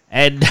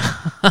 And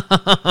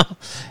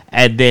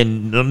and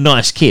then,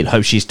 nice kid,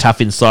 hope she's tough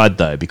inside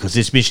though, because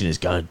this mission is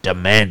going to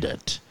demand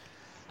it.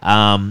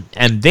 And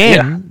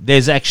then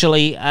there's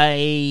actually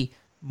a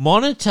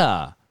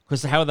monitor,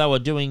 because how they were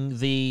doing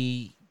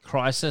the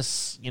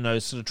crisis,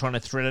 sort of trying to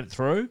thread it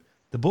through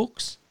the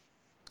books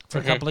for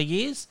a couple of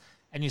years.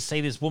 And you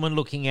see this woman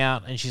looking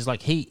out, and she's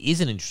like, he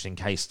is an interesting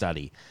case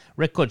study.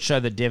 Records show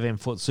that Dev M.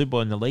 Fort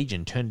Subo in the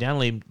Legion turned down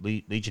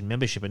Legion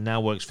membership and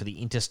now works for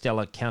the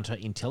Interstellar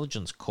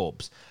Counterintelligence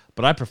Corps.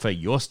 But I prefer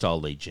your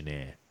style,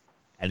 Legionnaire.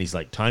 And he's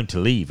like, time to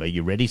leave. Are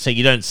you ready? So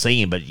you don't see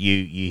him, but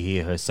you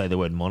hear her say the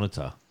word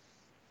monitor.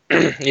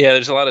 Yeah,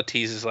 there's a lot of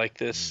teases like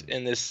this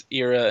in this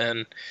era,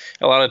 and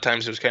a lot of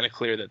times it was kind of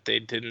clear that they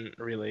didn't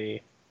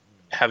really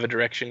have a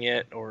direction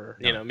yet, or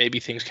maybe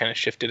things kind of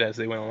shifted as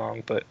they went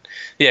along. But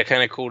yeah,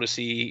 kind of cool to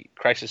see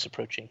Crisis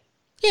approaching.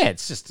 Yeah,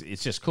 it's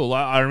just cool.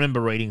 I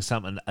remember reading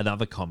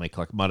another comic,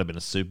 might have been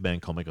a Superman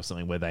comic or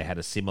something, where they had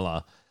a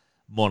similar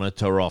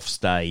monitor off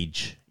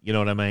stage. You know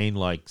what I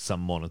mean?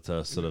 Some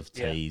monitor sort of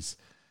tease.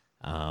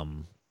 But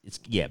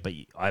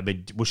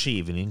was she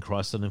even in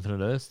Crisis on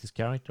Infinite Earths? This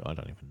character, I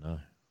don't even know.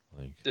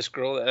 This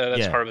girl,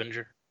 that's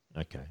Harbinger.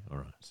 Okay, all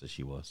right. So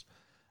she was.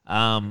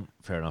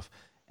 Fair enough.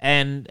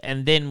 And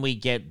then we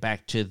get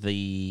back to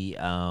the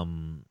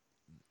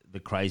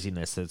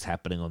craziness that's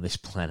happening on this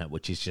planet,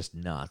 which is just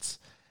nuts.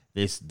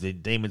 The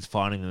demons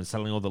fighting them, and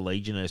suddenly all the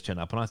Legionnaires turn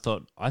up, and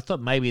I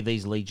thought maybe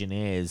these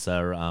Legionnaires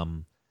are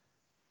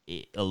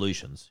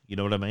illusions. You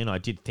know what I mean? I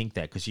did think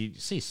that, because you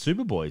see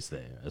Superboy's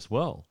there as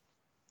well.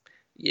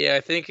 Yeah,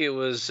 I think it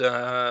was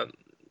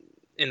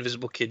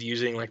Invisible Kid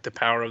using like the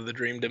power of the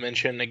dream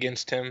dimension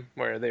against him,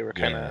 where they were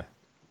kind of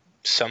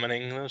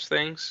summoning those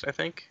things, I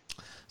think.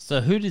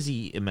 So who does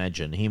he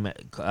imagine?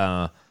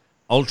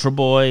 Ultra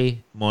Boy,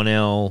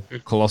 Mon-El,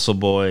 Colossal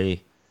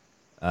Boy.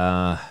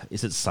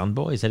 Is it Sun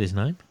Boy? Is that his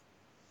name?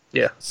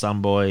 Yeah.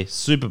 Sun Boy,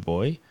 Super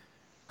Boy,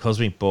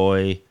 Cosmic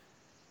Boy.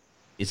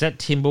 Is that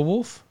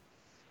Timberwolf?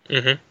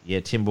 Mm-hmm. Yeah,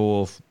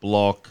 Timberwolf,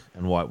 Block,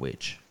 and White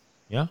Witch.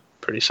 Yeah?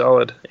 Pretty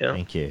solid, yeah.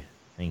 Thank you.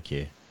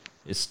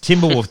 It's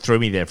Timberwolf threw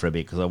me there for a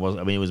bit because it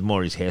was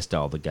more his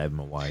hairstyle that gave him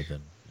away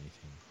than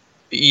anything.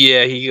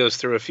 Yeah, he goes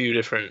through a few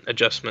different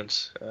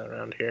adjustments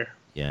around here.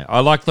 Yeah,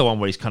 I like the one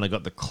where he's kind of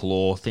got the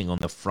claw thing on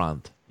the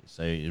front,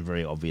 so it's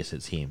very obvious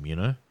it's him, you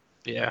know?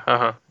 Yeah,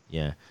 uh-huh.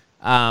 Yeah.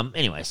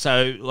 Anyway,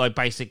 so like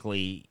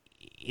basically,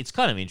 it's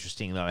kind of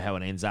interesting though how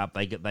it ends up.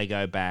 They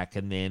go back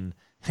and then,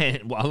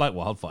 well, I like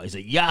Wildfire. He's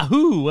like,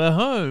 "Yahoo, we're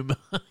home."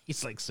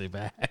 He's like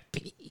super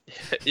happy.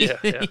 Yeah.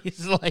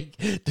 He's like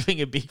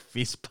doing a big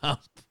fist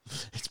pump.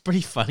 It's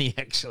pretty funny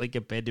actually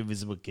compared to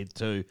Invisible Kid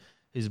 2,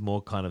 who's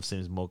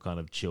seems more kind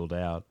of chilled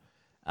out.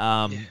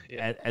 And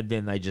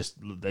then they just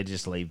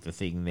leave the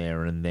thing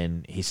there, and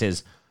then he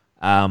says,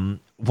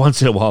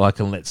 "Once in a while, I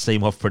can let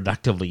steam off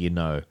productively, you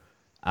know."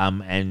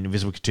 And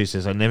Invisible Kid 2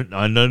 says, I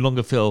no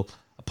longer feel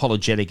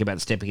apologetic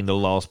about stepping into the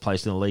lowest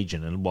place in the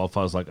Legion. And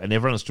Wildfire's like, I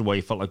never understood why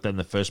you felt like that in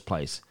the first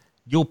place.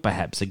 You'll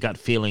perhaps a gut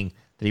feeling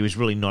that he was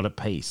really not at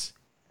peace.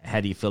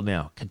 How do you feel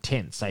now?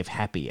 Content, safe,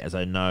 happy, as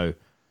I know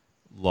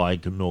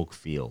like Gnorc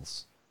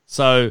feels.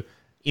 So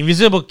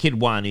Invisible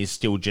Kid 1 is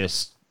still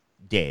just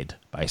dead,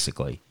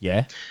 basically.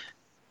 Yeah?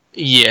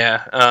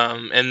 Yeah,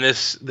 and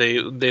this they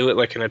lit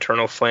like an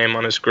eternal flame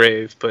on his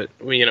grave, but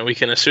we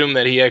can assume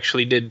that he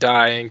actually did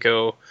die and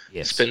go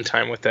spend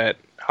time with that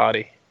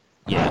hottie.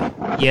 Yeah,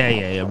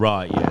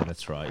 right, yeah,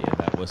 that's right, yeah,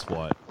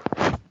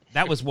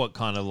 that was what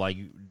kind of like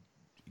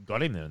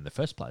got him there in the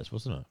first place,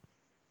 wasn't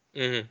it?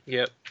 Mm-hmm.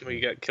 Yep, we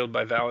got killed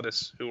by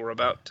Validus, who we're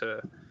about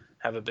to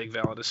have a big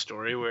Validus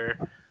story where,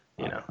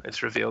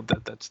 it's revealed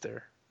that that's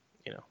their,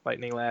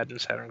 Lightning Lad and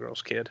Saturn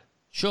Girl's kid.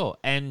 Sure.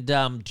 And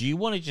do you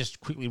want to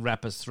just quickly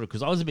wrap us through?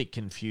 Because I was a bit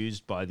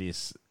confused by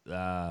this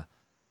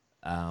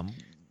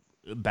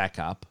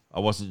backup.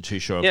 I wasn't too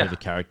sure of who the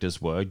characters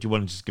were. Do you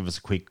want to just give us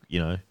a quick,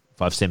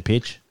 5-cent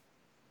pitch?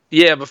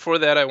 Yeah, before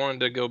that, I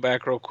wanted to go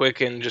back real quick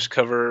and just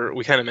cover,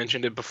 we kind of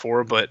mentioned it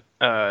before, but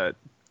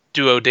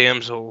Duo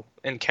Damsel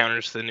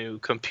encounters the new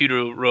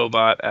computer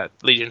robot at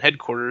Legion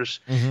headquarters,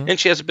 and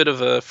she has a bit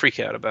of a freak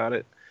out about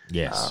it.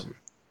 Yes.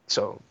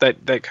 So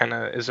that kind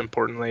of is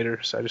important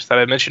later. So I just thought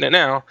I'd mention it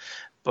now.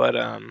 But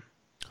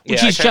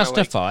which is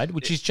justified.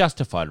 Which is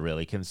justified,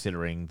 really,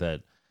 considering that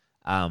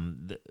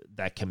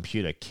that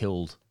computer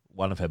killed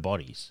one of her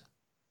bodies.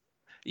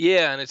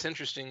 Yeah, and it's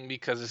interesting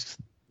because it's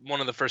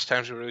one of the first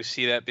times we really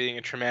see that being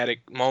a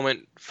traumatic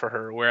moment for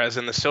her. Whereas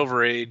in the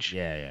Silver Age,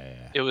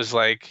 it was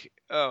like,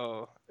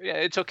 oh, yeah,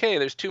 it's okay.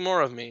 There's 2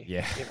 more of me.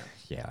 Yeah,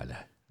 yeah, I know.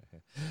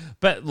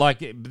 But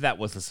that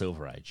was the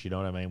Silver Age, you know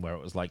what I mean? Where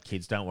it was like,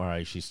 kids, don't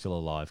worry, she's still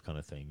alive, kind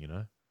of thing, you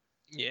know?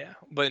 Yeah,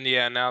 but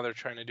now they're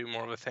trying to do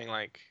more of a thing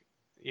like,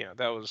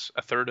 that was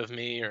a third of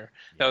me, or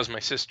that was my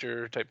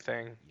sister type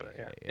thing.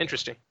 But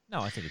interesting.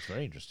 No, I think it's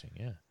very interesting.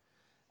 Yeah.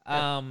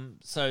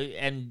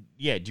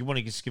 Do you want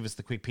to just give us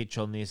the quick pitch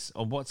on this,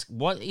 on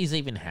what is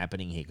even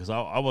happening here? Because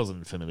I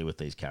wasn't familiar with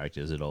these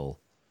characters at all.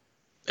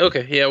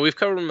 Okay, yeah, we've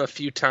covered them a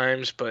few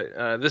times,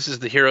 but this is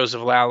the Heroes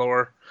of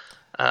Lalor.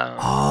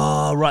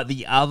 Right,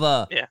 the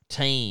other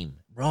team.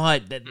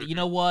 Right, you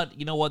know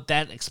what?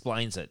 That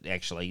explains it,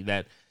 actually.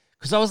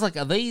 Because I was like,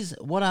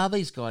 what are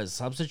these guys?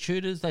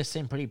 Substitutors? They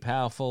seem pretty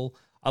powerful.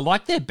 I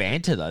like their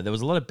banter, though. There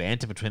was a lot of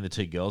banter between the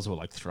two girls who were,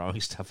 like,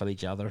 throwing stuff at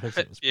each other. It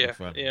was pretty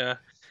fun. Yeah,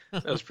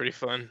 that was pretty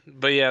fun.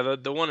 But, yeah,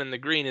 the one in the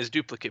green is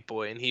Duplicate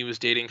Boy, and he was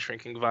dating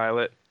Shrinking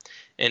Violet.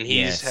 And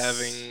he's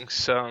having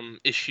some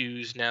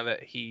issues now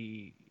that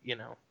he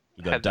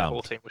had the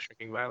whole thing with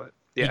Shrinking Violet.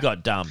 Yeah. He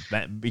got dumped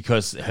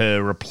because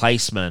her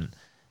replacement,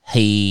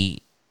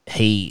 the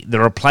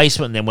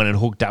replacement then went and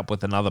hooked up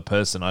with another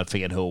person. I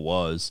forget who it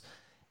was.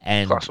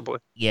 And possibly.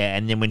 Yeah,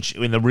 and then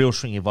when the real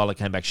Shrinking Violet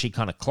came back, she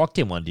kind of clocked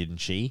him one, didn't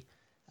she?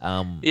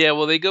 Yeah,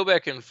 well, they go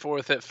back and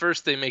forth. At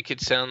first, they make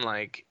it sound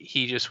like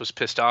he just was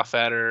pissed off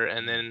at her,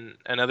 and then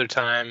another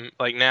time,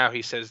 like now,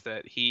 he says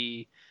that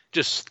he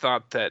just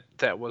thought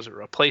that was a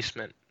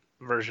replacement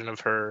version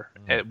of her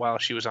while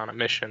she was on a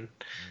mission.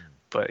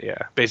 But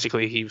yeah,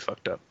 basically, he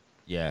fucked up.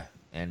 Yeah,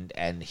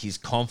 and his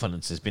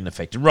confidence has been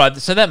affected. Right,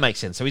 so that makes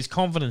sense. So his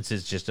confidence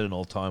is just at an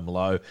all-time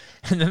low,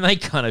 and then they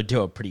kind of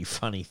do a pretty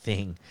funny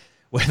thing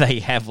where they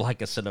have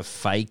like a sort of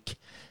fake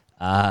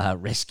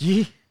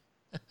rescue.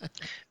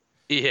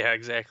 Yeah,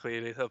 exactly.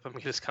 They help him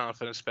get his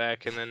confidence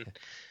back, and then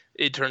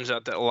it turns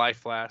out that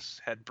Life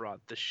Lass had brought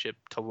the ship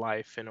to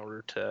life in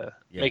order to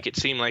make it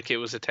seem like it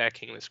was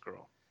attacking this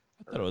girl.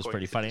 I thought it was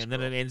pretty funny, and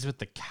then it ends with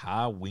the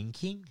car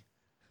winking.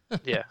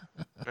 Yeah.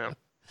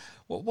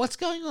 Well, what's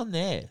going on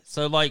there?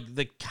 So, like,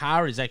 the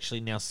car is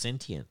actually now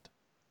sentient.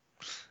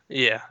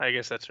 Yeah, I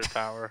guess that's her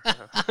power.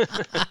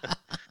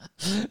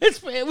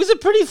 It was a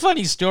pretty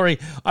funny story.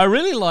 I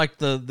really liked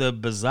the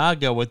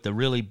Bizarro with the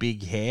really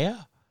big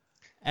hair.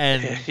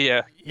 And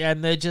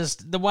and they're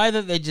just the way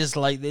that they're just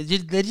like they're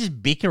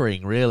just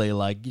bickering, really,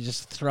 like you're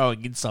just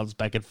throwing insults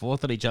back and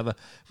forth at each other.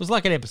 It was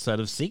like an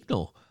episode of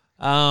Signal.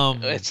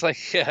 It's like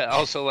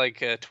also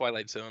like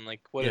Twilight Zone.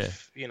 Like, what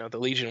if the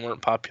Legion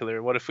weren't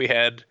popular? What if we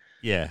had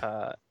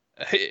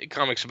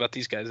comics about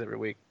these guys every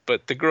week?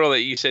 But the girl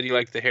that you said you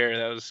liked the hair,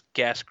 that was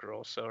Gas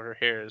Girl, so her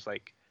hair is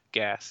like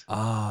gas.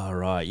 Ah,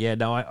 right, yeah.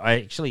 No,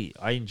 I actually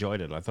enjoyed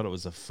it. I thought it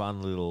was a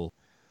fun little.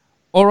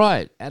 All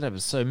right, Adam,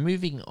 so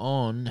moving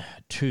on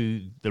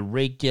to the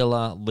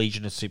regular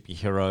Legion of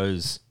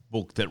Superheroes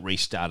book that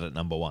restarted at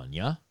number 1,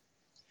 yeah?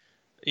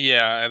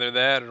 Yeah, either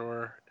that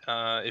or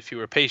if you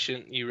were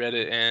patient, you read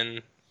it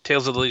in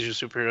Tales of the Legion of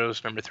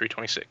Superheroes number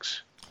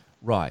 326.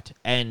 Right,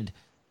 and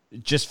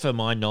just for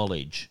my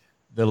knowledge,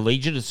 the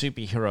Legion of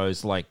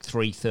Superheroes, like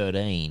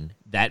 313,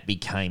 that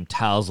became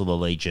Tales of the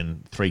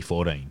Legion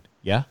 314,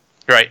 yeah?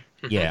 Right.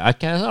 Yeah,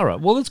 okay, all right.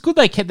 Well, it's good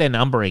they kept their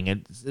numbering.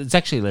 It's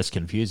actually less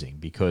confusing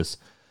because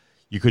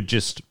you could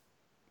just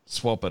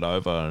swap it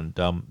over. And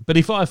but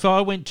if I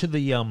went to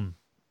the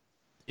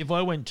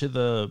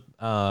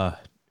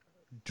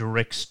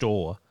direct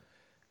store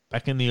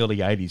back in the early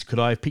 80s, could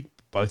I have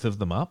picked both of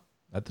them up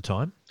at the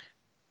time?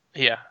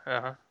 Yeah.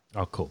 Uh-huh.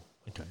 Oh, cool.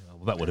 Okay,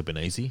 well that would have been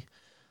easy.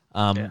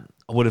 I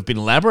would have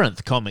been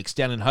Labyrinth Comics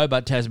down in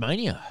Hobart,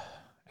 Tasmania.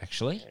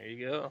 Actually, there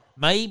you go.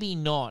 Maybe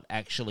not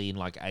actually in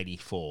like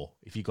 84.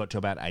 If you got to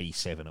about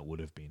 87, it would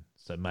have been.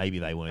 So maybe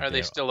they weren't. Are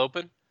they still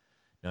open?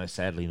 No,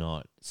 sadly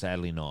not.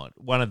 Sadly not.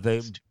 One of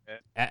the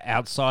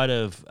outside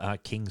of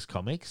King's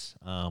Comics,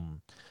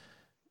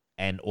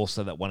 and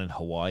also that one in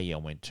Hawaii I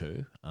went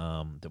to,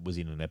 that was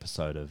in an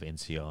episode of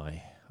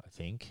NCI, I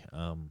think,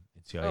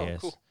 NCIS. Oh,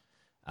 cool.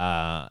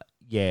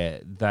 Yeah,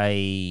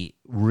 they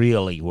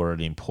really were an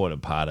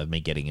important part of me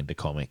getting into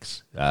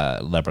comics,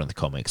 Labyrinth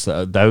Comics.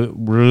 They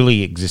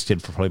really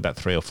existed for probably about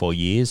 3 or 4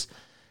 years.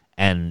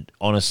 And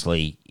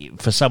honestly,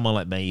 for someone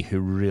like me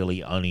who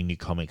really only knew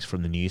comics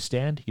from the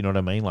newsstand, you know what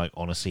I mean? Like,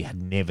 honestly, had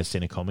never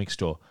seen a comic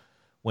store,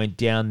 went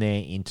down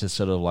there into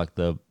sort of like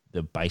the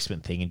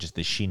basement thing and just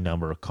the sheer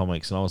number of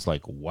comics. And I was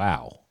like,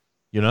 wow,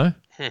 you know?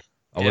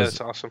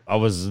 That's awesome. I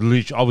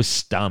was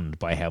stunned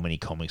by how many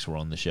comics were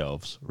on the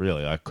shelves.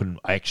 Really, I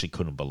actually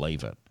couldn't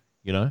believe it.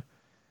 You know,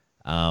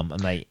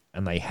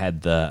 and they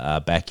had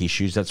the back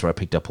issues. That's where I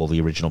picked up all the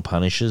original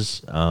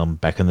Punishers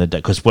back in the day.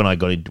 Because when I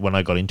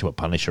got into it,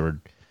 Punisher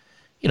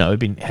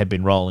had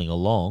been rolling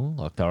along.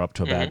 Like they were up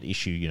to about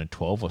issue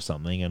 12 or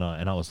something. And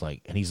I was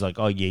like, and he's like,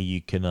 oh yeah,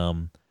 you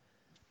can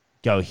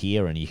go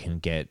here and you can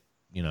get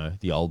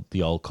the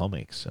old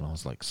comics. And I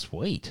was like,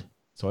 sweet.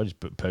 So I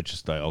just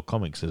purchased the old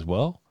comics as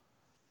well.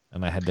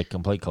 And I had the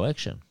complete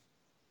collection.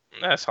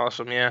 That's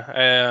awesome,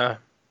 yeah.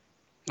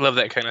 I love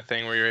that kind of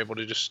thing where you're able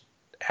to just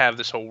have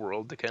this whole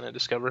world to kind of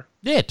discover.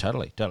 Yeah,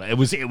 totally.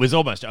 It was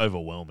almost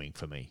overwhelming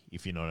for me,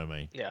 if you know what I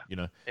mean. Yeah.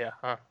 Yeah.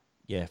 Huh.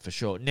 Yeah, for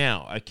sure.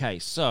 Now, okay,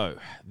 so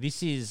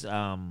this is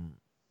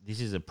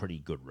a pretty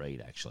good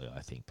read, actually,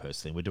 I think,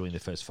 personally. We're doing the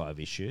first 5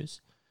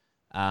 issues.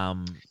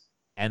 And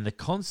the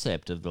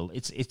concept of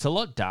it's a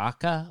lot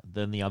darker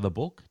than the other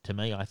book, to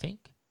me, I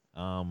think.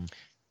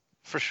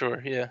 For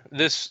sure, yeah.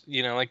 This,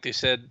 like they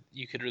said,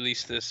 you could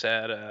release this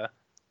at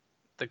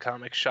the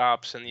comic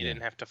shops and you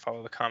didn't have to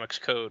follow the comics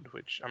code,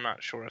 which I'm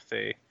not sure if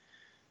they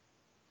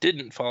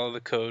didn't follow the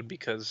code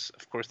because,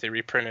 of course, they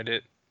reprinted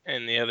it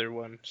in the other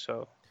one.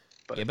 So,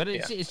 but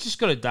it's just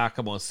got a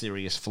darker, more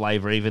serious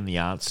flavor, even the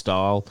art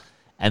style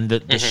and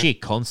the sheer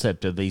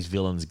concept of these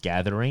villains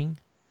gathering,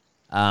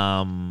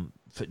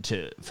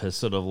 for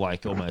sort of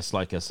like almost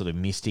like a sort of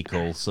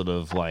mystical sort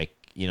of like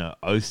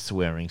oath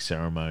swearing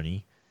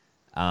ceremony.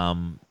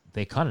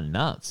 They're kind of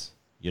nuts,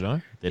 Yeah,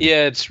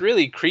 it's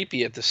really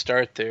creepy at the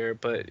start there,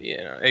 but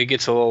it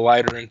gets a little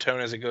lighter in tone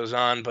as it goes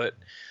on. But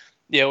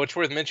yeah, what's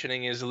worth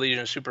mentioning is the Legion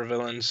of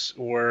Supervillains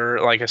were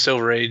like a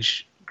Silver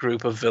Age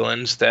group of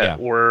villains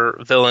that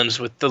were villains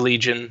with the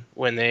Legion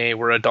when they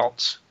were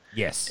adults.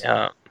 Yes.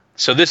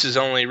 So this is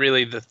only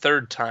really the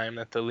 3rd time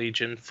that the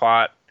Legion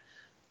fought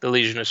the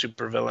Legion of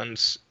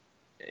Supervillains,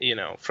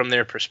 from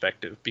their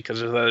perspective,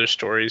 because of the other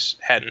stories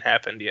hadn't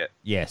happened yet.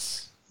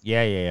 Yes.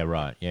 Yeah,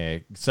 right. Yeah.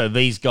 So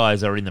these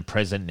guys are in the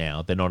present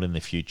now. They're not in the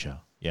future.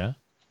 Yeah?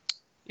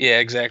 Yeah,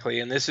 exactly.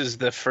 And this is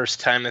the first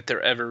time that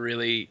they're ever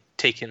really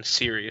taken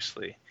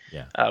seriously.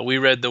 Yeah. We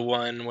read the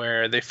one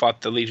where they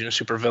fought the Legion of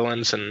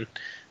Supervillains and,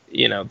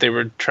 they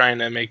were trying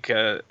to make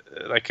a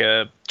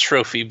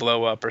trophy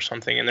blow up or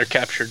something, and they're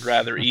captured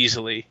rather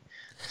easily.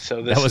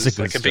 So this is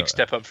like a big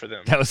step up for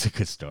them. That was a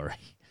good story.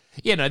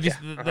 Yeah, no,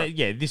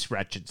 this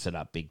ratchets it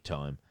up big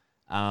time.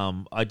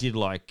 I did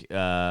like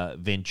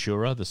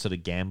Ventura, the sort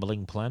of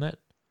gambling planet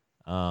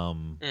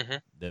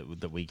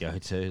that we go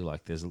to.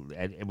 Like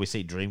and we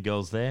see Dream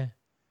Girls there.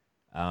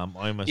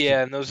 And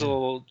those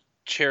little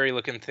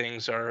cherry-looking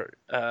things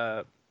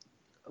are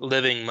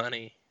living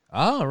money.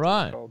 Oh,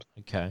 right.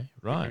 Okay,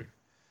 right. Mm-hmm.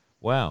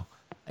 Wow.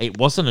 It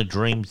wasn't a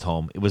dream,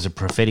 Tom. It was a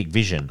prophetic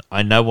vision.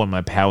 I know when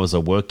my powers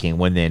are working,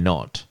 when they're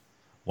not.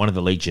 one of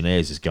the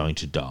Legionnaires is going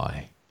to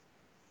die.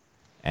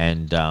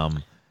 And,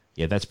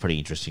 yeah, that's pretty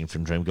interesting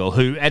from Dream Girl,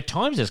 who at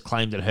times has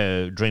claimed that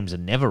her dreams are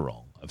never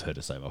wrong of her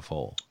to save her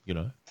fall, you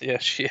know? Yeah,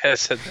 she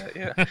has said that,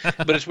 yeah.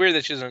 But it's weird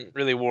that she doesn't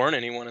really warn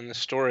anyone in the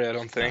story, I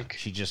don't think.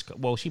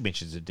 No, she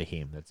mentions it to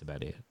him. That's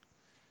about it.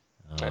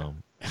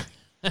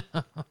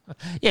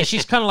 Yeah,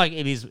 she's kind of like,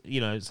 it is,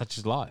 you know, such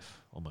as life,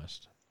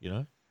 almost, you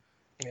know?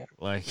 Yeah.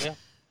 Like... Yeah.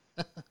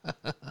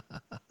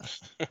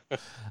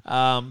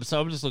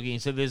 So I'm just looking.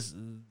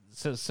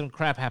 So some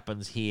crap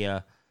happens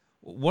here.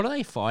 What are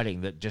they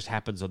fighting that just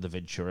happens on the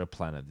Ventura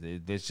planet?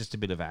 There's just a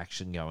bit of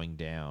action going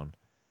down.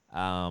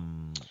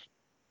 Oh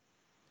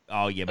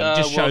yeah, but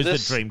it just shows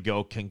that Dream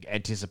Girl can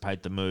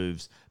anticipate the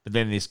moves. But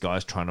then this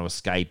guy's trying to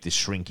escape. This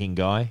shrinking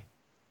guy.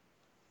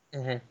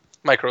 Mm-hmm.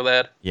 Micro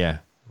Lad. Yeah.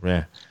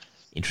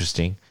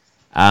 Interesting.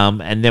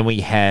 And then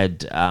we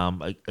had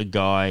a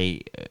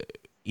guy.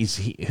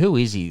 Who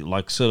is he?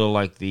 Like sort of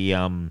like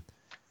the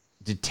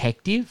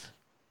detective,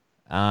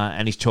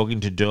 and he's talking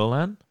to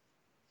Durlan.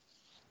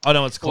 Oh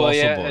no, it's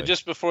Colossal Boy.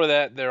 Just before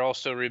that, they're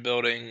also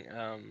rebuilding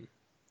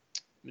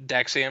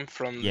Daxiam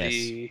from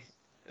the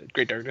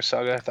Great Darkness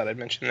Saga. I thought I'd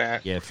mention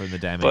that. Yeah, from the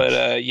damage. But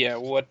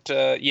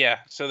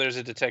so there's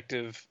a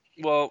detective.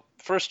 Well,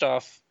 first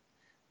off,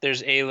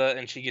 there's Ayla,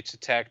 and she gets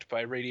attacked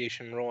by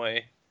Radiation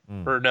Roy.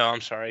 Or no,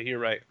 I'm sorry, you're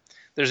right.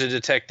 There's a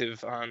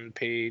detective on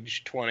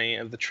page 20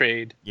 of the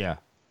trade. Yeah.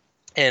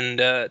 And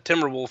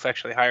Timberwolf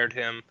actually hired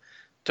him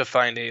to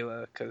find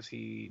Ayla because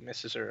he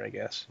misses her, I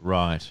guess.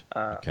 Right.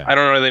 Okay. I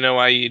don't really know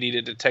why you need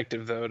a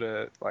detective, though,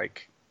 to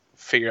like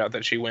figure out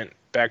that she went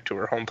back to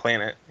her home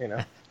planet, you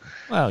know?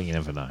 Well, you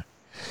never know.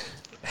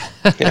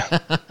 Yeah.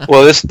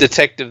 Well, this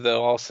detective,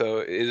 though, also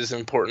is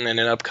important in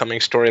an upcoming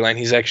storyline.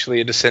 He's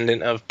actually a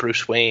descendant of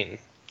Bruce Wayne.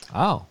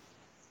 Oh,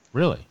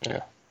 really?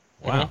 Yeah.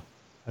 Wow. Mm-hmm.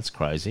 That's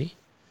crazy.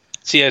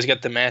 See, he's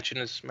got the match in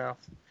his mouth.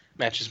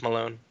 Matches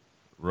Malone.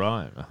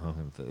 Right.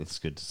 It's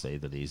good to see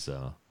that he's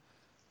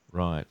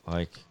right.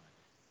 Like,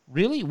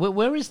 really?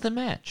 Where is the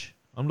match?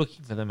 I'm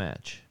looking for the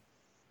match.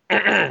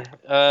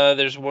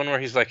 There's one where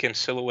he's like in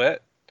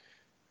silhouette,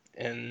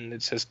 and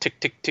it says tick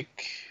tick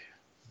tick.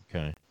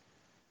 Okay.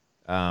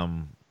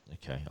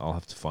 Okay. I'll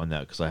have to find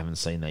that because I haven't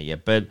seen that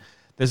yet. But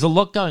there's a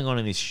lot going on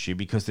in this issue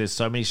because there's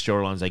so many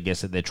storylines, I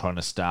guess, that they're trying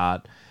to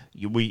start.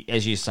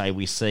 As you say,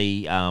 we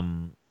see.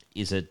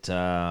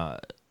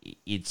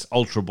 It's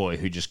Ultra Boy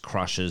who just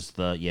crushes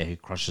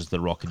the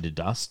rock into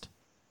dust.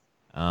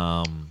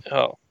 That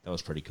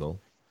was pretty cool.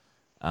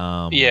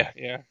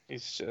 Yeah,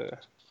 he's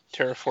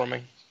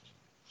terraforming.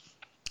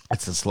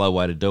 That's a slow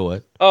way to do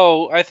it.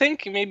 Oh, I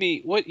think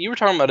maybe what you were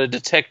talking about a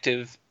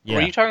detective. Yeah.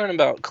 Were you talking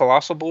about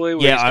Colossal Boy?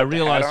 Yeah, I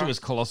realized it was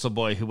Colossal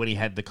Boy who, when he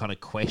had the kind of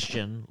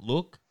question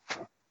look.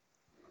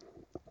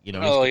 You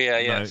know. Oh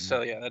yeah. No,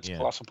 so yeah, that's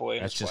Colossal Boy.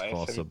 That's just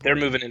Colossal Boy. They're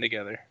moving in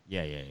together.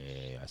 Yeah.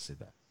 I see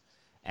that.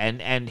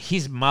 And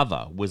his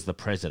mother was the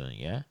president,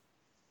 yeah?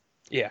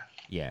 Yeah.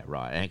 Yeah,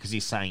 right. And because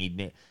he's saying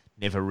he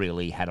never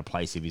really had a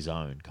place of his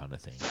own kind of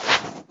thing.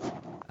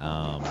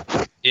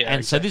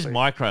 So this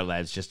Micro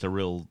Lad's just a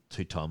real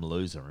two-time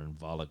loser, and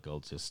Violet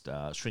Gold just,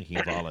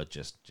 Shrinking Violet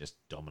just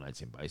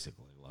dominates him,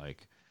 basically.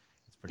 Like,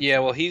 it's pretty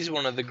funny. Well, he's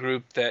one of the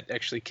group that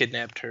actually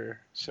kidnapped her,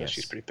 so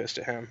she's pretty pissed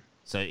at him.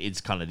 So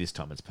it's kind of, this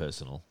time it's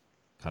personal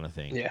kind of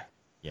thing. Yeah.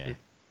 Yeah.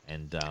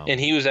 And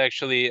he was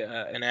actually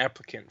an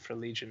applicant for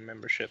Legion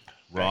membership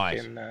back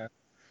in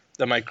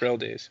the Mike Grell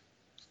days.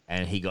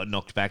 And he got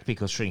knocked back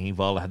because Shrinking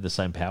Violet had the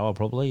same power,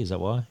 probably? Is that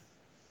why?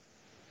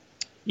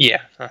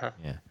 Yeah. Uh-huh.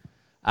 Yeah.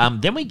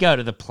 Then we go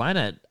to the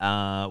planet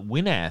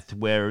Winath,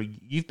 where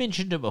you've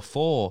mentioned it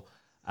before.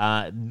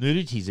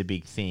 Nudity is a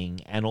big thing,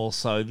 and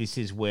also this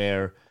is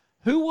where...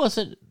 Who was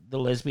it, the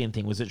lesbian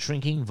thing? Was it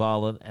Shrinking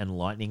Violet and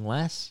Lightning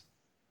Lass?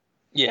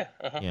 Yeah.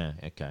 Uh-huh. Yeah,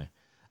 okay.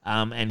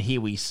 And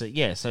here we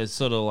see, so it's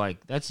sort of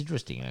like, that's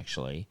interesting,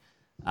 actually.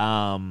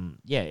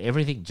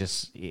 Everything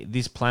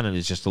this planet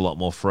is just a lot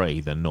more free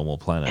than normal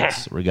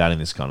planets regarding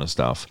this kind of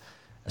stuff,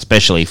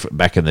 especially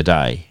back in the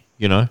day,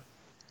 you know?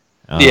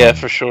 Yeah,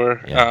 for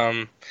sure.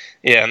 Yeah.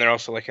 And they're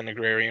also like an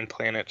agrarian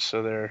planet,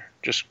 so they're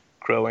just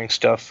growing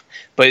stuff.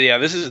 But yeah,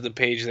 this is the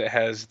page that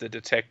has the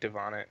detective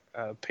on it,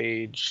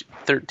 page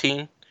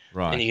 13.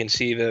 Right. And you can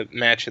see the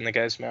match in the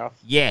guy's mouth.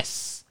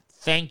 Yes.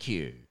 Thank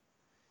you.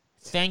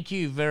 Thank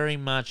you very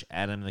much,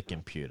 Adam the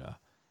computer.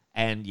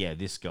 And yeah,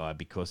 this guy,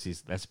 because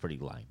that's pretty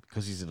lame.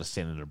 Because he's a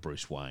descendant of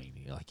Bruce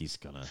Wayne, he's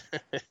gonna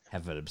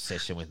have an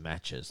obsession with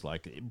matches.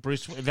 Like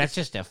that's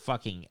just a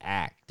fucking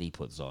act he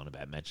puts on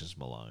about Matches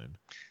Malone.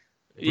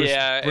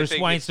 Bruce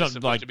Wayne's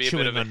not like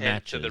chewing on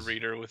matches to the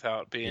reader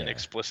without being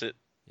explicit.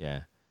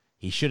 Yeah,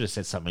 he should have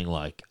said something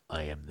like,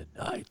 "I am the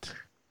Knight.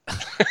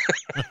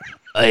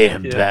 I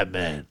am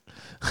Batman."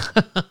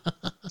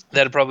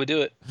 That'd probably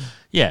do it.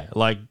 Yeah,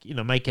 like,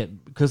 make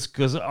it...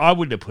 Because I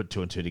wouldn't have put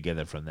two and two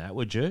together from that,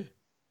 would you?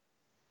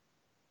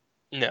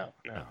 No.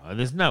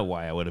 There's no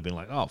way I would have been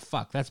like, oh,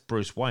 fuck, that's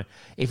Bruce Wayne.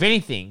 If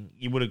anything,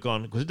 you would have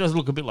gone... Because it does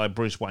look a bit like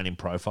Bruce Wayne in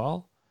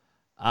profile.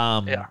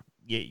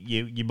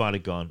 You might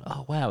have gone,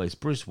 oh, wow, is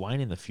Bruce Wayne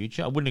in the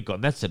future? I wouldn't have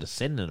gone, that's a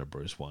descendant of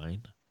Bruce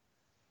Wayne.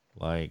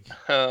 Like,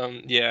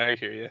 yeah, I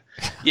hear you.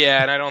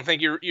 Yeah, and I don't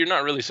think you're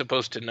not really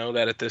supposed to know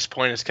that at this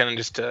point. It's kind of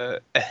just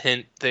a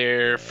hint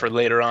there for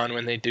later on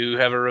when they do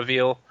have a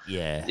reveal.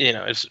 yeah,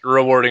 It's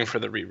rewarding for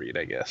the reread,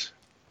 I guess.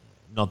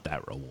 not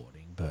that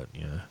rewarding, but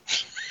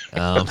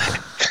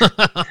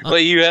Well,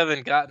 you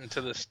haven't gotten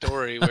to the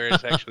story where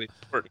it's actually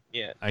important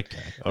yet.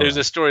 Okay. There's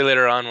a story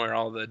later on where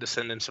all the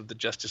descendants of the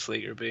Justice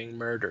League are being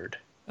murdered.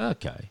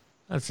 Okay.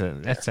 That's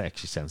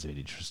actually sounds a bit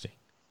interesting.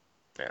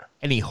 Yeah.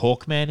 Any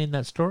Hawkman in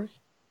that story?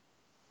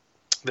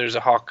 There's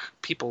a Hawk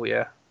people,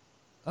 yeah.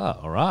 Oh,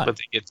 all right. But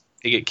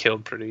they get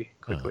killed pretty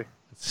quickly.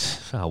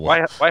 Oh,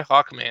 well. Why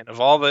Hawkman? Of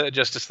all the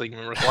Justice League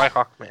members, why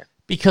Hawkman?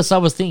 Because I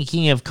was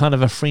thinking of kind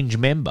of a fringe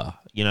member,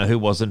 who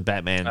wasn't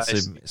Batman,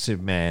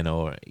 Superman,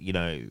 or,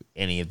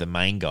 any of the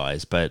main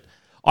guys. But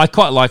I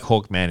quite like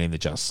Hawkman in the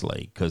Justice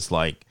League because,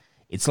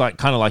 it's kind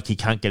of like he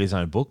can't get his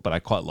own book, but I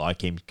quite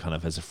like him kind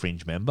of as a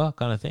fringe member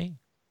kind of thing.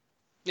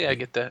 Yeah, I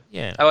get that.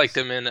 Yeah. I liked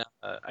him in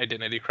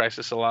Identity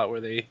Crisis a lot where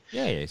they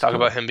talk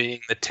about him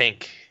being the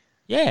tank.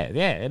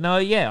 Yeah. No,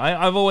 yeah.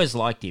 I've always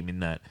liked him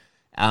in that.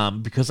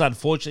 Because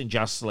unfortunately,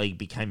 Justice League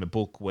became a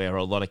book where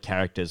a lot of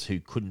characters who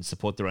couldn't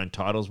support their own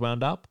titles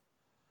wound up.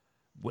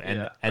 But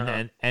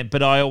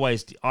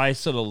I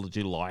sort of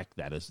do like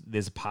that.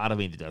 There's a part of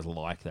me that does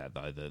like that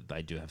though, that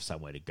they do have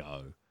somewhere to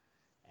go.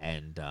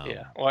 And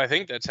well, I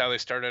think that's how they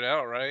started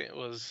out, right? It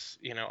was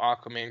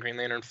Aquaman, Green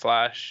Lantern,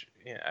 Flash.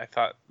 Yeah, I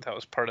thought that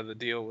was part of the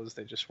deal was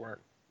they just weren't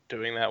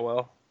doing that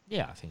well.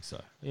 Yeah, I think so.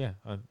 Yeah,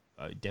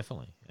 I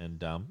definitely. And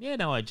good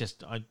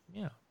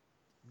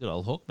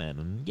old Hawkman,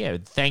 and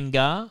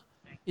Thangar.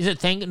 Is it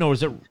Thangar? No,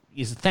 is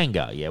it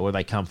Thangar? Yeah, where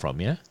they come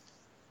from? Yeah.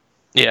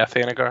 Yeah,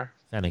 Thanagar.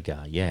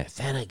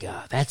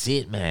 Thanagar. That's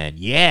it, man.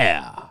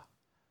 Yeah.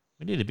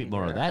 We need a bit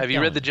more of that. Have you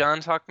read the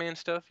Johns Hawkman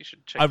stuff? You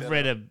should check. I've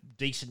read a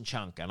decent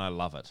chunk, and I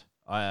love it.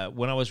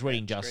 When I was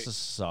reading Justice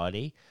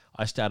Society,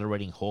 I started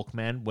reading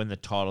Hawkman when the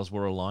titles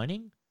were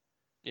aligning.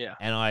 Yeah.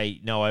 And I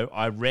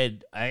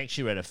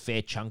actually read a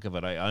fair chunk of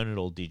it. I own it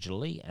all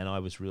digitally, and I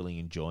was really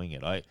enjoying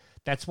it.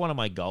 That's one of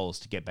my goals,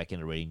 to get back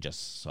into reading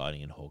Justice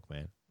Society and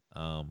Hawkman.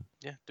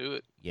 Yeah, do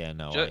it. Yeah,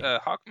 no.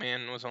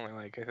 Hawkman was only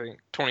I think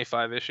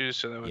 25 issues,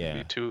 so that wouldn't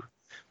be too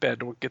bad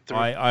to get through.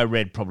 I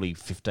read probably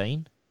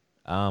 15.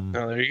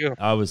 There you go.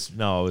 I was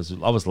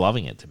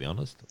loving it, to be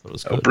honest. It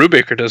was good.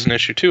 Brubaker does an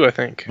issue too, I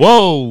think.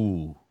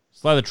 Whoa!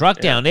 Slow the truck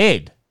down,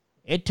 Ed.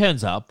 Ed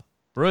turns up.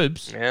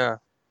 Brubes. Yeah.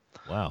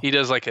 Wow. He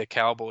does like a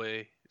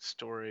cowboy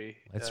story.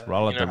 Let's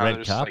roll up the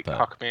red carpet. Like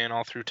Hawkman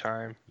all through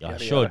time. Yeah, I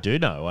sure do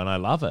know, and I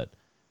love it.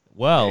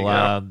 Well,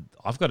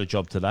 I've got a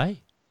job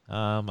today.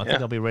 I think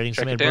I'll be reading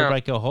some Ed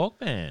Brubaker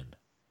Hawkman.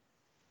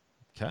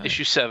 Okay.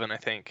 Issue 7, I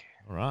think.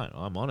 All right,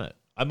 I'm on it.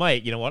 I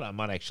might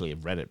actually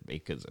have read it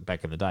because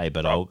back in the day,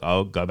 but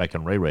I'll go back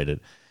and reread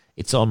it.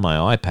 It's on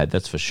my iPad,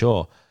 that's for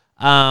sure.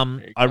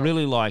 I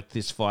really like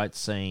this fight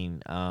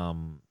scene.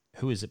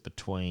 Who is it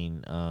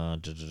between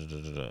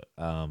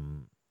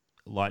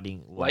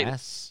Lightning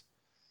Lass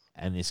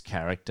and this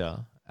character?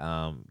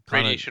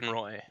 Radiation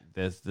Roy.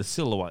 There's the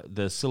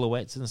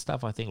silhouettes and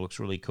stuff. I think looks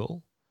really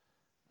cool.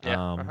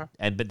 Yeah.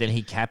 But then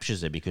he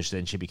captures her because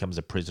then she becomes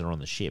a prisoner on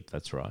the ship.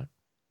 That's right.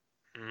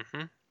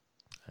 Mm-hmm.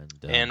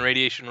 And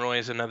Radiation Roy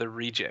is another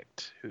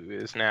reject who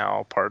is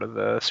now part of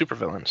the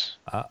supervillains.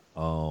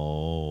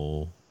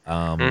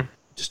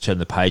 Just turn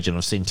the page and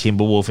I've seen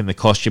Timberwolf in the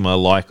costume I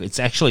like. It's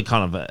actually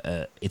kind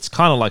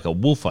of like a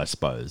wolf, I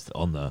suppose,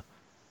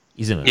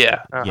 isn't it?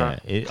 Yeah. Yeah.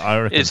 I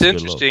reckon it's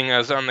interesting.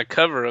 As on the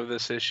cover of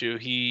this issue,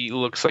 he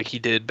looks like he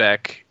did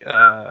back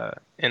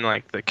in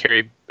like the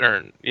Carrie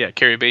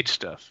Bates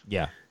stuff.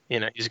 Yeah.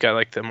 He's got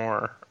like the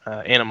more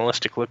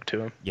animalistic look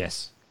to him.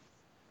 Yes.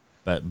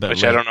 But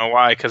which I don't know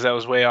why, because that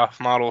was way off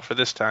model for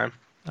this time.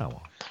 Oh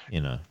well,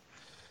 Yeah.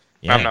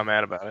 I'm not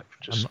mad about it.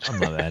 I'm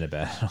not mad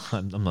about it.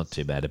 I'm not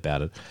too bad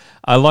about it.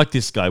 I like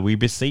this guy. We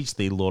beseech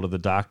thee, Lord of the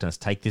Darkness,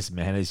 take this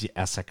man as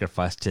our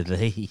sacrifice to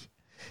thee.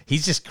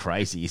 He's just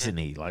crazy, isn't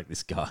he? Like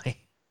this guy.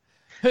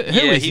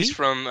 He's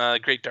from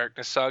Great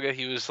Darkness Saga.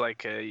 He was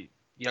like a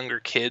younger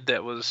kid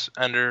that was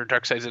under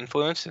Darkseid's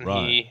influence, and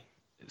he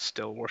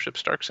still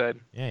worships Darkseid.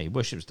 Yeah, he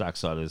worships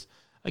Darkseid.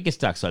 I guess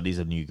Darkseid is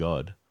a new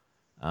god.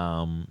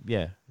 I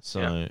mean,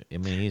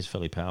 he's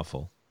fairly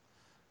powerful.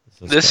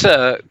 This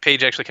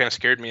page actually kind of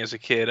scared me as a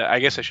kid. I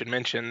guess I should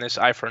mention this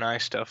Eye for an Eye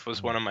stuff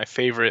was one of my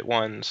favorite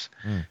ones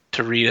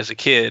to read as a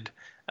kid,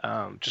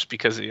 just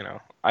because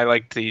I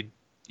liked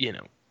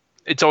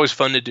it's always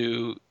fun to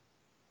do.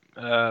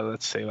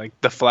 Let's say like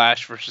the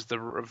Flash versus the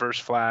Reverse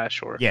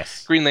Flash, or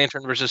Green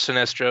Lantern versus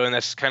Sinestro, and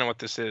that's kind of what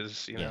this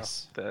is.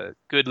 The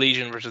good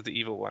Legion versus the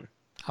evil one.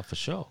 Oh, for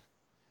sure.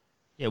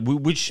 Yeah,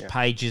 which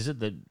page is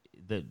it that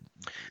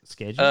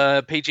scared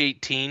you? Page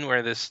 18,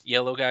 where this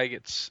yellow guy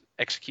gets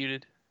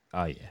executed.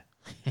 Oh yeah.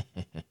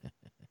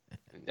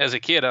 As a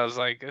kid, I was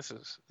like, "This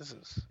is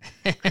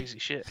crazy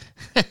shit."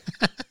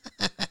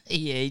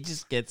 Yeah, he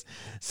just gets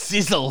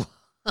sizzle.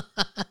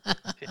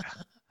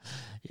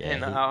 Yeah,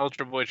 and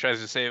Ultra Boy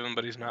tries to save him,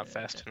 but he's not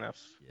fast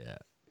enough. Yeah,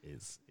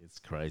 it's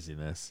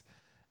craziness.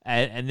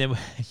 And then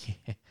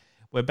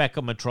We're back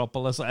on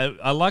Metropolis.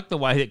 I like the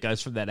way it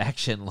goes from that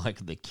action,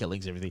 like the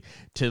killings, everything,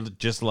 to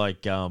just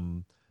like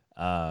Domestic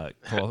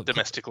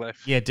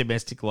Life. Yeah,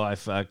 Domestic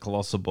Life.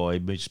 Colossal Boy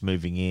just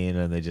moving in,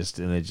 and he just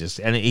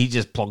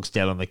plonks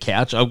down on the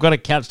couch. I've got a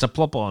couch to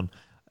plop down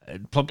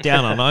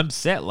on. I'm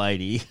set,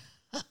 lady.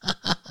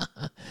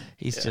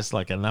 He's just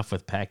like, enough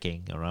with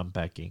packing or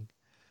unpacking.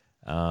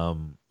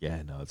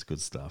 It's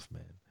good stuff,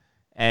 man.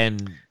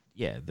 And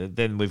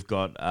then we've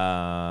got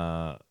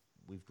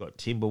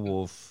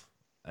Timberwolf.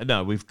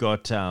 No, we've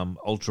got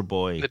Ultra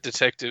Boy, the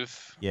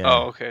detective. Yeah.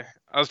 Oh, okay.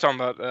 I was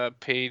talking about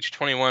page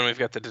 21. We've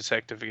got the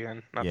detective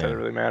again. Not that it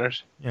really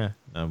matters. Yeah,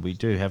 no, we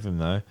do have him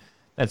though.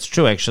 That's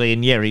true, actually.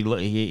 And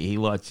he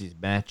lights his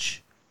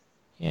match.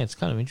 Yeah, it's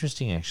kind of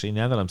interesting, actually.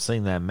 Now that I'm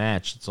seeing that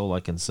match, it's all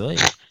I can see.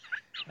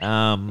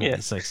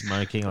 It's like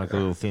smoking like a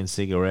little thin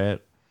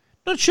cigarette.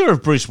 Not sure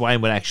if Bruce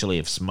Wayne would actually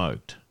have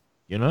smoked.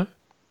 You know?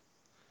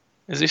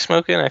 Is he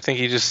smoking? I think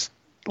he just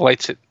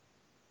lights it.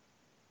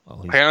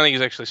 Well, I don't think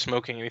he's actually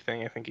smoking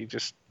anything. I think he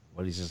just.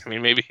 I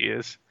mean, maybe he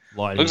is.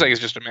 Looks like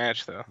it's just a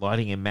match, though.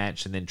 Lighting a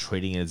match and then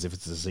treating it as if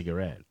it's a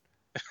cigarette.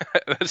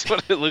 That's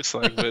what it looks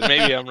like, but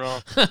maybe I'm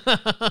wrong.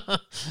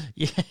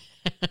 Yeah.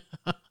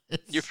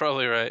 You're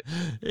probably right.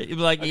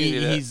 Like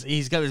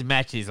he's got his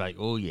match and he's like,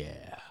 oh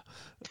yeah.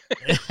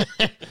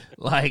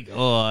 Like,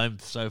 oh, I'm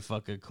so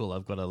fucking cool.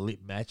 I've got a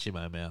lit match in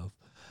my mouth.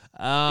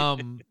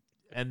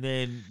 And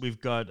then we've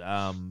got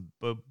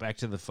back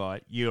to the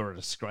fight. You're a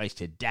disgrace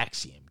to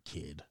Daxium,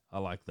 kid. I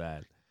like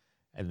that.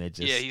 And they're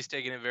just he's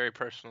taking it very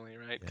personally,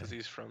 right? Because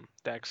he's from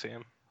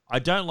Daxium. I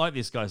don't like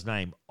this guy's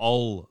name,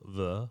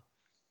 Oliver.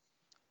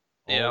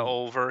 Yeah,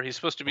 Oliver. He's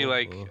supposed to be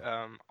like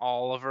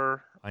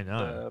Oliver. I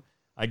know.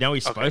 I know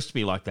he's supposed to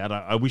be like that.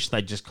 I wish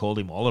they'd just called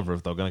him Oliver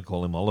if they were going to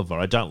call him Oliver.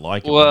 I don't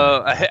like it.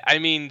 Well, I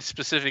mean,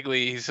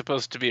 specifically, he's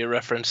supposed to be a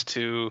reference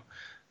to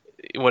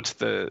what's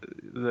the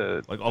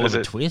like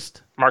Oliver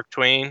Twist? Mark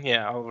Twain,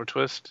 yeah, Oliver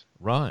Twist.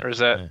 Right. Or is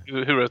that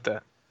who wrote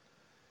that?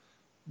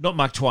 Not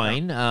Mark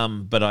Twain,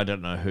 but I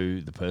don't know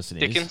who the person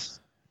is. Dickens?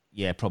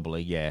 Yeah,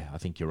 probably. Yeah, I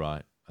think you're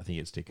right. I think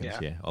it's Dickens.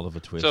 Yeah, Oliver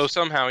Twist. So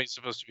somehow he's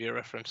supposed to be a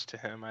reference to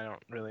him. I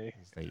don't really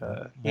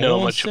know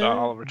much about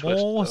Oliver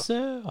Twist.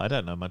 Sir? I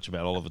don't know much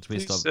about Oliver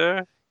Twist.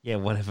 Sir? Yeah,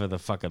 whatever the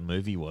fucking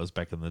movie was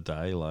back in the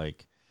day,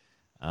 like,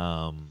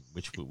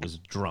 which was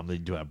drummed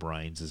into our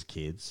brains as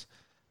kids.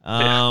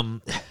 Yeah,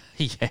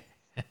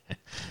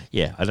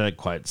 I don't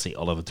quite see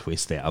Oliver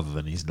Twist there other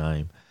than his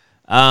name.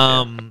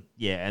 And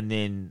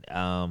then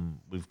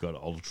we've got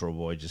Ultra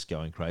Boy just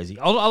going crazy.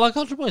 I like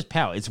Ultra Boy's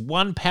power. It's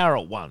one power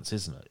at once,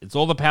 isn't it? It's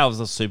all the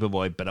powers of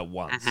Superboy, but at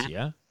once,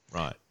 yeah?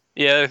 Right.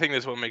 Yeah, I think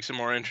that's what makes it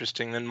more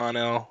interesting than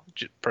Mon-El,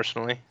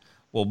 personally.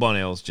 Well,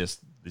 Mon-El's just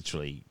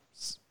literally,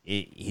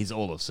 he's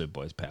all of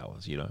Superboy's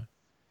powers, you know?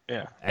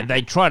 Yeah. And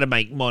they try to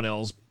make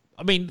Mon-El's,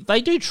 I mean,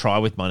 they do try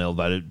with Mon-El,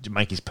 though, to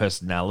make his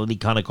personality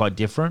kind of quite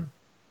different.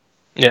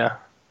 Yeah.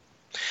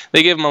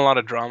 They give him a lot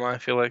of drama, I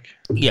feel like.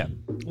 Yeah.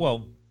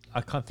 Well,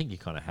 I think you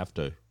kind of have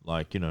to.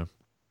 Like, you know,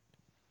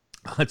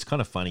 it's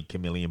kind of funny,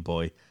 Chameleon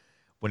Boy,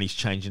 when he's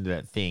changed into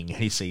that thing and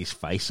he sees his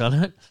face on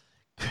it.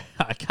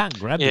 I can't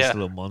grab this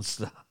little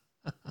monster.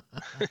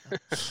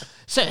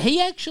 So he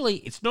actually,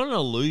 it's not an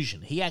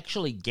illusion. He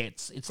actually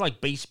it's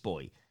like Beast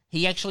Boy.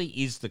 He actually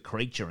is the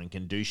creature and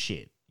can do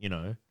shit, you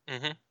know?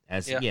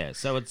 Mm-hmm.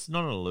 So it's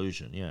not an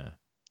illusion,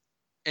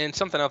 And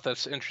something else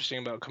that's interesting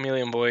about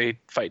Chameleon Boy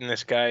fighting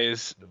this guy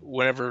is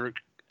whenever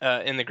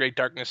in the Great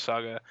Darkness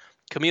saga,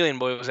 Chameleon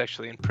Boy was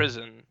actually in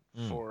prison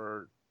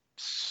for,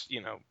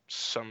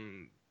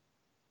 some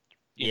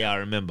I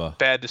remember.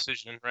 Bad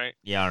decision, right?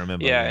 Yeah, I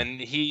remember. Yeah,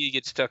 and he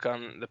gets stuck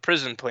on the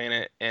prison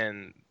planet,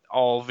 and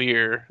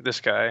Alvir,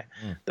 this guy,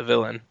 the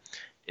villain,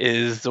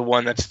 is the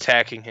one that's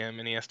attacking him,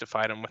 and he has to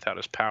fight him without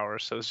his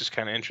powers. So it's just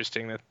kind of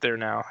interesting that they're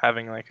now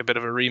having like a bit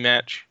of a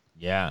rematch.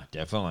 Yeah,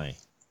 definitely.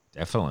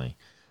 It's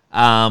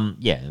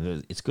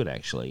good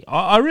actually.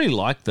 I really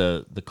like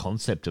the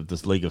concept of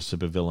this League of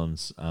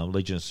Supervillains,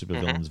 Legion of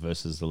Supervillains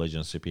versus the Legion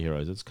of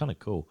Superheroes. It's kind of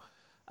cool.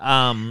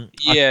 And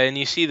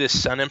you see this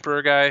Sun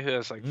Emperor guy who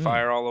has like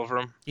fire all over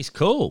him. He's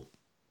cool.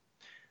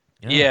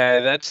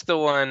 Yeah, that's the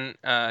one.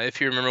 If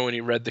you remember when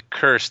you read The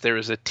Curse, there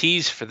was a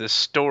tease for this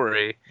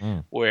story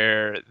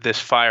where this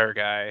fire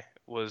guy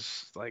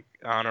was like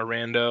on a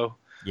rando.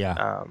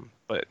 Yeah.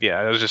 But yeah,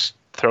 I was just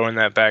throwing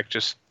that back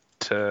just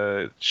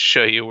to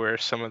show you where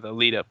some of the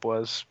lead up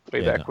was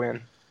way back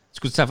when. It's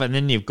good stuff. And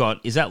then you've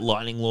got, is that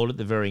Lightning Lord at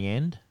the very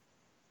end?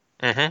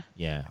 Mm-hmm.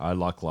 Yeah, I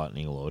like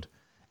Lightning Lord.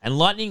 And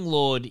Lightning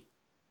Lord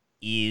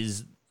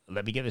is,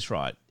 let me get this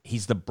right,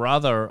 he's the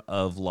brother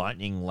of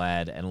Lightning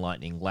Lad and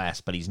Lightning Lass,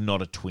 but he's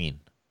not a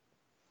twin.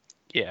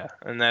 Yeah,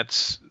 and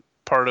that's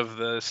part of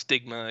the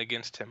stigma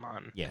against him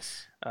on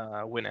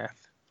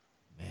Winath.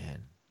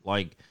 Man,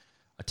 like,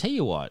 I tell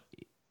you what,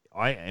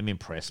 I am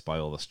impressed by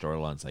all the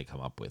storylines they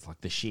come up with,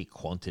 like the sheer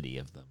quantity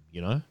of them,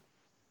 you know?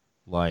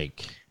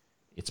 Like,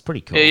 it's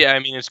pretty cool. Yeah, I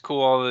mean, it's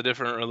cool, all the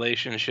different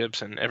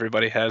relationships, and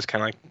everybody has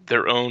kind of like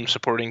their own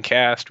supporting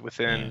cast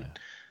within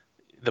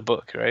the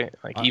book, right?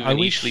 Like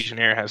each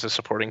Legionnaire has a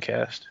supporting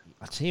cast.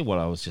 I tell you what,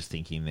 I was just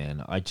thinking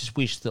then. I just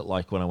wish that,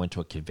 like, when I went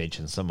to a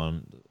convention,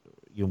 someone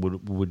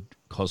would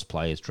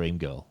cosplay as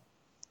Dreamgirl,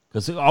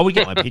 because I would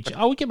get my picture.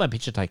 I would get my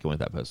picture taken with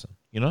that person.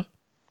 You know.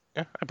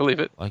 Yeah, I believe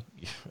it. Like,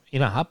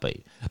 in a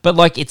heartbeat. But,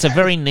 like, it's a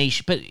very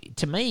niche. But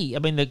to me, I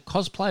mean, the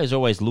cosplayer is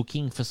always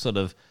looking for sort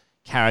of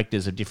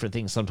characters of different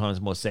things,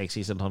 sometimes more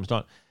sexy, sometimes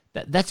not.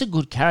 That's a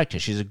good character.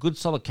 She's a good,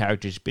 solid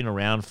character. She's been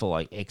around for,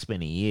 like, X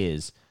many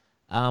years.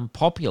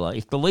 Popular.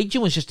 If the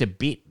Legion was just a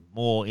bit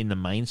more in the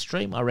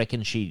mainstream, I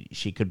reckon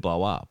she could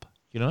blow up,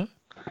 you know?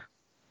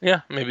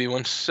 Yeah, maybe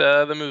once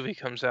the movie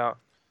comes out.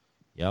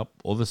 Yep,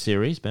 or the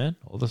series, man.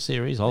 Or the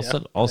series. I'll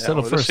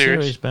settle for a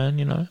series, man,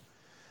 you know?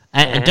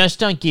 And just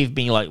don't give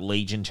me, like,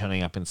 Legion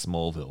turning up in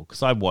Smallville,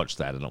 because I watched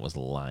that and it was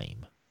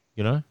lame,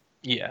 you know?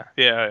 Yeah.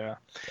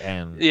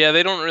 And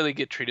they don't really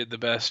get treated the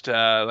best.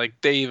 Like,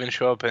 they even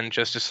show up in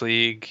Justice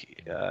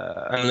League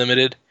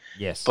Unlimited.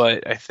 Yes.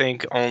 But I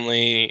think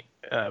only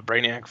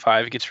Brainiac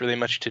 5 gets really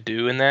much to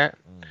do in that.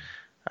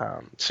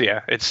 So,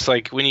 yeah, it's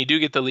like when you do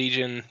get the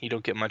Legion, you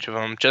don't get much of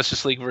them.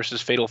 Justice League versus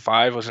Fatal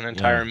 5 was an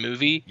entire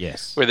movie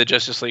where the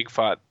Justice League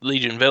fought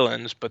Legion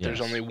villains, but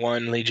there's only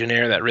one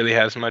Legionnaire that really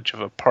has much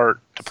of a part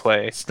to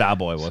play.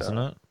 Starboy, wasn't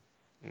it?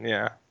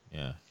 Yeah.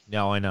 Yeah.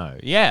 No, I know.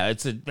 Yeah,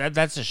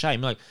 that's a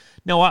shame. Like,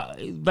 no,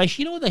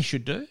 you know what they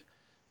should do?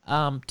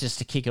 Just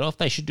to kick it off,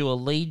 they should do a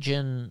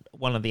Legion,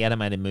 one of the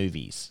animated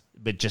movies,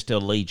 but just a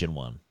Legion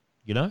one,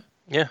 you know?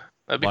 Yeah,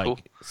 that'd be cool.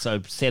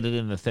 So set it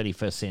in the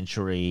 31st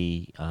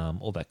century,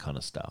 all that kind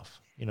of stuff,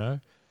 you know?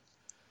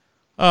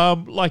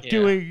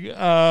 Doing,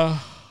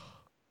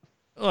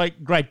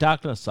 like Great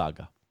Darkness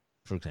Saga,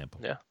 for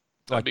example. Yeah,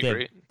 that'd be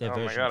great. Oh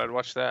my God, I'd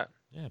watch that.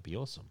 Yeah, it'd be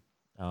awesome.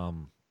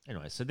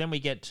 Anyway, so then we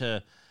get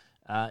to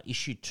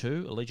issue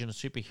 2, A Legion of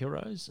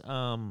Superheroes.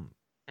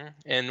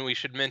 And we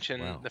should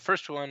mention the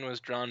first one was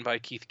drawn by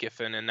Keith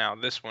Giffen, and now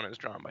this one is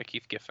drawn by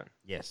Keith Giffen.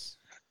 Yes.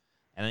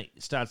 And it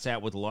starts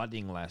out with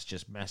Lightning Lass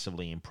just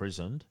massively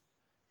imprisoned.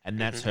 And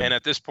that's her. And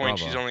at this point,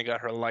 brother. She's only got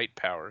her light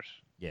powers.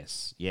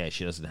 Yes. Yeah,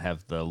 she doesn't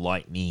have the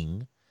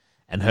lightning.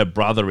 And her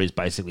brother is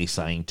basically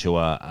saying to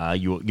her,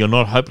 you're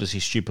not hopelessly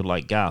stupid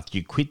like Garth.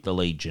 You quit the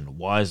Legion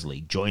wisely.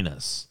 Join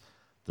us.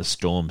 The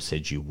Storm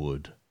said you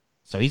would.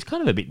 So he's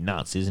kind of a bit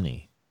nuts, isn't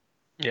he?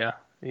 Yeah,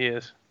 he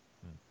is.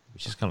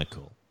 Which is kind of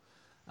cool.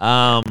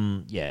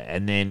 Yeah,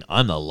 and then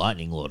I'm the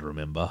Lightning Lord,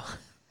 remember?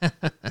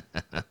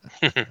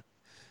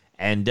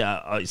 And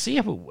I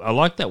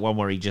like that one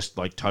where he just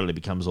like totally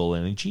becomes all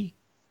energy.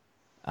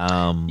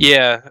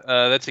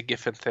 That's a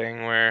Giffen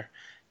thing where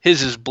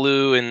his is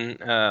blue and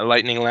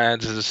Lightning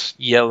Lad's is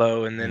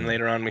yellow, and then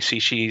later on we see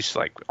she's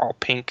like all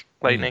pink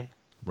lightning.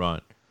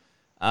 Right.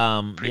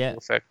 Pretty cool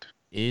effect.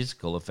 It is a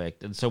cool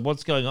effect. And so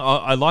what's going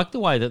on? I like the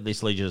way that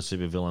this Legion of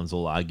Supervillains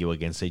all argue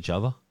against each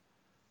other.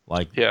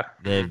 Like,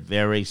 they're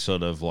very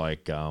sort of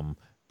like,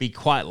 be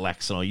quite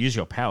lax and I'll use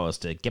your powers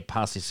to get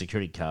past these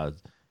security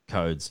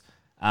codes.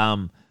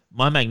 My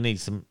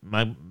magnetism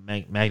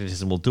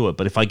will do it,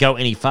 but if I go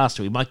any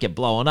faster, we might get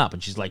blown up.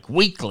 And she's like,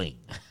 weakling.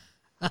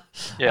 I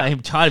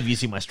am tired of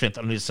using my strength.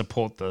 I need to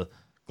support the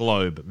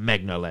globe,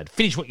 Magnolad.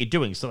 Finish what you're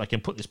doing so that I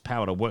can put this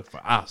power to work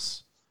for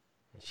us.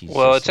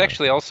 It's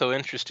actually also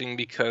interesting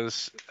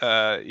because,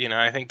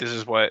 I think this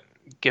is what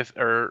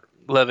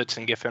Levitz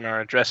and Giffen are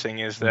addressing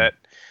is that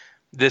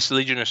this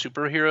Legion of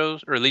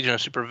Superheroes or Legion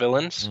of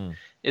Supervillains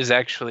is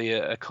actually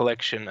a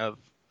collection of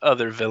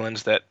other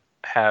villains that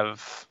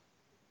have,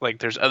 like,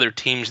 there's other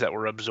teams that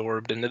were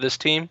absorbed into this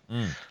team.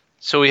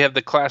 So we have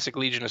the classic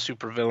Legion of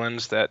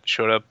Supervillains that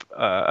showed up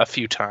a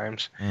few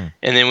times, and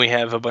then we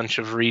have a bunch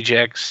of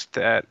rejects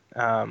that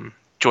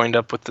joined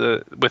up with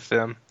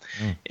them.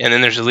 And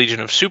then there's a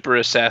Legion of Super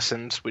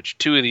Assassins, which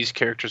 2 of these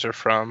characters are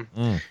from,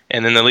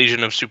 and then the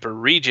Legion of Super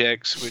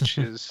Rejects, which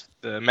is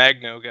the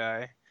Magno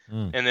guy.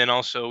 And then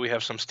also we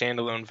have some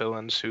standalone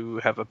villains who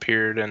have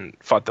appeared and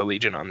fought the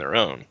Legion on their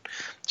own.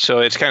 So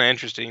it's kind of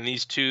interesting.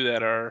 These 2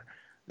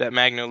 that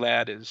Magno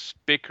Lad is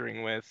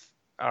bickering with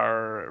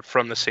are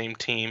from the same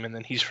team, and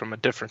then he's from a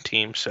different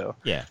team. So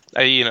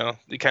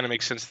it kind of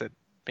makes sense that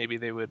maybe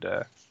they would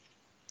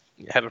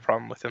have a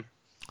problem with him.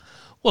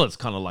 Well, it's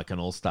kind of like an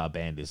all-star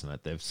band, isn't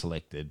it? They've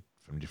selected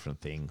from different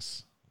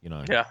things,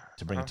 to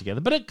bring it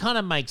together. But it kind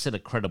of makes it a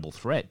credible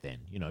threat then,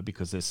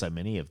 because there's so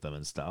many of them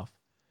and stuff.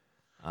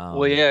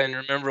 And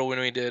remember when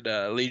we did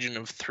Legion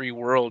of Three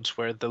Worlds,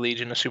 where the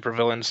Legion of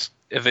Supervillains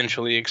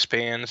eventually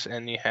expands,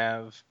 and you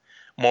have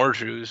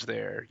Mordru's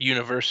there,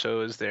 Universo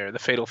is there, the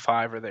Fatal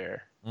Five are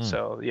there.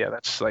 So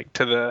that's like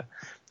to the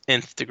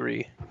nth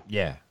degree.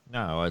 Yeah,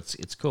 no,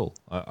 it's cool.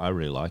 I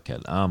really like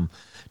it.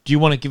 Do you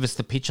want to give us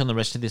the pitch on the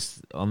rest of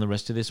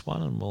this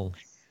one, and we'll?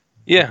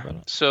 Yeah.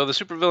 So the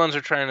supervillains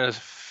are trying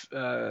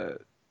to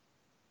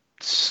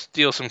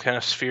steal some kind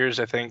of spheres,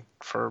 I think,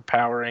 for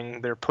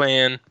powering their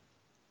plan.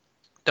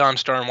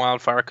 Dawnstar and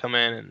Wildfire come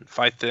in and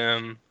fight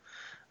them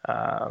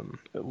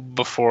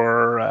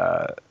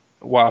before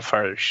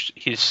Wildfire,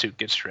 his suit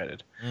gets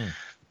shredded.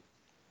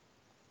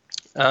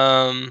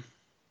 And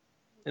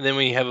then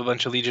we have a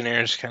bunch of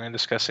Legionnaires kind of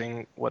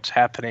discussing what's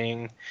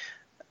happening.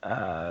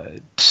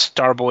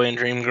 Starboy and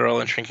Dream Girl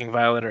and Shrinking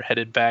Violet are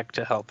headed back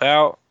to help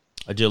out.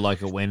 I do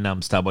like it when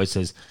Starboy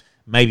says,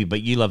 maybe,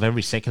 but you love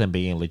every second of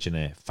being a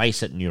Legionnaire.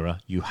 Face it, Nura,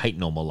 you hate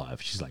normal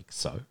life. She's like,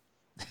 so?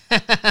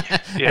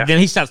 And then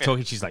he starts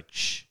talking, she's like,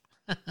 shh.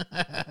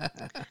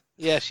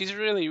 Yeah, she's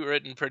really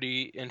written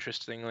pretty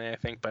interestingly, I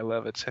think, by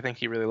Levitz. I think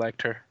he really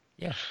liked her.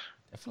 Yeah,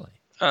 definitely.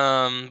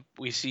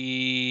 We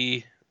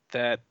see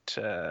that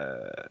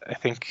I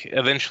think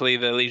eventually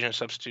the Legion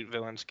substitute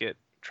villains get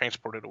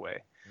transported away.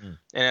 And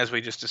as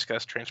we just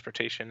discussed,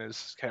 transportation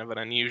is kind of an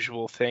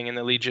unusual thing in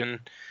the Legion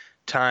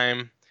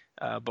time,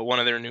 but one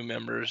of their new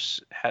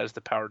members has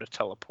the power to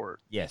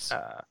teleport. Yes.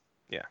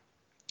 Yeah.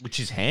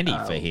 Which is handy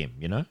for him,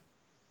 you know?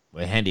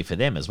 Well, handy for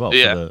them as well.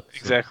 Yeah,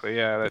 exactly.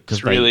 Yeah,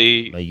 that's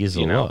really... They use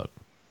it a lot.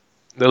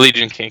 The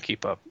Legion can't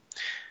keep up.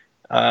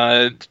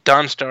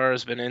 Dawnstar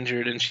has been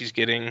injured, and she's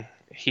getting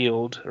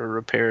healed or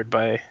repaired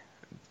by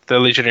the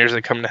Legionnaires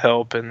that come to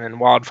help, and then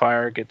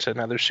Wildfire gets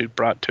another suit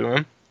brought to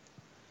him.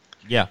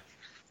 Yeah.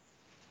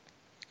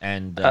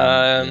 And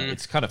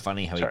it's kind of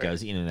funny how he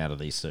goes in and out of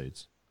these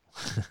suits.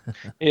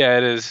 Yeah,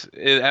 it is.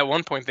 At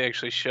one point, they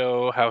actually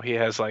show how he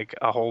has like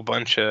a whole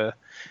bunch of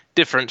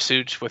different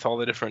suits with all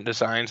the different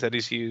designs that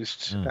he's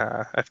used.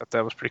 I thought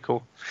that was pretty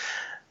cool.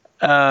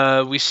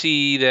 We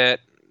see that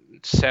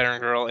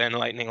Saturn Girl and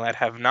Lightning Lad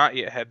have not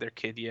yet had their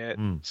kid yet.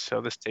 So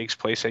this takes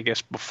place, I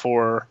guess,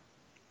 before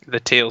the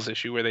Tails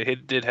issue where they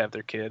did have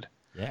their kid.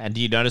 Yeah, and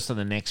do you notice on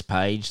the next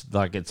page,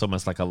 like it's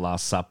almost like a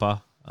Last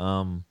Supper?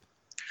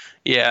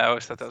 Yeah, I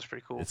always thought that was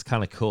pretty cool. It's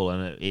kind of cool,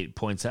 and it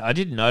points out. I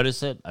didn't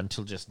notice it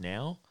until just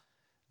now.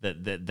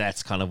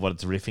 That's kind of what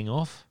it's riffing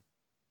off,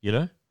 you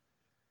know?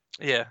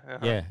 Yeah.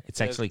 Yeah,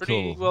 it's actually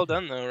pretty cool. Well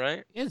done, though,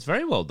 right? Yeah, it's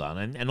very well done,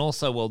 and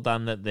also well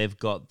done that they've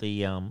got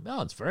the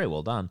it's very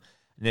well done,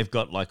 and they've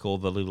got like all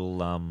the little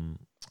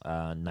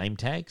name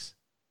tags,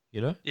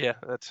 you know? Yeah,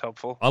 that's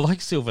helpful. I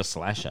like Silver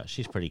Slasher.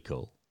 She's pretty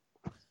cool.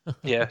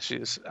 Yeah, she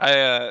is.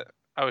 I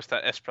always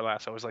thought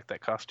Esperlass. I always liked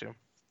that costume.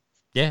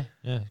 Yeah,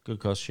 good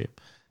costume.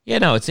 Yeah,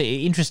 no, it's an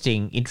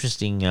interesting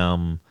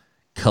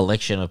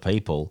collection of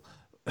people.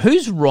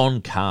 Who's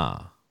Ron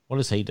Carr? What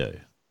does he do?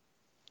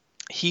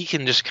 He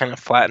can just kind of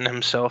flatten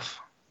himself.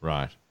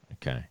 Right.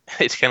 Okay.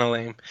 It's kind of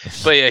lame.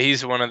 But yeah,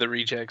 he's one of the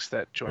rejects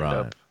that joined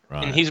up.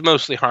 Right. And he's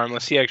mostly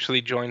harmless. He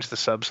actually joins the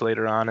subs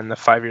later on in the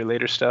 5 year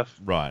later stuff.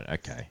 Right.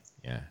 Okay.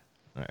 Yeah.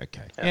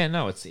 Okay. Yeah,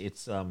 no, it's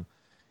I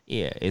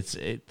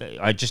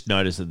just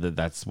noticed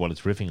that's what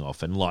it's riffing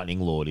off, and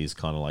Lightning Lord is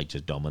kind of like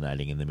just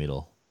dominating in the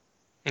middle.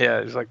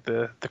 Yeah, he's like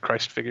the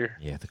Christ figure.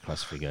 Yeah, the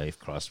Christ figure, if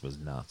Christ was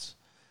nuts.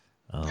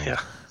 Yeah.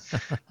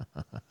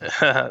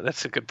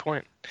 That's a good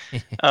point.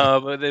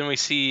 But then we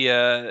see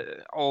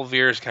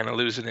Olvir's kind of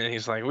losing it.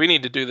 He's like, we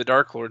need to do the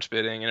Dark Lord's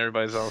bidding, and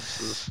everybody else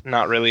is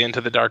not really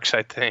into the dark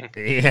side thing.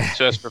 Yeah.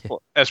 So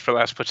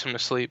Esperlass puts him to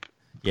sleep.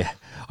 Yeah.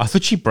 I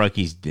thought she broke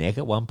his neck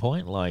at one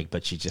point,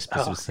 but she just...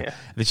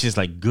 Then she's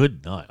like,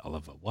 good night,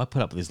 Oliver. Why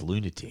put up with this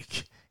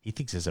lunatic? He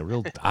thinks there's a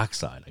real dark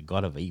side, a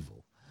god of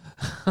evil.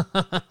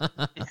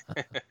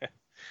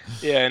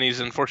 Yeah, and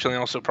he's unfortunately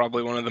also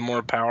probably one of the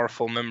more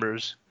powerful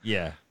members.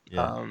 Yeah.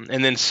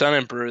 And then Sun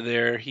Emperor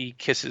there, he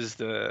kisses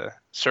the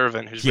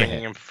servant who's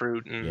bringing him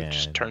fruit and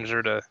just turns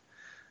her to...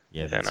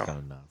 Yeah, that's kind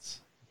of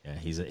nuts. Yeah,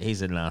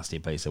 he's a nasty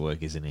piece of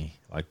work, isn't he?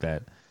 Like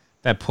that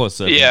poor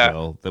servant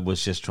girl that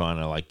was just trying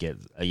to like get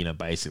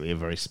basically a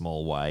very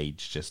small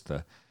wage just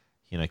to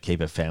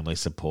keep her family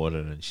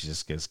supported, and she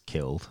just gets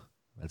killed.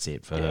 That's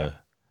it for her.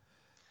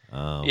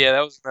 Yeah,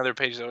 that was another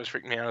page that always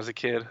freaked me out as a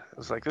kid. I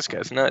was like, this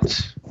guy's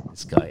nuts.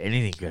 This guy,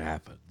 anything could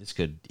happen.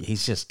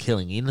 He's just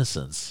killing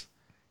innocents.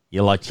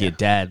 You're like to your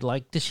dad,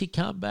 like, does she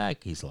come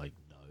back? He's like,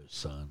 no,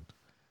 son.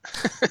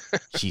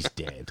 She's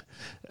dead.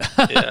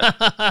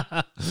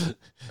 Yeah.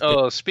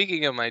 Oh,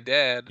 speaking of my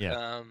dad,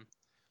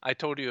 I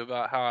told you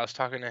about how I was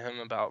talking to him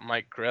about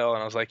Mike Grell,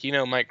 and I was like,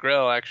 Mike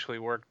Grell actually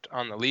worked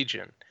on the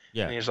Legion.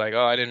 Yeah. And he was like,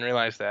 oh, I didn't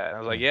realize that. And I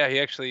was like, yeah, he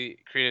actually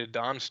created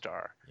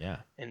Dawnstar. Yeah.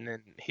 And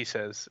then he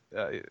says,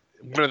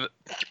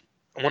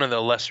 one of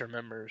the lesser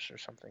members or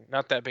something.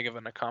 Not that big of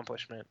an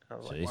accomplishment. I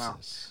was like, wow.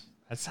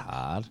 That's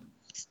hard.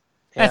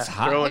 Yeah, that's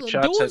hard.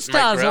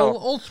 Dawnstar's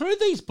all through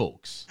these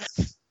books.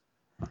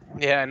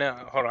 Yeah, I know.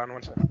 Hold on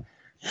one second.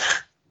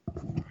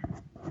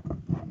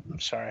 I'm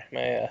sorry,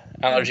 my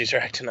allergies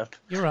are acting up.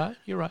 You're right.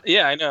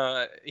 Yeah, I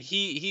know.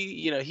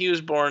 He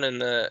was born in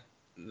the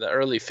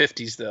early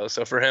 50s though,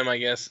 so for him, I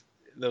guess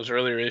those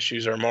earlier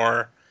issues are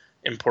more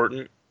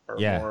important or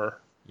more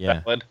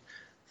valid.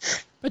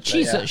 But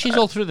she's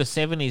all through the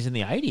 70s and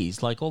the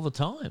 80s, like all the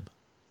time.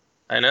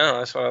 I know.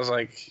 That's why I was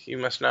like, you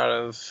must not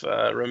have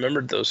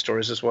remembered those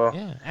stories as well.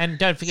 Yeah, and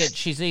don't forget,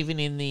 she's even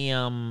in the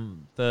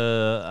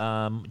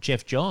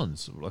Jeff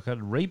Johns like a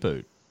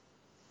reboot.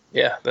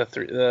 Yeah,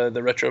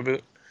 the retro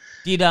boot.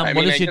 What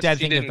does your dad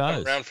think of those? He didn't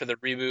come around for the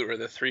reboot or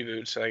the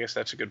 3-boot, so I guess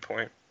that's a good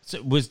point.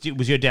 So was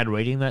your dad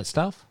reading that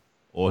stuff,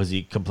 or has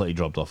he completely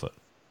dropped off it?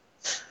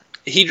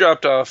 He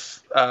dropped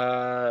off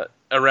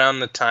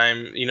around the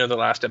time, the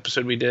last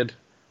episode we did.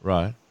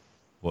 Right.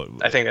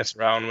 I think that's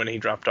around when he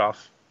dropped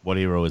off. What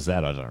era was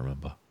that? I don't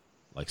remember.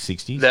 Like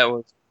 60s? That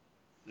was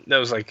That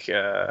was like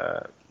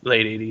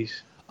late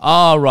 80s.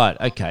 Oh, right.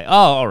 Okay. Oh,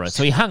 all right.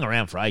 So he hung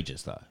around for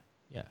ages, though.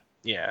 Yeah.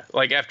 Yeah,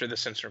 like after the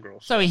Censor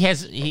Girls. So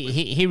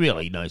he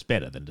really knows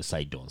better than to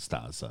say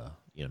Dawnstar's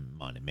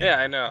minor memory. Yeah,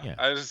 I know. Yeah.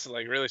 I was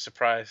like really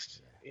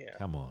surprised. Yeah.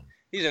 Come on.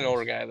 He's an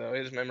older guy though.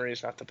 His memory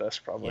is not the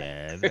best, probably.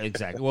 Yeah,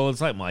 exactly. Well, it's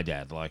like my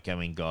dad. Like, I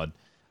mean, God,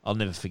 I'll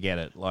never forget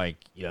it. Like,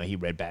 he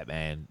read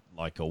Batman,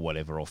 like, or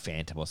whatever, or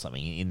Phantom or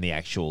something in the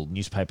actual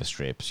newspaper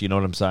strips. You know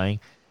what I'm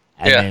saying?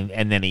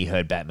 And then he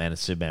heard Batman and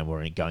Superman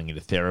were going into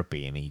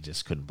therapy, and he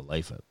just couldn't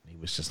believe it. He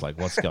was just like,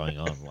 "What's going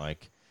on?"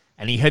 Like,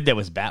 and he heard there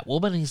was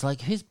Batwoman. And he's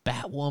like, "Who's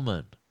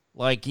Batwoman?"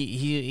 Like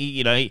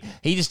he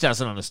just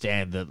doesn't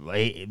understand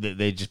that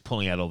they're just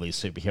pulling out all these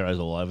superheroes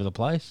all over the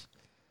place.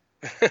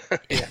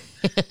 Yeah.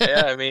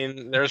 I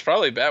mean, there was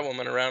probably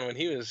Batwoman around when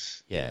he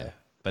was. Yeah,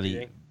 but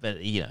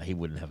he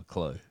wouldn't have a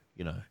clue.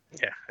 Yeah.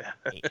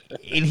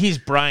 In his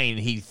brain,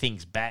 he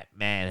thinks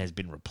Batman has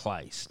been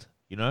replaced.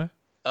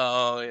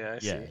 Oh yeah, I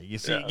see. Yeah, you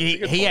see,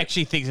 he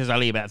actually thinks there's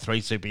only about 3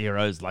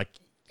 superheroes like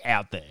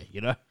out there.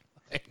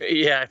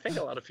 Yeah, I think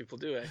a lot of people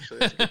do actually.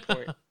 That's a good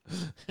point.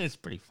 It's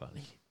pretty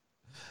funny.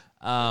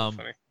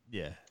 Funny.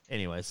 Yeah.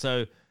 Anyway,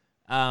 so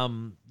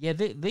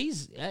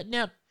these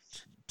now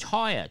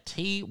Tyr,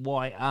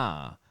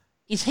 Tyr,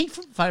 is he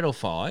from Fatal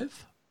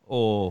 5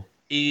 or?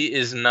 He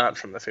is not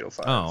from the Fatal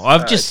 5. Oh,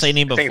 I've just seen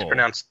him before. I think it's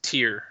pronounced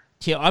Tyr.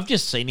 Yeah, I've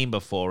just seen him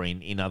before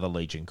in other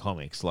Legion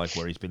comics, like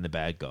where he's been the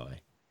bad guy.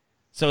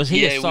 So is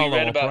he a solo we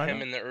read operator? about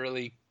him in the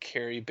early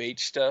Carrie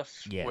Bates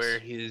stuff, where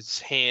his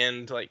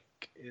hand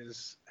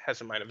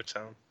has a mind of its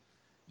own.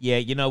 Yeah,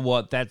 you know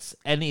what?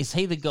 And is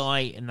he the guy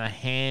in the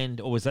hand,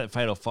 or was that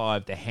Fatal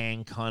 5? The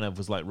hand kind of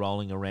was like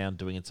rolling around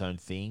doing its own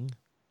thing.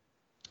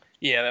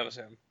 Yeah, that was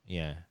him.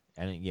 Yeah,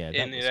 and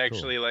it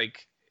actually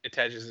like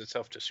attaches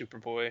itself to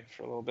Superboy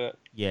for a little bit.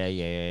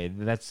 Yeah.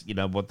 That's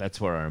that's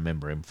where I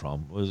remember him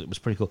from. It was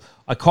pretty cool.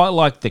 I quite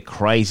like the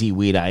crazy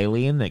weird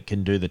alien that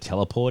can do the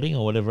teleporting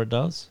or whatever it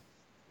does.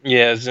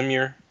 Yeah,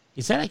 Zimur.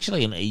 Is that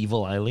actually an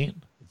evil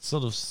alien? It's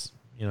sort of,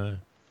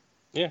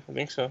 Yeah, I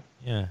think so.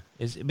 Yeah.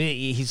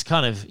 He's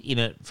kind of in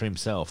it for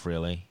himself,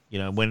 really.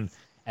 When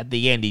at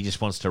the end he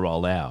just wants to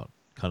roll out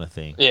kind of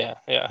thing. Yeah.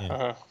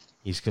 Uh-huh.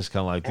 He's just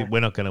kind of like, we're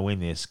not going to win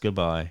this.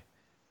 Goodbye.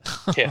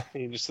 Yeah,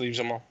 he just leaves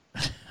them all.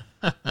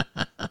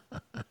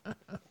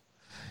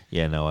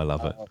 Yeah, no, I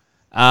love it.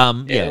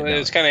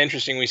 It's kind of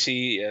interesting. We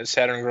see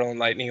Saturn Girl and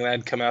Lightning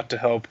Lad come out to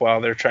help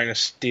while they're trying to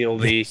steal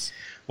the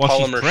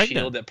polymer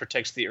shield that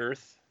protects the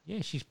Earth.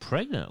 Yeah, she's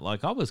pregnant.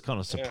 Like, I was kind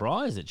of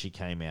surprised that she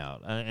came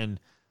out. And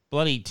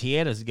bloody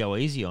Tyr doesn't go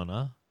easy on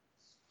her.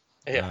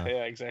 Yeah,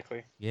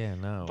 exactly. Yeah,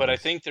 no. But I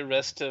think the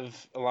rest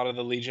of a lot of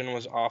the Legion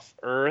was off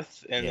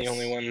Earth, and the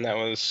only one that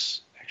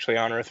was actually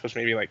on Earth was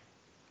maybe like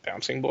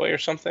Bouncing Boy or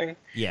something.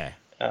 Yeah.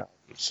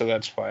 So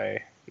that's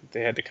why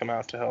they had to come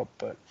out to help.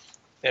 But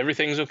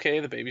everything's okay.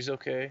 The baby's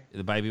okay.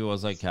 The baby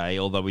was okay,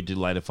 although we did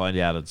later find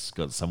out it's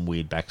got some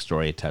weird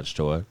backstory attached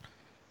to it.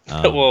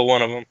 Well,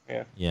 one of them,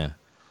 yeah.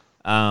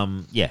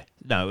 Yeah.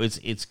 No,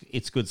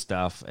 it's good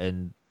stuff,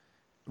 and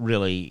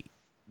really,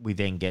 we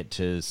then get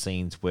to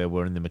scenes where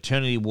we're in the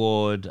maternity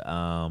ward,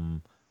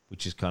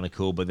 which is kind of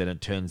cool. But then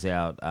it turns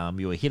out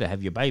you're here to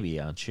have your baby,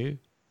 aren't you?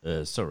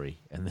 Sorry,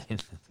 and then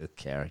the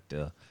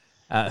character.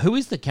 Who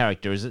is the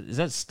character? Is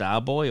that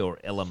Starboy or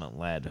Element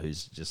Lad?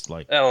 Who's just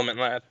like Element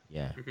Lad?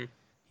 Yeah,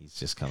 he's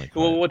just kind of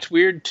cool. Well, what's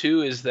weird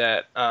too is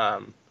that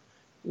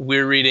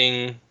we're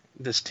reading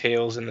this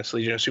Tales and this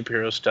Legion of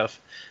Superheroes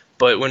stuff,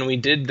 but when we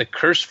did the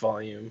Curse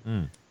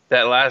volume,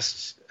 that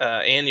last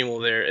annual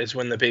there is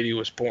when the baby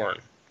was born.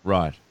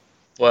 Right.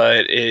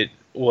 But it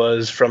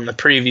was from the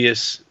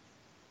previous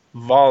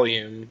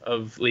volume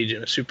of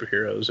Legion of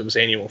Superheroes. It was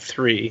Annual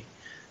 3.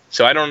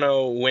 So I don't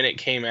know when it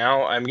came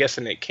out. I'm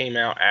guessing it came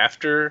out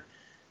after,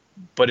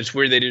 but it's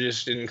weird they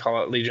just didn't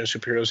call it Legion of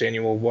Superheroes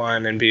Annual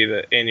 1 and be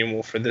the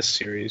annual for this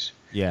series.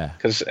 Yeah.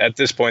 Because at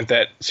this point,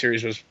 that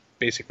series was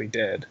basically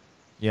dead.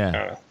 Yeah. I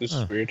don't know. This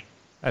is weird.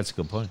 That's a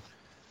good point.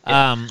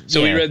 Yeah.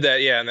 So we read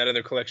that, in that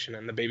other collection,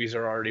 and the babies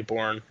are already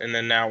born. And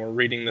then now we're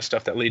reading the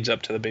stuff that leads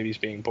up to the babies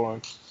being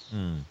born.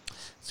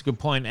 It's a good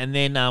point. And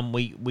then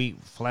we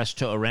flash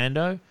to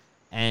Orlando,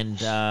 and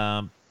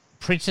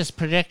Princess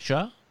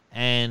Projectra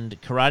and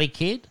Karate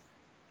Kid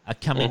are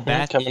coming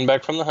back. Coming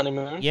back from the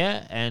honeymoon.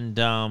 Yeah, and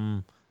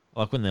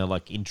like when they're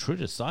like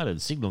intruder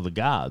sighted, signal the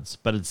guards,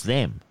 but it's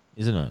them,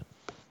 isn't it?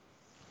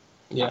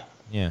 Yeah.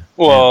 Yeah.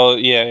 Well,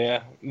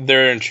 yeah.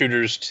 They're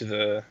intruders to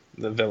the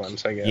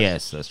villains, I guess.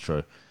 Yes, that's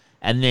true.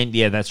 And then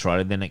that's right.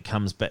 And then it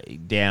comes back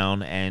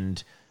down,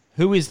 and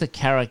who is the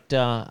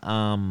character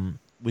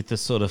with the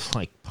sort of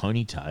like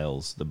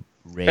ponytails, the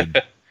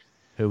red?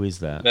 Who is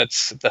that?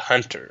 That's the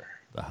Hunter.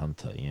 The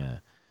Hunter, yeah.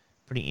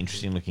 Pretty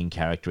interesting looking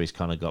character. He's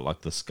kind of got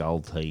like the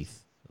skull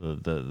teeth,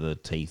 the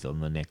teeth on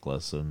the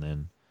necklace, and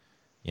then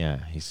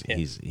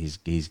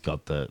he's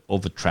got all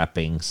the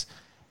trappings,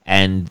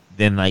 and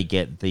then they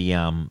get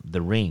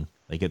the ring.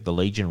 They get the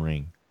Legion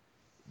ring.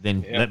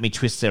 Then let me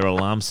twist their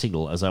alarm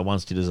signal as I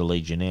once did as a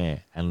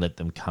Legionnaire, and let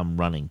them come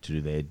running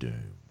to their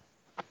doom.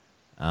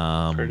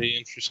 Pretty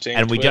interesting.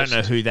 And we don't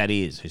know who that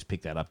is, who's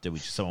picked that up,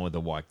 which is someone with a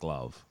white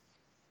glove.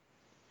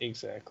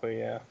 Exactly,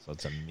 yeah. So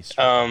it's a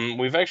mystery.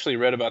 We've actually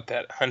read about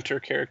that Hunter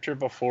character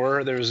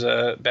before. There was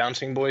a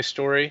Bouncing Boy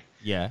story.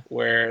 Yeah.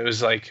 Where it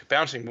was like,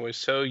 Bouncing Boy's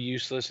so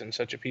useless and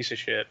such a piece of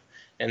shit.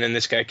 And then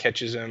this guy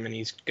catches him and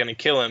he's going to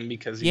kill him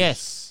because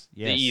he's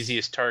the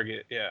easiest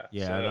target. Yeah.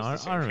 Yeah,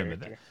 so I remember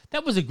that.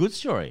 That was a good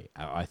story,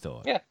 I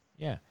thought. Yeah.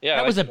 Yeah.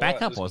 That was a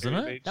backup, wasn't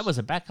it? That was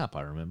a backup,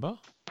 I remember.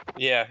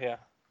 Yeah.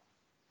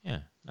 Yeah.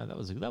 No, that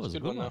was a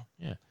good one.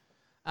 Yeah.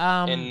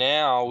 And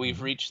now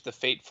we've reached the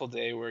fateful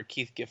day where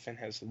Keith Giffen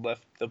has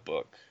left the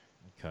book.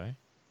 Okay.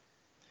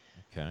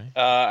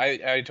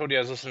 I told you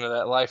I was listening to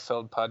that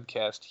Liefeld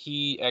podcast.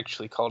 He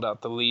actually called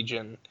out the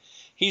Legion.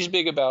 He's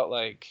big about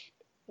like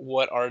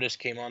what artists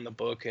came on the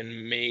book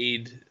and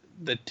made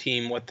the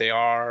team what they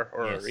are,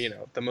 or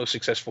the most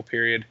successful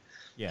period.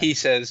 Yeah. He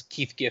says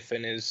Keith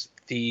Giffen is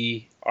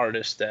the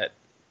artist that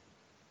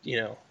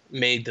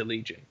made the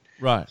Legion.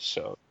 Right.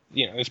 So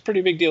it's a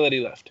pretty big deal that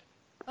he left.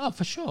 Oh,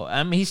 for sure.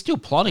 He's still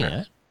plotting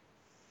it.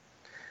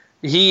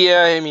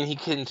 He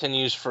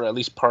continues for at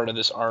least part of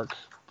this arc,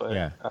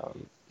 but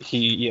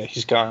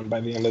he's gone by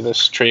the end of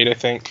this trade, I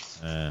think.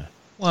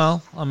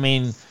 Well,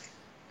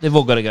 they've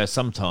all got to go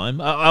sometime.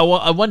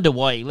 I wonder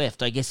why he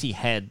left. I guess he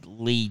had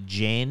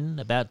Legion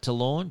about to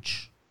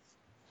launch.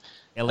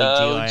 Legion.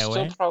 It would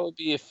still probably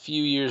be a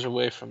few years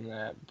away from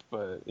that,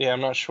 but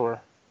I'm not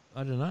sure.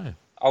 I don't know.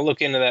 I'll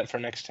look into that for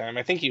next time.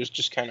 I think he was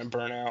just kind of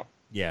burnt out.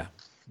 Yeah.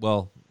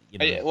 Well,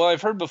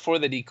 I've heard before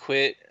that he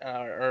quit,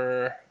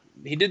 or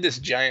he did this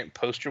giant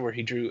poster where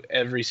he drew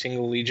every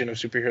single Legion of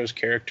Superheroes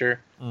character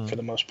for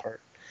the most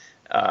part.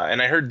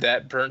 And I heard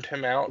that burnt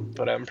him out,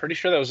 but I'm pretty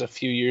sure that was a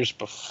few years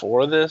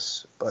before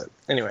this. But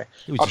anyway,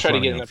 I'll try to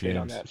get an update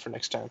on that for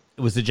next time.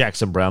 It was the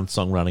Jackson Browne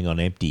song, Running on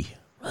Empty.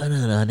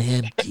 Running on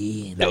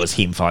Empty. That was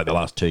him for like the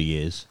last 2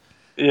 years.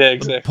 Yeah,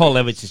 exactly. Paul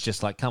Levitz is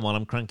just like, come on,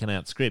 I'm cranking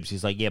out scripts.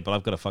 He's like, yeah, but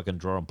I've got to fucking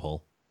draw them,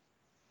 Paul.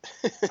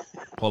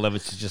 Paul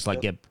Levitz is just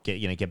like, get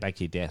back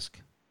to your desk.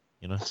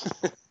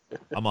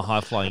 I'm a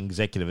high-flying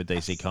executive at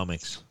DC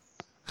Comics.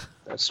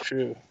 That's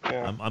true.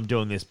 Yeah. I'm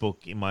doing this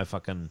book in my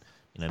fucking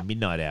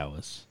midnight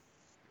hours.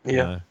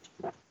 Yeah.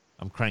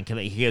 I'm cranking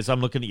it. He goes,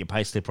 I'm looking at your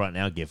payslip right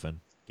now, Giffen.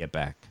 Get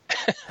back.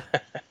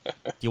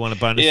 Do you want a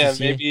bonus this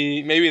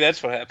year? Maybe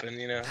that's what happened.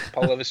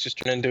 Paul Levitz just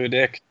turned into a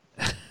dick.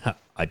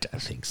 I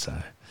don't think so.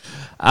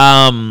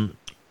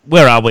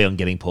 Where are we on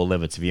getting Paul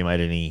Levitz? Have you made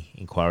any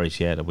inquiries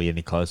yet? Are we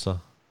any closer?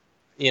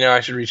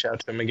 I should reach out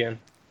to him again.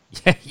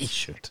 Yeah, you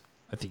should.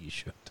 I think you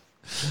should.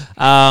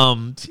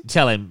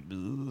 Tell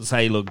him,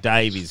 say, look,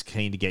 Dave is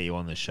keen to get you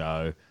on the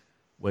show.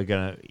 We're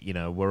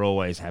gonna, we're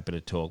always happy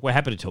to talk. We're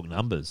happy to talk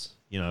numbers.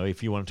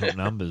 If you want to talk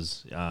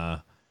numbers,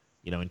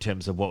 in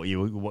terms of what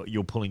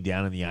you're pulling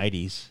down in the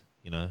 80s,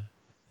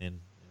 then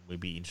we'd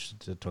be interested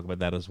to talk about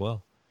that as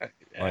well.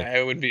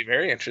 I would be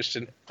very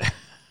interested.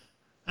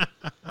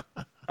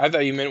 I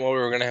thought you meant we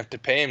were going to have to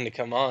pay him to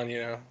come on,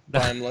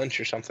 buy him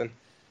lunch or something.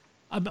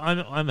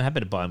 I'm happy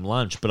to buy him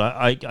lunch, but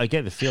I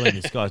get the feeling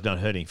this guy's not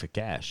hurting for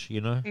cash,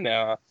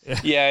 No.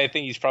 Yeah, I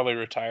think he's probably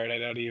retired. I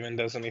doubt he even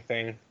does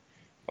anything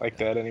like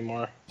that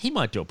anymore. He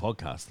might do a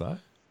podcast, though.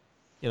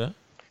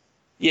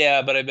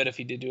 Yeah, but I bet if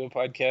he did do a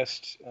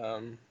podcast,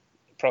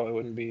 it probably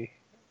wouldn't be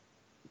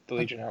the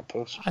Legion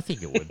Outpost. I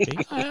think it would be.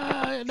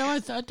 I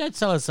don't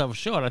sell myself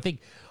short. I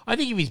think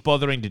if he's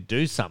bothering to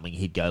do something,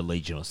 he'd go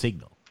Legion or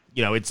Signal.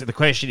 It's the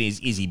question is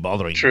he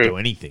bothering to do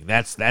anything?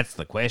 That's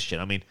the question.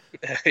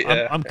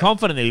 I'm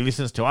confident that he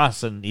listens to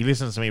us and he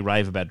listens to me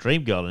rave about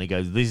Dream Girl and he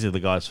goes, "These are the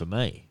guys for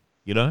me."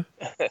 Yeah.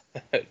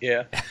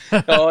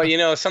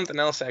 Oh, something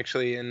else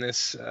actually in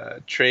this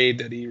trade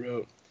that he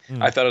wrote,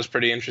 I thought it was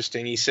pretty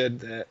interesting. He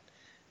said that,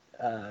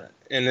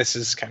 and this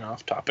is kind of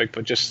off topic,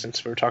 but just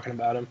since we were talking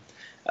about him,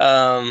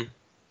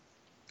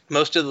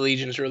 most of the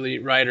Legion's early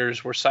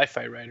writers were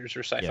sci-fi writers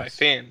or sci-fi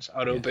fans.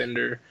 Otto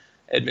Bender,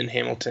 Edmund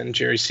Hamilton,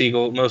 Jerry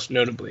Siegel, most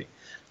notably.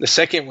 The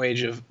second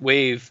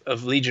wave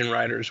of Legion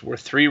writers were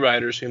 3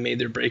 writers who made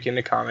their break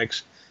into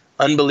comics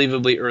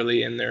unbelievably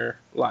early in their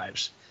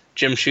lives.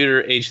 Jim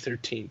Shooter, age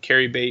 13,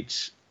 Cary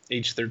Bates,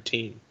 age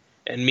 13,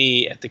 and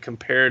me at the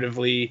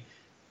comparatively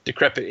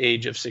decrepit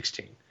age of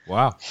 16.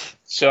 Wow.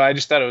 So I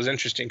just thought it was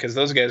interesting because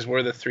those guys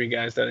were the 3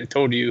 guys that I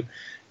told you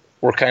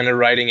were kind of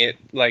writing it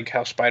like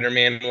how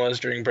Spider-Man was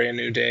during Brand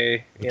New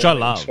Day. Which I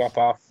love. Swap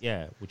off.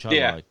 Yeah, which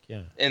I like,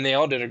 yeah. And they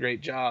all did a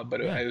great job,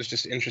 but it was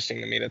just interesting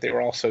to me that they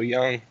were all so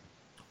young.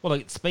 Well,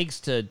 it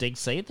speaks to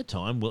DC at the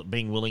time,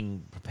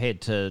 being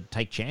prepared to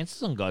take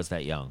chances on guys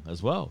that young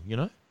as well,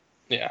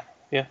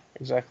 Yeah,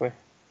 exactly.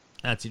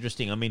 That's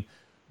interesting.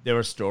 There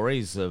are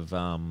stories of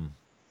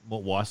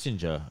Walt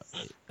Weisinger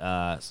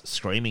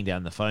screaming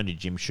down the phone to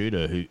Jim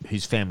Shooter,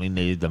 whose family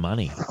needed the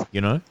money,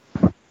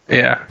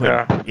 Yeah,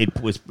 but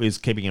it was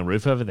keeping a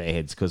roof over their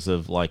heads because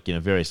of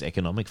various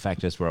economic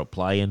factors were at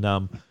play, and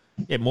Walt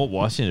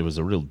Weisinger was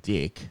a real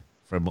dick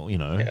from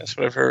Yeah, that's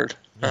what I've heard.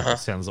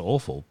 Sounds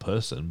awful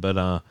person,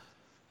 but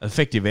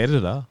effective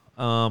editor,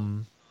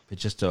 but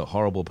just a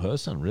horrible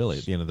person, really.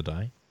 At the end of the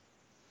day,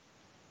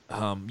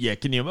 Yeah,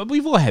 can you?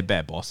 We've all had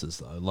bad bosses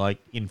though. Like,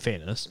 in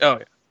fairness. Oh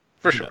yeah,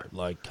 for sure.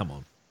 Like, come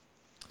on.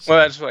 So,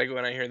 well, that's like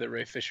when I hear the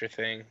Ray Fisher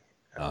thing.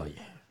 Oh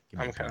yeah.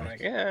 I'm kind of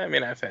like, yeah. I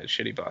mean, I've had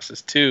shitty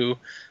bosses too,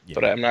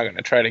 but I'm not going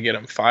to try to get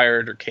them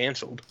fired or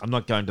canceled. I'm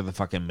not going to the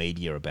fucking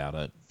media about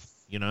it.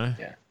 You know.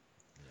 Yeah.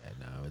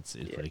 No, it's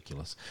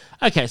ridiculous.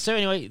 Okay, so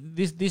anyway,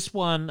 this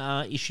one,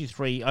 issue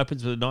 3,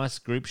 opens with a nice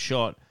group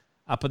shot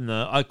up in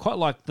the. I quite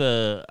like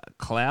the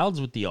clouds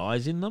with the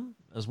eyes in them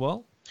as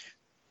well.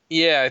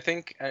 Yeah, I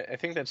think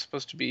that's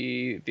supposed to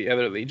be the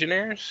other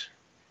Legionnaires,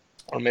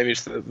 or maybe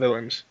it's the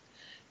villains.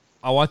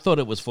 Oh, I thought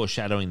it was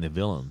foreshadowing the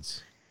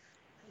villains.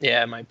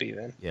 Yeah, it might be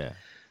then. Yeah.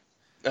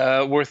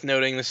 Worth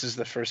noting, this is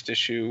the first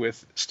issue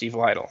with Steve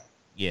Lytle.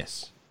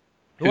 Yes.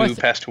 Who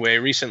passed away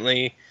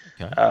recently.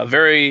 Okay.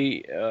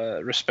 Very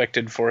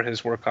respected for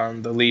his work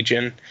on the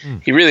Legion.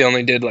 He really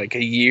only did like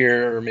a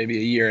year or maybe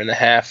a year and a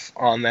half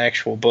on the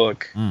actual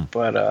book.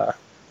 But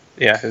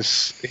yeah,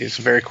 he's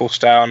a very cool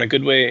style and a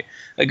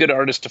good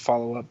artist to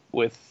follow up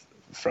with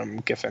from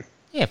Giffen.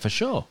 Yeah, for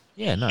sure.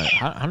 Yeah, no,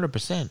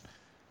 100%.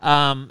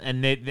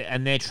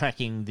 And they're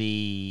tracking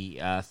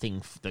the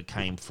thing that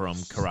came from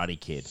Karate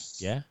Kid.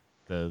 Yeah,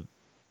 the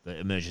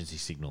emergency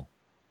signal.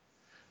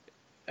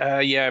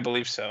 Yeah, I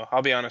believe so.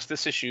 I'll be honest.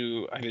 This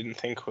issue I didn't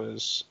think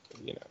was,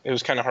 it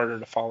was kind of harder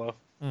to follow.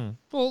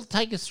 Well,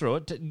 take us through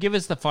it. Give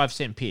us the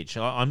 5-cent pitch.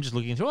 I'm just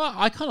looking through.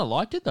 I kind of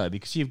liked it though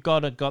because you've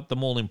got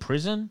them all in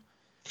prison,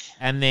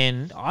 and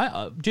then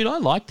I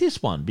like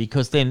this one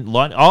because then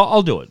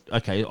I'll do it.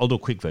 Okay, I'll do a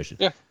quick version.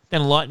 Yeah.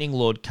 Then Lightning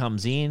Lord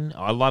comes in.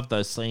 I love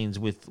those scenes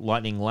with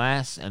Lightning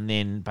Lass, and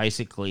then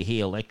basically he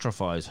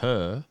electrifies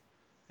her,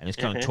 and is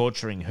kind of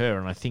torturing her,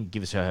 and I think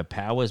gives her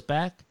powers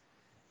back.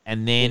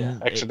 And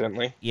then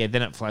accidentally.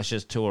 Then it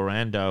flashes to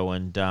Orlando,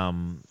 and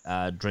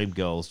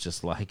Dreamgirl's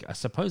just like, I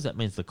suppose that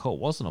means the call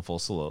wasn't a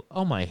false alarm.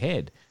 Oh, my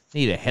head.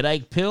 Need a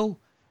headache pill?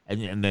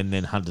 And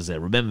then Hunter's there.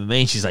 Remember me?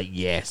 And she's like,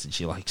 yes. And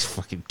she like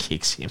fucking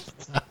kicks him.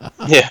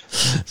 Yeah.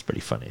 It's pretty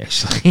funny,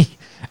 actually.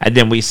 And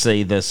then we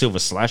see the Silver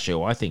Slasher,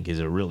 who I think is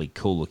a really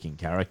cool looking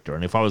character.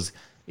 And if I was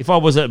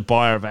a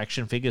buyer of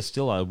action figures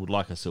still, I would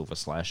like a Silver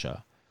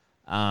Slasher.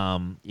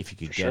 If you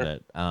could get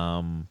it.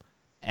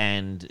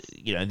 And,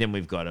 then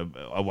we've got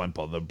I won't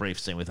bother, a brief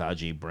scene with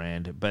RG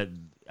Brand, but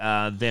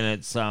then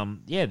it's,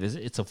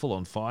 it's a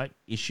full-on fight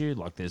issue.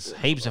 Like, there's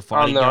heaps of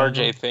fighting on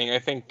the RJ thing, I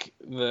think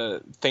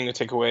the thing to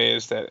take away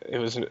is that it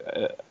was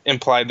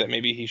implied that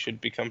maybe he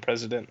should become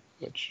president,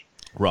 which...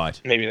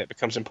 Right. Maybe that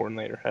becomes important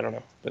later. I don't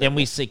know. But then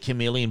we see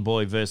Chameleon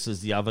Boy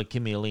versus the other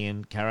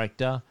Chameleon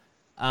character.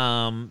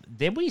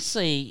 Then we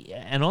see,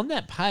 and on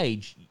that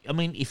page, I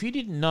mean, if you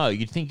didn't know,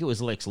 you'd think it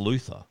was Lex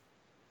Luthor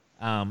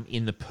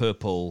in the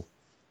purple...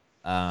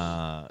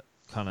 kind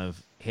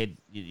of head,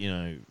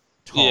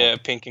 top. Yeah,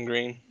 pink and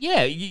green.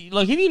 Yeah,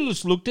 like if you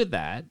just looked at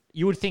that,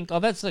 you would think, oh,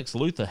 that's Lex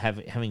Luthor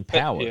having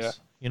powers.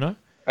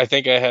 I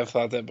think I have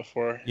thought that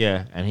before.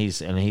 Yeah, and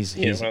he's when I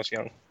was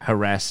young.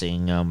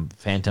 harassing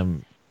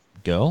Phantom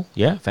Girl.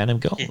 Yeah, Phantom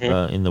Girl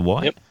in the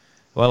white. Yep.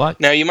 Well,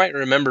 now you might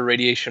remember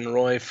Radiation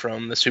Roy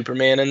from the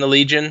Superman and the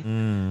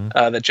Legion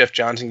that Jeff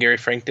Johns and Gary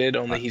Frank did.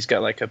 Only he's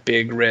got like a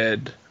big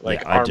red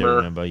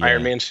armor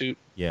Iron Man suit.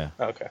 Yeah.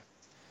 Okay.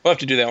 We'll have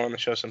to do that one on the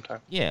show sometime.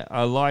 Yeah,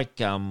 I like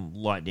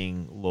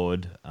Lightning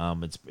Lord.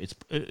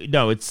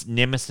 It's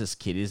Nemesis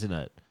Kid, isn't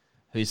it?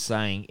 Who's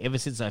saying, ever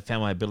since I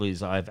found my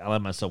abilities, I've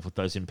allied myself with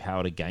those in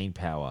power to gain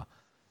power.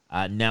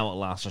 Now at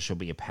last I shall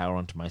be a power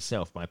unto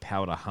myself. My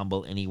power to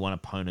humble any one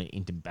opponent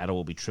into battle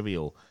will be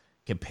trivial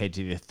compared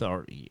to the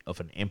authority of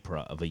an emperor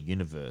of a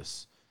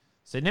universe.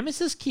 So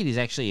Nemesis Kid is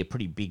actually a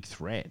pretty big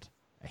threat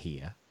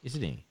here,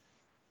 isn't he?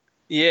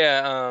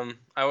 Yeah,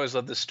 I always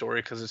love this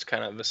story because it's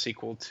kind of a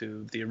sequel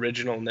to the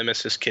original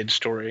Nemesis Kid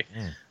story,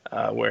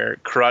 where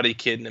Karate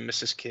Kid,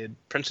 Nemesis Kid,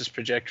 Princess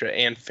Projectra,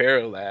 and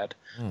Pharaoh Lad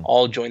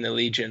all join the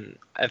Legion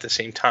at the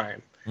same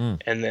time,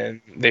 and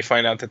then they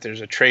find out that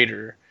there's a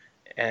traitor,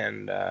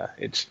 and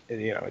it's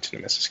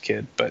Nemesis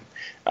Kid. But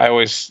I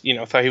always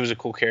thought he was a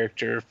cool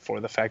character for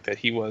the fact that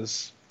he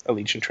was a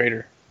Legion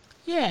traitor.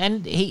 Yeah,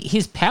 and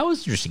his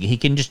power's interesting. He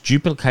can just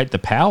duplicate the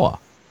power,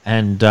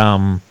 and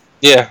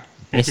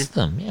best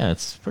them. Yeah,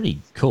 it's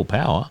pretty cool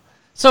power.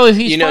 So if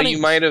he's you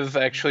might have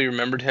actually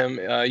remembered him.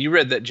 You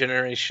read that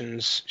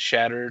Generations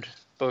Shattered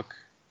book?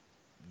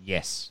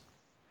 Yes.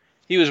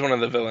 He was one of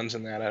the villains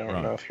in that. I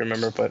don't know if you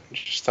remember, but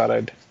just thought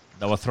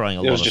They were throwing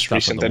a lot of stuff. It was just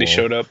recent that he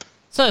showed up.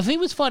 So if he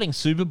was fighting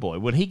Superboy,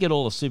 would he get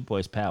all of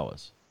Superboy's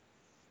powers?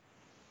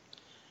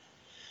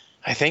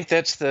 I think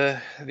that's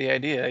the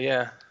idea,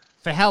 yeah.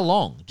 For how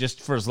long?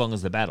 Just for as long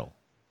as the battle?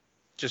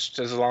 Just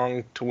as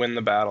long to win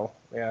the battle,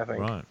 yeah, I think.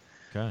 Right,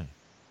 okay.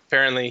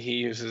 Apparently he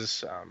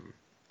uses,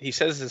 he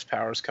says his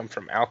powers come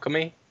from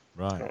alchemy.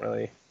 Right. I don't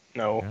really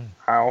know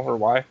how or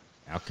why.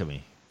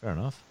 Alchemy, fair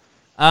enough.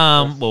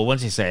 Well,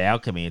 once you say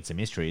alchemy, it's a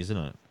mystery, isn't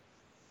it?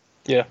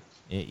 Yeah.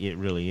 It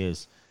really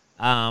is.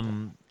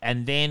 And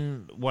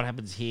then what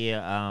happens here,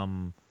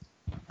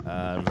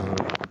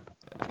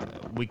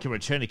 we can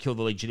return to kill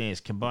the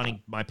Legionnaires,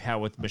 combining my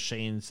power with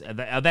machines.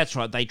 That's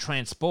right, they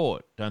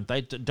transport, don't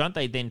they? Don't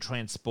they then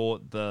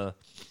transport the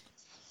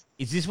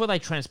Is this where they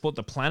transport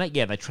the planet?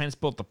 Yeah, they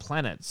transport the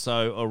planet.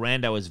 So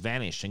Orando has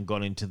vanished and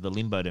gone into the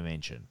limbo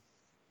dimension.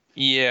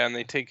 Yeah, and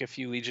they take a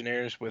few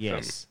Legionnaires with them.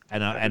 Yes,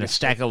 and a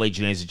stack of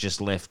Legionnaires are just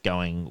left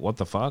going, what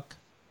the fuck?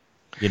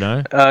 You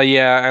know?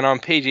 Yeah, and on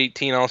page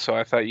 18 also,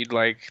 I thought you'd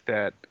like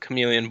that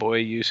Chameleon Boy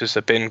uses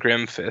a Ben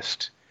Grimm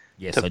fist.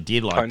 Yes, I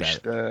did like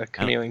that. The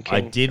Chameleon King.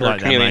 I did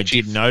like that, and I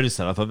did notice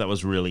that. I thought that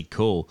was really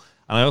cool.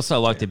 And I also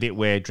liked the bit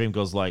where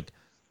Dreamgirl's like,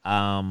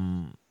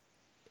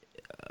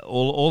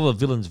 all the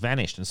villains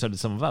vanished, and so did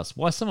some of us.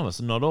 Why some of us,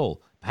 not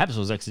all? Perhaps it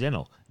was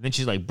accidental. And then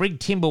she's like, bring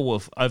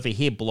Timberwolf over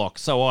here, Block.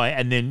 So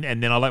and then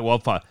I like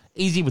Wildfire.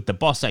 Easy with the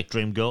boss act,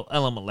 Dreamgirl.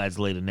 Element Lad's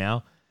leader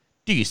now.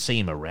 Do you see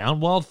him around,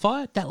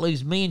 Wildfire? That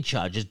leaves me in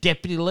charge as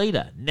deputy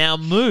leader. Now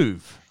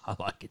move. I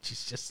like it.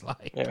 She's just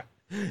like,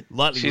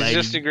 lightly she's lady.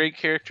 just a great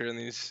character in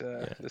this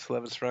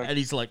 11th run. And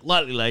he's like,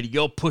 lightly lady,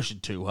 you're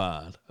pushing too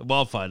hard.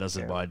 Wildfire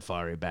doesn't mind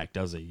firing back,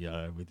 does he?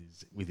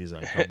 With his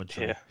own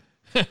commentary.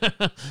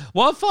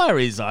 Wildfire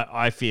is,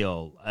 I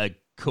feel, a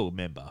cool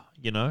member,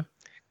 you know?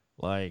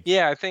 Like,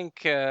 yeah, I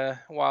think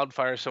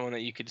Wildfire is someone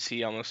that you could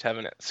see almost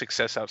having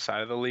success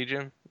outside of the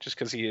Legion, just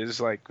because he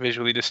is like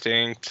visually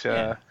distinct.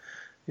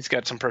 He's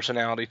got some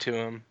personality to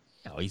him.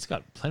 Oh, he's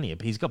got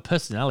he's got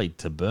personality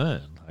to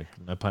burn. Like,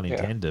 no pun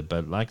intended,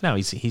 but like, no,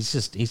 he's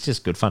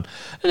just good fun.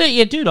 And,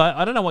 yeah, dude,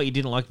 I don't know what you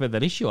didn't like about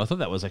that issue. I thought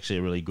that was actually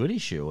a really good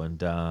issue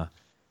and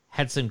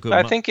had some good.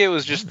 I think it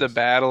was just the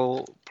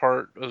battle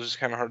part was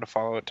kind of hard to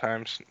follow at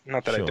times.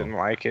 Not that I didn't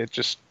like it,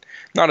 just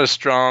not as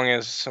strong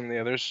as some of the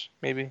others,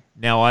 maybe.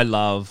 Now, I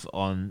love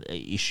on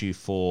issue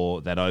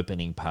 4 that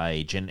opening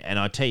page, and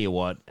I tell you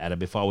what,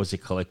 Adam, if I was a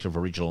collector of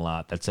original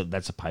art, that's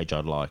a page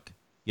I'd like.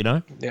 You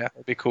know? Yeah,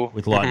 that'd be cool.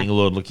 With Lightning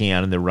Lord looking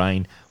out in the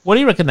rain. What do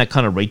you reckon that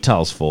kind of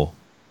retails for?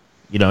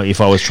 You know, if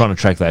I was trying to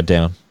track that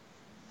down.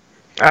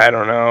 I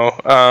don't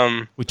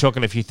know. We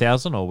talking a few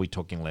thousand, or are we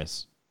talking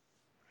less?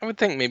 I would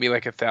think maybe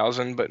like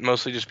 1,000, but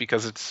mostly just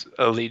because it's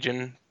a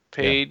Legion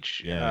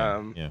page.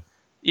 Yeah.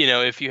 You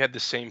know, if you had the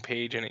same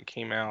page and it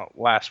came out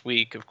last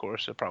week, of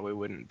course, it probably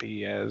wouldn't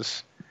be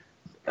as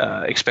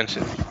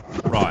expensive.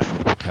 Right.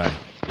 Okay.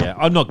 Yeah,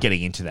 I'm not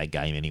getting into that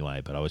game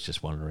anyway, but I was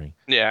just wondering.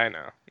 Yeah, I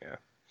know. Yeah.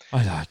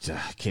 I like to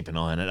keep an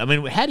eye on it. I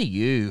mean, how do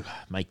you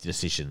make the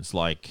decisions?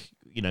 Like,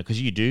 you know, because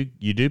you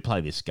do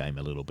play this game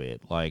a little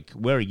bit. Like,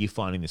 where are you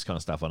finding this kind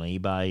of stuff on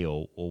eBay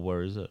or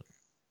where is it?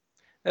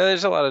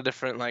 There's a lot of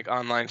different like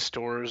online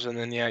stores, and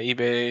then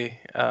eBay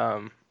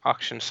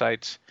auction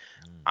sites.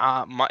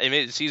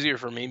 It's easier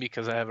for me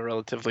because I have a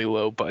relatively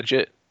low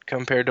budget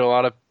compared to a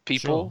lot of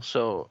people,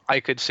 so I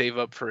could save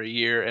up for a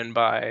year and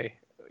buy,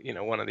 you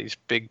know, one of these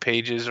big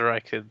pages, or I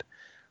could,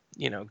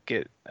 you know,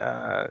 get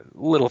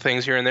little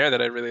things here and there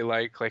that I really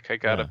like. Like I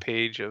got a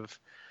page of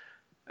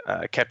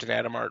Captain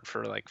Atom art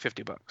for like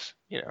 $50.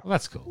 You know, well,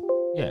 that's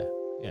cool. Yeah,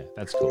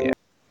 that's cool. Yeah.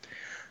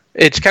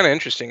 It's kind of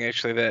interesting,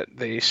 actually, that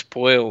they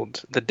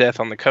spoiled the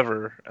death on the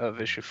cover of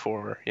issue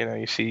 4. You know,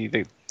 you see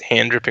the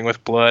hand dripping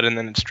with blood, and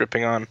then it's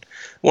dripping on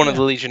one of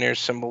the Legionnaires'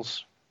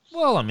 symbols.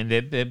 Well, I mean,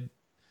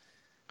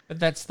 but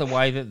that's the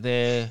way that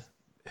they're.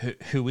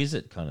 Who is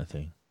it kind of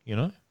thing, you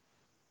know?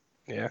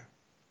 Yeah.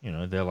 You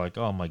know, they're like,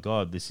 oh my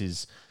god, this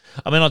is.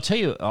 I mean, I'll tell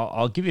you,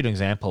 I'll give you an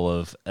example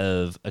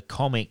of a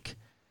comic.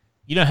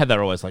 You know how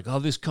they're always like, oh,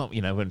 this comic.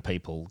 You know, when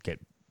people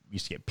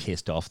used to get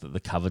pissed off that the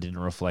cover didn't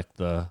reflect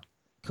the,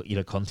 you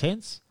know,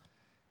 contents,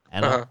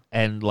 and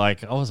and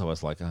like I was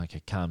always like,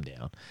 okay, calm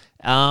down.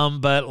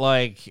 But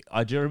like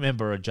I do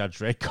remember a Judge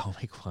Dredd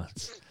comic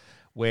once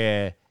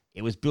where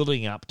it was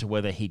building up to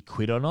whether he'd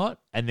quit or not,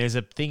 and there's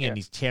a thing and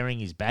he's tearing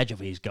his badge off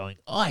and he's going,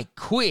 I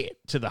quit,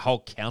 to the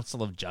whole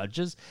council of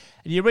judges.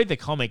 And you read the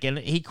comic and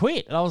he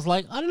quit. And I was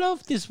like, I don't know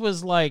if this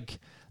was like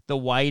the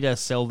way to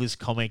sell this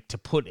comic, to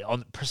put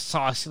on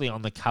precisely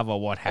on the cover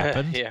what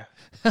happened. Yeah.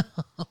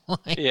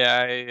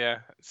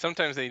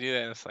 Sometimes they do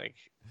that and it's like,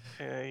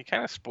 you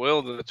kind of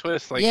spoiled the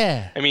twist. Like,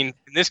 I mean,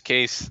 in this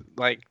case,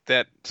 like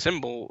that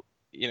symbol,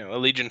 you know, a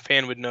Legion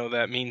fan would know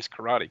that means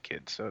Karate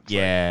Kid. So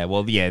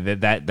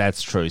it's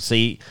that's true.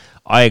 See,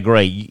 I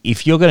agree.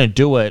 If you're going to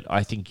do it,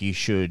 I think you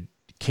should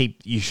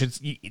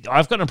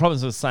I've got no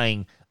problems with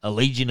saying a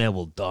Legionnaire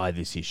will die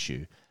this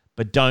issue,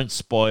 but don't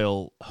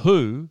spoil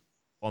who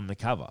on the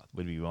cover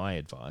would be my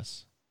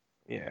advice.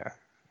 Yeah,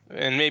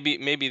 and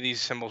maybe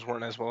these symbols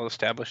weren't as well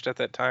established at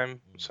that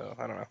time, so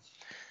I don't know.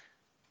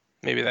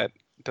 Maybe that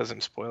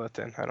doesn't spoil it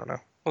then. I don't know.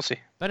 We'll see.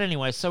 But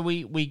anyway, so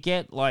we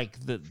get like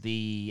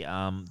the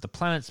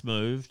planet's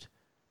moved.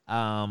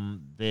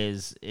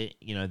 There's,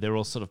 you know, they're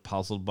all sort of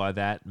puzzled by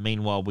that.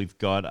 Meanwhile, we've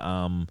got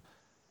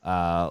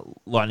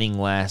Lightning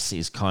Lass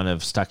is kind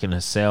of stuck in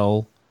her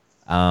cell.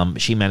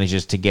 She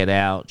manages to get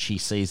out. She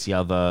sees the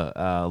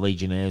other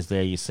Legionnaires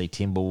there. You see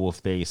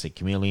Timberwolf there. You see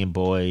Chameleon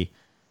Boy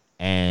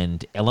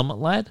and Element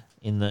Lad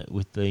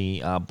with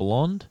the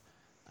blonde.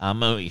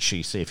 Actually,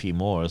 you see a few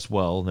more as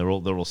well. They're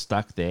all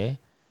stuck there.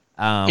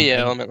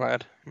 Element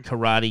Lad.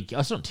 Karate.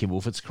 It's not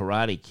Timberwolf. It's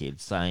Karate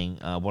Kid saying,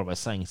 "What am I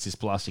saying? It's this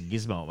blasted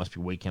gizmo. It must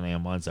be weakening our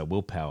minds, our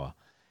willpower."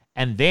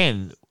 And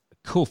then,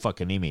 cool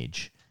fucking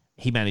image.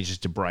 He manages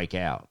to break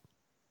out.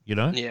 You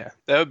know? Yeah,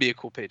 that would be a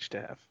cool page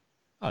to have.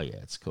 Oh yeah,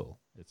 it's cool.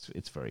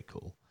 It's very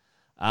cool.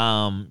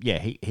 Yeah,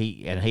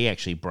 he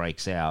actually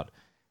breaks out,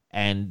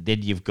 and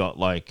then you've got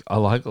like I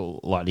like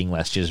Lightning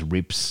Lass just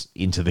rips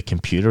into the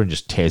computer and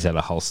just tears out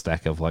a whole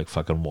stack of like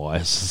fucking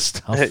wires and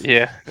stuff.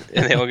 Yeah,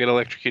 and they all get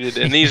electrocuted.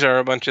 And these are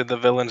a bunch of the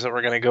villains that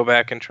we're going to go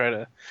back and try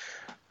to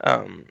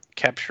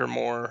capture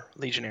more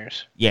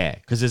Legionnaires. Yeah,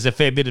 because there's a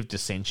fair bit of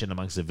dissension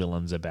amongst the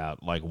villains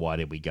about like why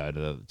did we go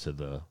to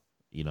the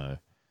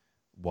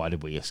why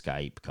did we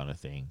escape kind of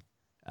thing,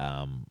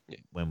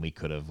 when we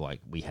could have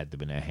like we had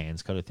them in our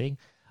hands kind of thing.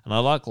 And I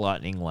like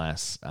Lightning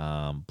Lass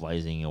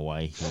blazing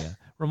away here.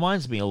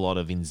 Reminds me a lot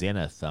of in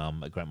Zenith,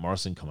 a Grant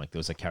Morrison comic. There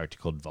was a character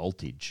called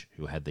Voltage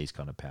who had these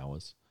kind of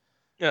powers.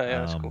 Yeah,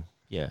 that's cool.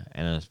 Yeah,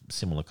 and a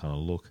similar kind of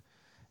look.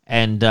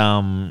 And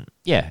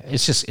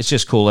it's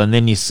just cool. And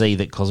then you see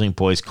that Cosmic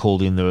Boy's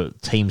called in the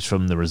teams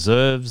from the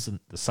reserves,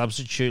 the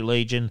Substitute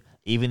Legion,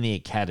 even the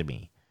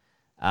Academy.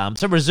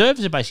 So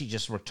reserves are basically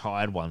just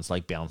retired ones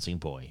like Bouncing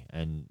Boy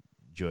and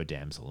Duo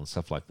Damsel and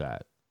stuff like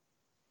that.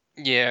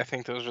 Yeah, I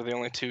think those were the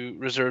only two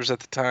reserves at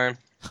the time.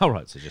 All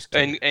right, so just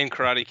and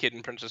Karate Kid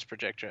and Princess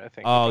Projectra, I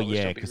think. Oh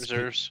yeah, because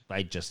reserves.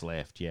 They just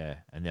left, yeah,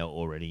 and they're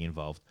already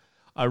involved.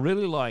 I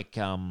really like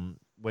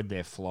when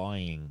they're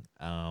flying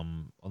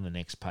on the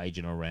next page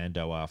in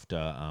Orlando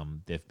after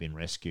they've been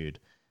rescued.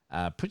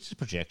 Princess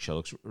Projectra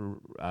looks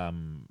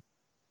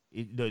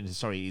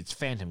it's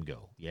Phantom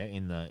Girl, yeah,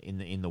 in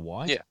the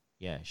white.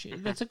 Yeah,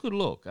 that's a good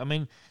look. I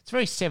mean, it's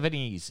very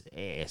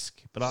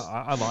 70s-esque, but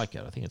I like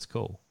it. I think it's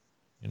cool.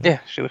 You know? Yeah,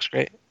 she looks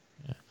great.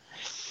 Yeah.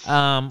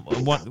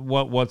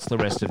 What's the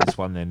rest of this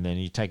one then? Then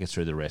you take us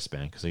through the rest,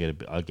 man, because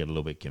I get a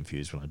little bit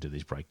confused when I do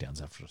these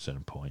breakdowns after a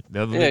certain point.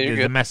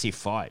 The massive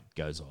fight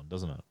goes on,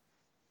 doesn't it?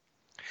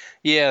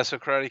 Yeah, so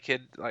Karate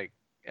Kid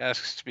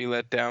asks to be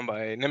let down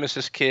by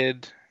Nemesis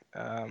Kid,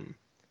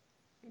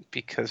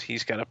 because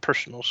he's got a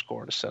personal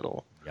score to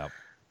settle. Yep.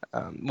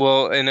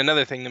 Well, and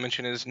another thing to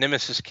mention is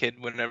Nemesis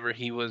Kid, whenever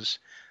he was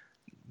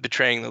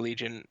betraying the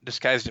Legion,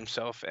 disguised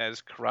himself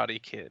as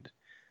Karate Kid.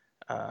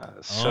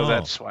 So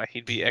that's why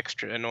he'd be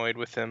extra annoyed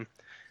with him.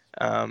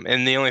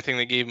 And the only thing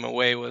that gave him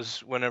away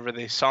was whenever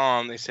they saw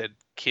him, they said,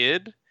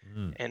 "Kid,"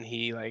 and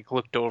he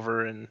looked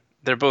over, and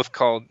they're both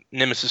called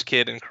Nemesis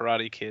Kid and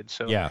Karate Kid.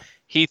 So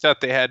he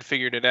thought they had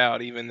figured it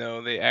out, even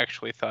though they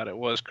actually thought it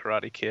was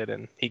Karate Kid,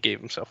 and he gave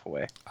himself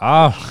away.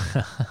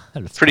 Oh,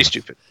 that's pretty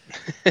stupid.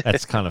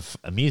 That's kind of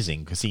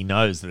amusing because he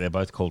knows that they're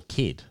both called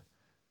Kid.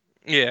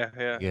 Yeah,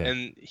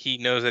 and he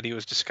knows that he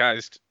was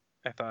disguised,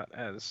 I thought,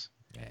 as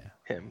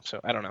him. So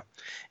I don't know.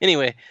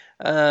 Anyway,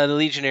 the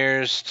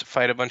Legionnaires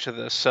fight a bunch of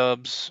the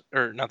subs,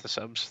 or not the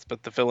subs,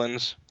 but the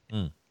villains.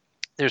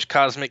 There's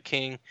Cosmic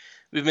King.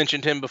 We've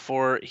mentioned him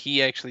before.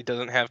 He actually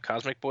doesn't have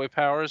Cosmic Boy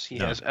powers. He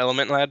has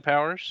Element Lad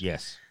powers.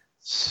 Yes.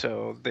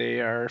 So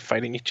they are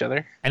fighting each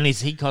other. And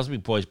is he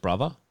Cosmic Boy's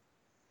brother?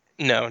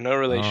 No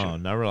relation. Oh,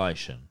 no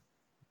relation.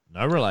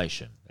 No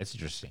relation. That's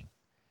interesting.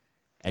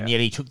 And yet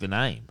he took the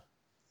name.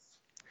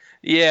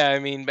 Yeah, I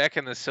mean, back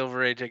in the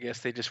Silver Age, I guess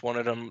they just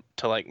wanted them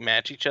to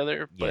match each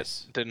other,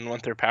 but didn't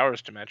want their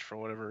powers to match for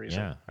whatever reason.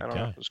 Yeah, I don't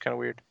know. It was kind of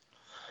weird.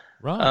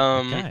 Right.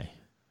 Okay.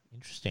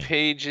 Interesting.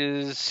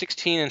 Pages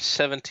 16 and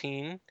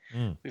 17.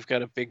 We've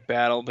got a big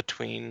battle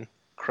between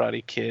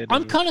Karate Kid.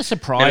 I'm kind of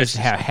surprised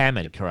how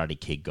hammered Karate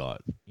Kid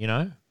got. You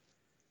know,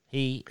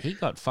 he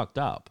got fucked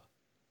up.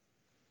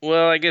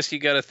 Well, I guess you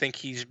got to think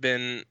he's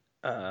been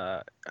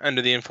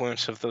under the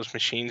influence of those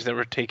machines that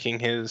were taking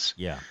his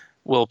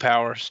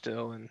willpower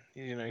still, and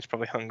he's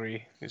probably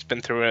hungry. He's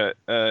been through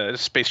a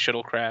space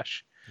shuttle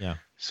crash. Yeah.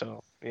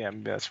 So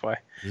maybe that's why.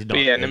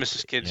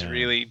 Nemesis Kid's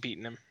really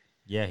beating him.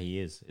 Yeah, he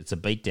is. It's a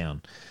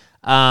beatdown.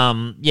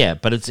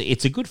 But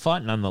it's a good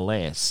fight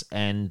nonetheless,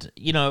 and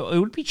it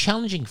would be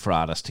challenging for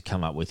artists to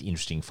come up with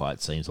interesting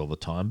fight scenes all the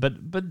time.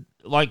 But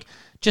like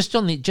just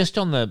on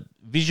the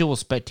visual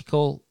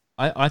spectacle,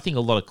 I think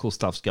a lot of cool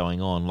stuff's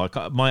going on. Like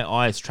my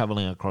eyes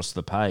traveling across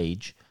the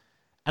page,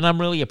 and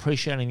I'm really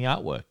appreciating the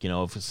artwork.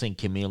 If you've seen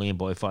Chameleon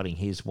Boy fighting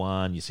his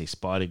one, you see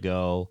Spider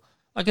Girl.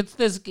 Like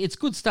it's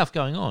good stuff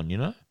going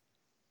on.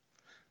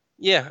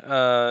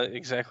 Yeah,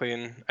 exactly.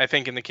 And I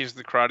think in the case of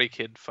the Karate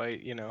Kid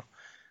fight,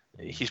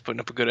 he's putting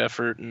up a good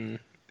effort, and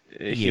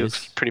he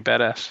looks pretty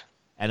badass.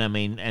 And I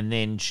mean, and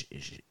then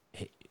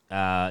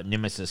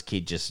Nemesis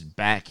Kid just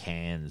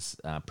backhands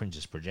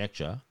Princess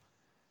Projectra.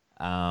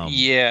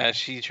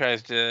 She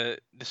tries to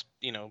just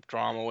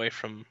draw him away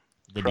from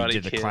Karate Kid. He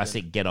did the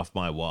classic "Get off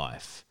my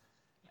wife,"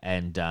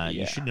 and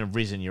you shouldn't have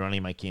risen. You're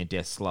only making your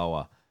death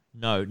slower.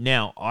 No,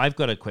 now I've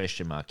got a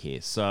question mark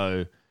here.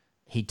 So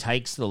he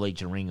takes the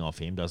Legion ring off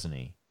him, doesn't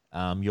he?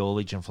 Your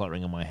Legion flight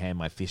ring on my hand,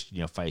 my fist in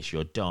your face,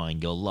 you're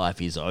dying, your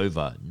life is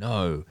over.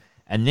 No.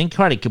 And then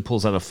Karate Kid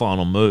pulls out a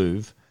final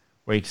move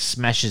where he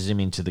smashes him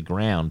into the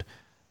ground,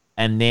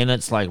 and then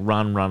it's like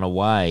run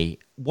away.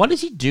 What does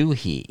he do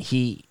here?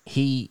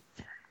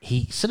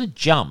 He sort of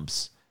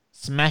jumps,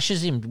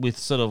 smashes him with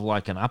sort of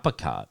like an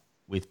uppercut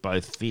with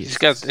both fists. He's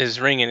got his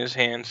ring in his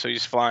hand, so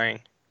he's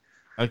flying.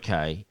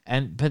 Okay.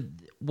 But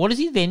what does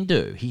he then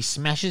do? He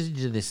smashes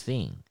into this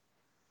thing.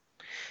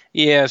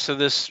 Yeah, so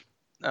this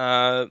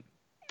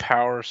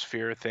power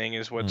sphere thing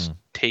is what's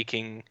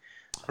taking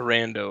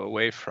Rando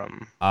away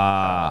from.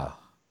 I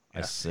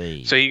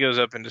see. So he goes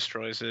up and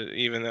destroys it,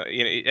 even though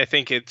I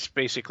think it's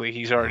basically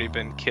he's already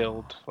been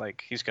killed.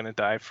 Like he's gonna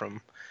die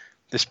from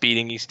this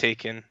beating he's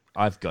taken.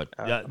 I've got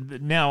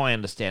now. I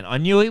understand. I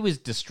knew he was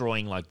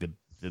destroying like the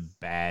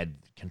bad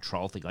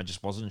control thing. I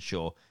just wasn't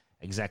sure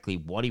exactly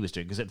what he was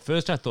doing because at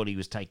first I thought he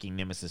was taking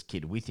Nemesis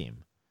Kid with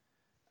him.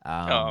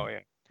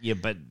 Yeah,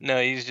 but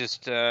no, he's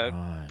just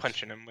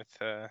punching him with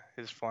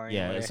his flying.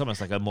 Yeah, way. It's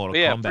almost like a Mortal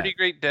Kombat. Pretty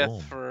great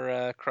death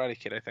for Karate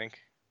Kid, I think.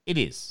 It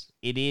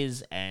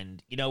is,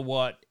 and you know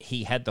what?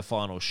 He had the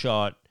final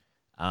shot.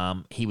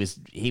 He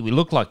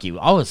looked like he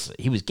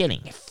was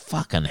getting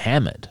fucking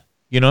hammered.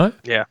 You know?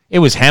 Yeah. It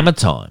was hammer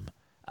time.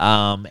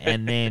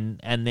 And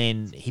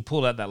then he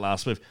pulled out that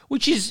last move,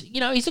 which is,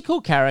 he's a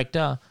cool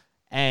character,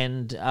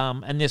 and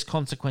there's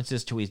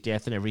consequences to his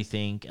death and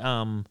everything.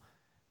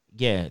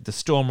 Yeah, the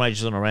storm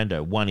rages on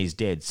Rando. 1 is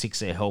dead,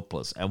 6 are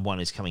helpless, and 1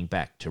 is coming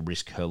back to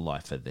risk her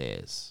life for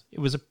theirs. It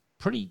was a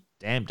pretty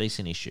damn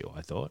decent issue,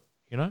 I thought.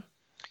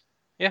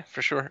 Yeah,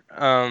 for sure.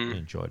 I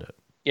enjoyed it.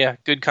 Yeah,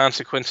 good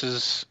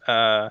consequences,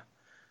 and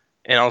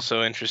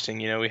also interesting.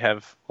 We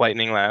have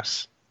Lightning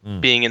Lass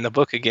being in the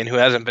book again, who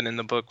hasn't been in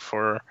the book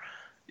for,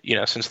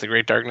 since the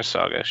Great Darkness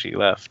Saga. She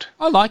left.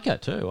 I like her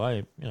too.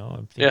 I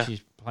think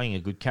she's playing a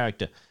good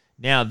character.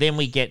 Now, then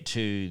we get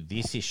to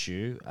this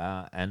issue,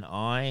 an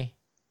eye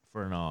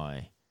for an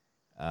eye,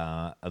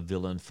 a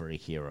villain for a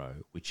hero,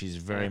 which is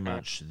very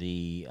much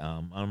the.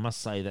 I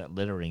must say that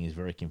lettering is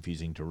very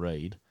confusing to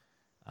read.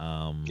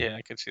 Yeah,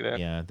 I can see that.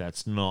 Yeah,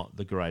 that's not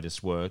the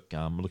greatest work.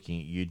 Looking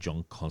at you,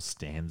 John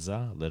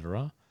Costanza,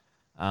 letterer.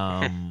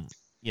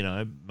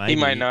 Maybe he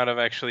might not have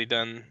actually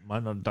done.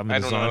 Might not have done the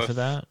design for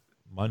that.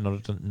 Might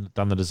not have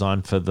done the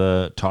design for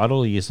the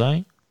title. Are you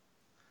saying?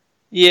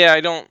 Yeah, I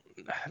don't.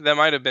 That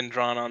might have been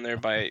drawn on there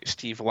by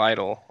Steve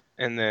Lytle,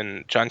 and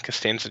then John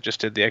Costanza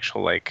just did the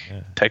actual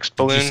text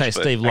balloons. Did you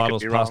say Steve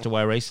Lytle's passed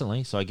away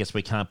recently? So I guess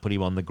we can't put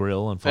him on the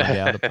grill and find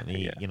out.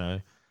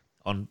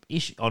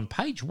 On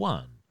page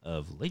 1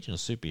 of Legion of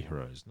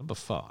Superheroes, number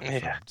 5, from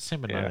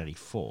December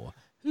 1984.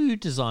 Who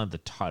designed the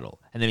title?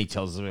 And then he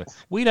tells us,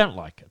 we don't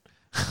like it.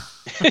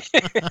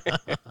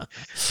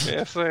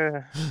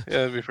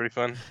 That'd be pretty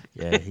fun.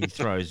 Yeah, he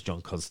throws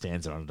John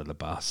Costanza under the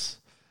bus,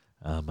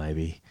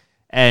 maybe.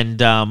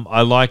 And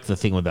I like the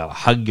thing about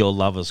hug your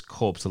lover's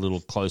corpse a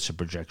little closer,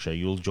 Projector.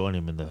 You'll join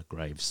him in the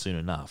grave soon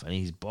enough. And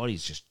his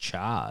body's just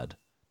charred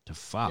to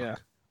fuck. Yeah.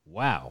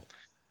 Wow.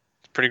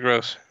 It's pretty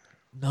gross.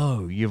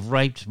 No, you've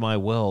raped my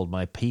world,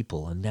 my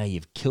people, and now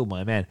you've killed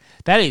my man.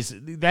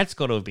 That's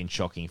got to have been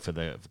shocking for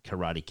the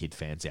Karate Kid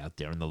fans out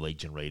there and the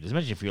Legion readers.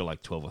 Imagine if you're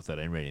like 12 or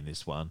 13 reading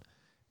this one,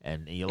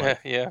 and you're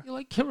like, you're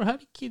like,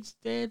 Karate Kid's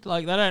dead.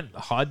 Like, they don't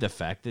hide the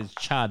fact there's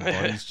charred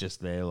bodies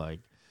just there. Like,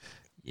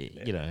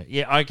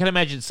 I can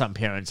imagine some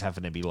parents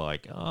having to be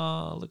like,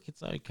 oh, look,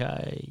 it's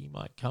okay, you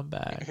might come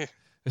back.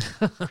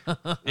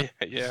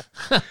 Yeah.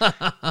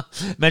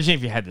 Imagine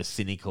if you had the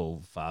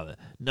cynical father.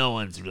 No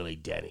one's really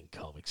dead in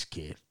comics,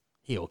 kid.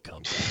 He'll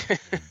come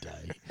back one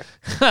day.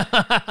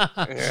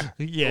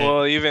 Yeah.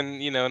 Well, even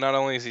not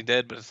only is he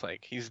dead, but it's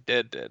like he's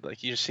dead.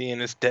 Like you're seeing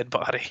his dead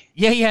body.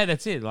 Yeah,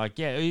 that's it. Like,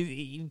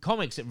 in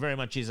comics, it very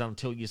much is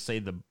until you see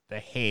the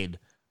head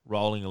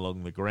rolling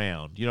along the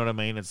ground. You know what I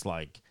mean? It's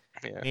like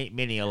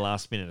many a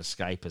last minute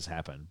escape has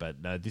happened, but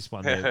no, this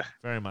one they're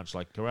very much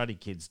like Karate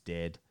Kid's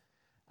dead.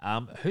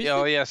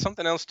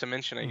 Something else to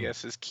mention, I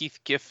guess, is Keith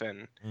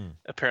Giffen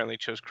apparently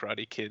chose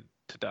Karate Kid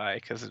to die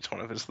because it's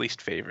one of his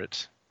least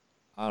favorites.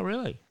 Oh,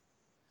 really?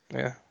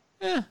 Yeah.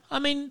 Yeah, I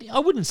mean, I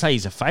wouldn't say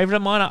he's a favorite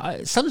of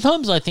mine.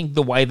 Sometimes I think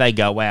the way they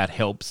go out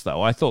helps,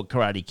 though. I thought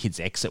Karate Kid's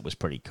exit was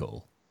pretty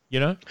cool.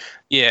 Yeah,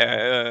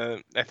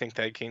 I think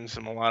that gains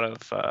him a lot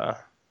of. A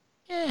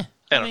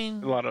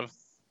lot of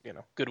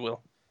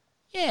goodwill.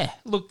 Yeah,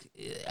 look,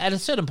 at a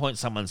certain point,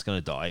 someone's going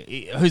to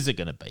die. Who's it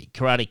going to be?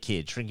 Karate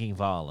Kid, Shrinking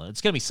Violet.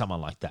 It's going to be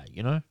someone like that,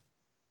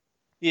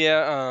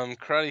 Yeah,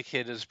 Karate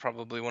Kid is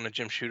probably one of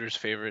Jim Shooter's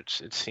favorites,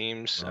 it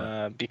seems,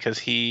 because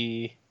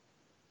he,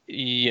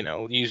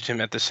 used him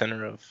at the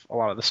center of a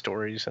lot of the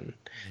stories, and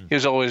he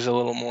was always a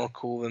little more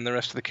cool than the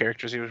rest of the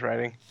characters he was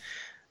writing.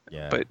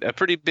 Yeah. But a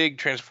pretty big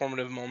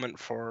transformative moment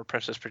for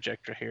Princess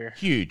Projectra here.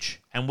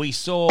 Huge. And we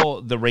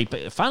saw the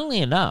Reaper. Funnily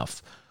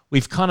enough,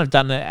 we've kind of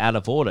done it out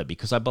of order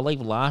because I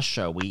believe last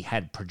show we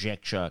had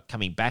Projectra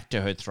coming back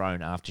to her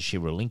throne after she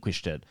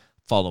relinquished it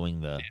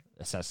following the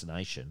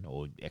assassination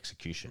or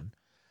execution.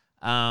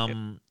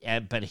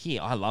 But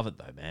here, I love it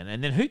though, man.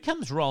 And then who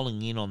comes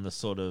rolling in on the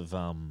sort of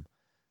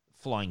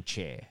flying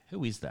chair?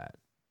 Who is that?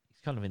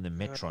 He's kind of in the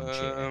Metron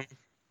chair.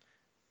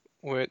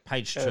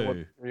 Page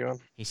 2.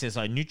 He says,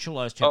 I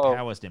neutralized her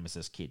powers,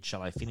 Nemesis Kid.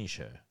 Shall I finish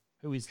her?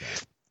 Who is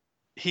that?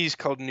 He's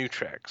called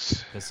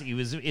Nutrex.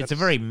 It's a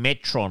very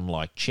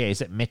Metron-like chair.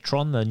 Is it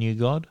Metron, the new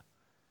god?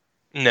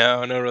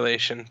 No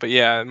relation. But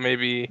yeah,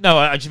 maybe. No,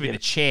 I just mean the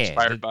chair.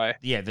 Inspired by.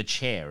 Yeah, the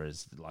chair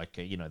is like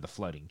the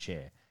floating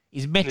chair.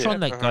 Is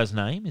Metron that guy's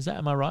name?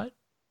 Am I right?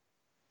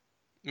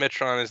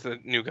 Metron is the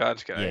New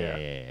Gods guy.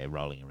 Yeah,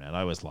 rolling around.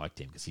 I always liked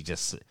him because he's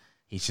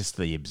just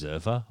the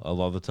observer a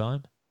lot of the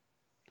time.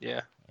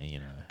 Yeah.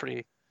 And,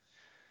 pretty.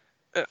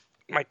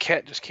 My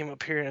cat just came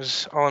up here and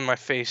is all in my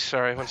face.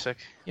 Sorry, one sec.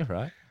 You're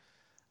right.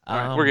 All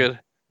right, we're good.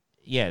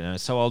 Yeah, no,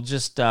 so I'll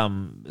just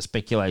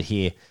speculate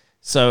here.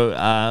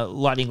 So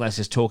Lightning Lass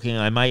is talking.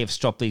 I may have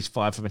stopped these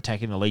 5 from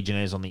attacking the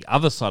Legionnaires on the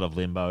other side of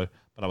Limbo,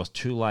 but I was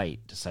too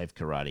late to save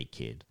Karate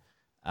Kid.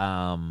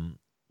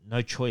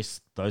 No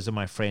choice. Those are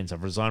my friends.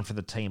 I've resigned from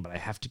the team, but I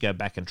have to go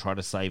back and try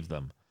to save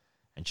them.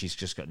 And she's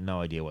just got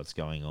no idea what's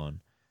going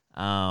on.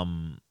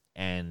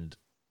 And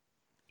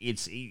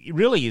it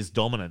really is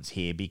dominance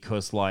here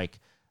because, like,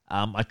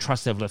 I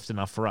trust they've left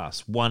enough for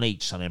us. 1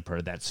 each, Sun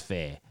Emperor. That's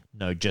fair.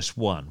 No, just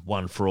 1.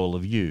 1 for all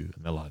of you.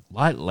 And they're like,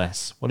 Light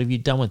Lass, what have you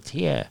done with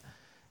Tia?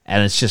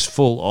 And it's just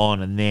full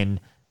on. And then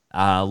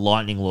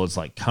Lightning Lord's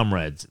like,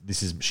 comrades,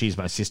 she's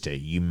my sister.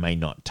 You may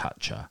not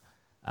touch her.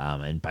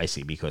 And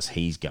basically because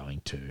he's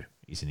going to,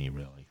 isn't he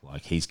really?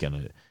 Like, he's going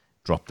to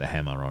drop the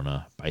hammer on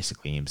her,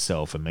 basically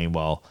himself. And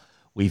meanwhile,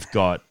 we've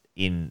got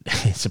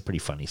it's a pretty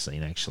funny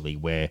scene, actually,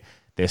 where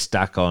they're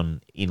stuck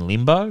in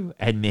limbo,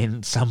 and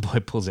then some boy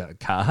pulls out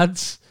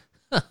cards.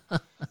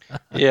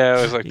 Yeah,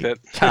 it was like that.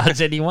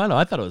 Cards, anyone?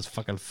 I thought it was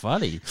fucking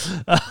funny.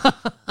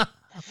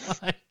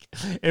 Like,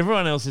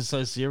 everyone else is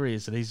so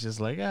serious, and he's just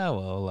like, oh,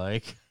 well,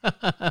 like...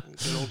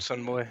 Good old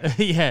Sun Boy.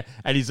 Yeah,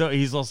 and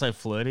he's also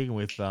flirting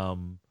with...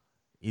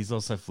 He's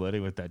also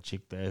flirting with that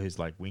chick there who's,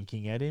 like,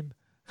 winking at him.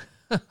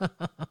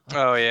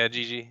 Oh, yeah,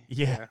 Gigi.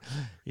 Yeah.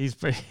 He's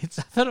pretty...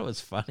 I thought it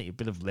was funny, a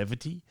bit of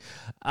levity.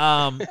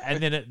 And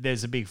then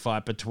there's a big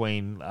fight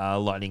between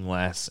Lightning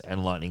Lass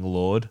and Lightning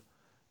Lord.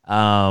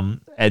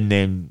 And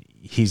then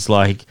she's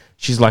like,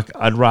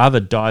 I'd rather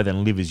die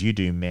than live as you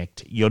do,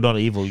 Mech. You're not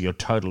evil, you're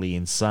totally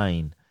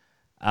insane.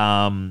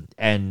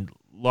 And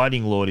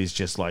Lightning Lord is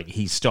just like,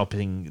 he's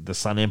stopping the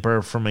Sun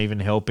Emperor from even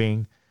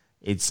helping.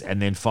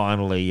 And then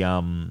finally,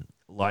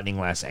 Lightning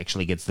Lass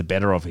actually gets the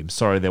better of him.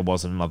 Sorry, there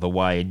wasn't another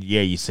way. And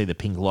yeah, you see the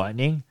pink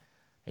lightning.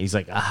 And he's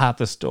like,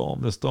 the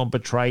storm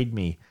betrayed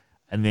me.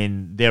 And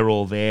then they're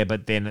all there,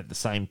 but then at the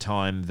same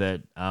time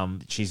that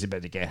she's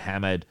about to get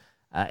hammered,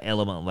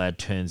 Element Lad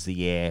turns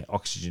the air,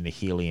 oxygen to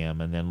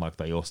helium, and then like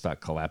they all start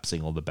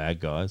collapsing, all the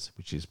bad guys,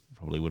 which is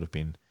probably would have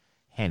been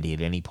handy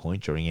at any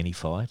point during any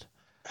fight.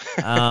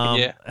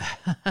 Yeah.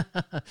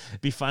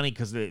 It'd be funny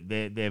because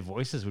their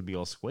voices would be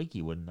all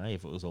squeaky, wouldn't they,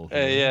 if it was all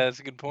yeah, that's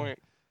a good point.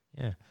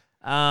 Yeah.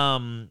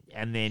 And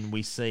then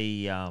we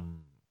see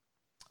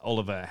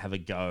Oliver have a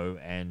go,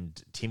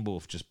 and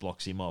Timberwolf just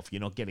blocks him off.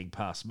 You're not getting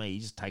past me. He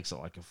just takes it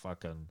like a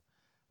fucking,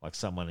 like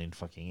someone in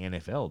fucking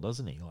NFL,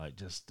 doesn't he? Like,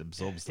 just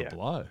absorbs the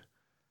blow.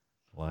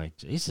 Like,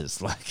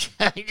 Jesus, like,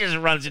 he just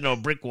runs into a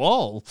brick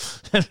wall.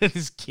 And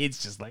his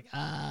kid's just like,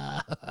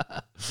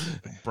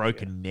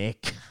 broken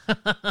neck.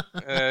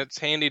 It's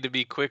handy to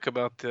be quick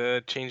about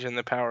the changing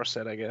the power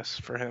set, I guess,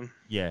 for him.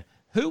 Yeah.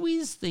 Who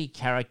is the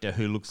character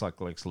who looks like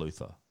Lex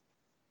Luthor?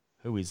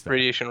 Who is that?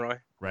 Radiation Roy.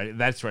 Right,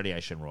 that's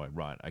Radiation Roy.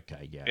 Right.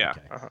 Okay. Yeah. Yeah.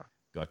 Okay.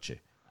 Got you.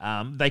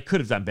 They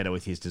could have done better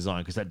with his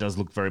design because that does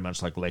look very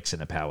much like Lex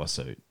in a power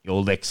suit.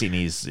 Or Lex in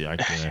his,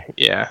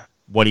 yeah,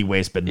 what he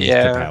wears beneath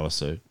the power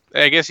suit.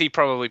 I guess he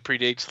probably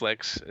predates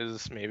Lex.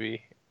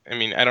 I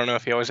mean, I don't know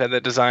if he always had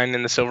that design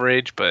in the Silver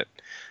Age, but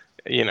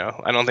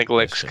I don't think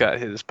Lex got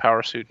his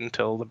power suit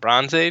until the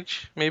Bronze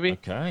Age, maybe.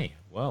 Okay.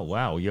 Well,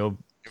 wow, you're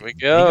here we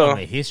go. Big on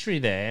the history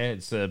there.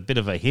 It's a bit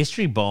of a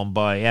history bomb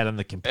by out on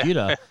the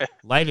computer.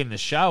 Late in the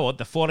show, at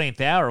the 14th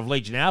hour of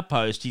Legion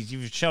Outpost,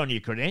 you've shown your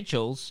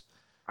credentials.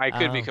 I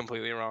could be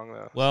completely wrong,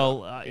 though.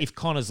 Well, if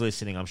Connor's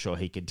listening, I'm sure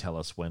he can tell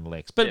us when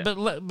Lex. But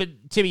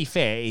to be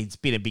fair, it's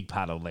been a big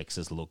part of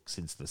Lex's look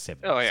since the 70s.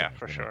 Oh, yeah,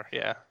 for sure,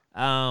 yeah.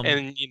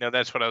 And,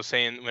 that's what I was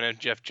saying. When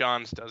Jeff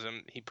Johns does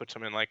him, he puts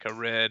him in like a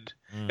red.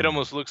 It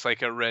almost looks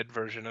like a red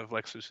version of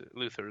Lex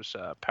Luthor's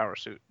power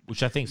suit.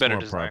 Which I think is more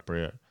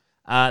appropriate.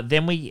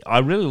 Then I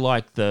really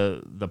like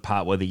the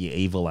part where the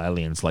evil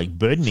aliens like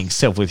burdening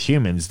self with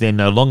humans. Then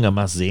no longer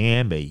must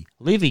Xi'an be,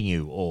 leaving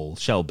you all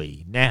shall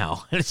be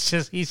now. And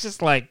he's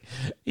just like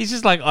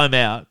I'm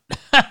out.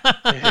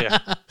 Yeah.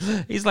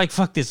 He's like,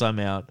 fuck this, I'm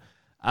out.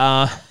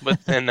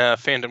 But then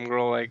Phantom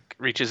Girl like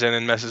reaches in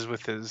and messes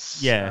with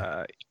his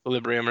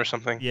equilibrium or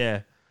something.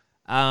 Yeah.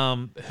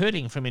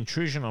 Hurting from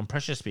intrusion on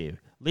Pressure Spear,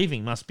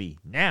 leaving must be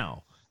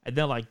now. And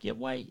they're like, yeah,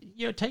 wait,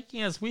 you're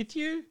taking us with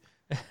you?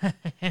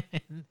 And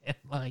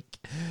like,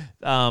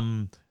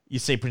 you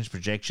see Prince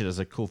Projection as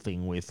a cool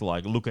thing with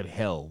like, look at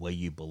hell where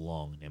you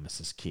belong,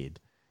 Nemesis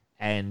Kid.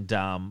 And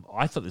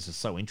I thought this was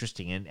so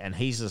interesting. And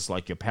he's just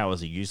like, your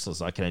powers are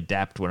useless. I can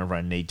adapt whenever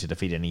I need to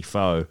defeat any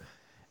foe.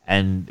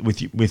 And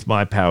with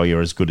my power, you're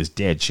as good as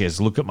dead. She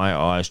says, look at my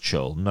eyes,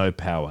 Churl. No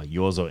power,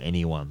 yours or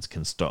anyone's,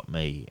 can stop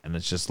me. And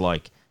it's just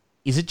like,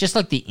 is it just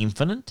like the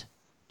infinite?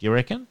 Do you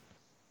reckon?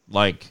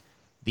 Like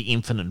the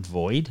infinite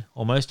void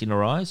almost in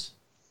her eyes?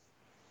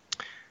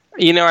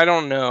 I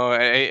don't know.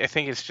 I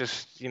think it's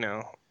just,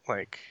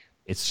 like...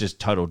 It's just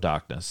total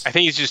darkness. I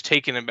think he's just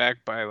taken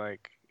aback by,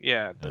 like,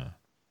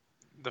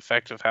 the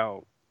fact of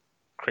how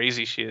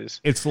crazy she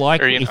is. It's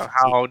like, or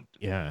how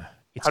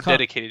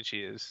dedicated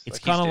she is. It's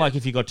kind of like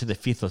if you got to the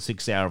 5th or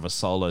 6th hour of a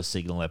Solo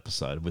Signal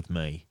episode with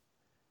me,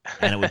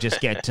 and it would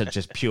just get to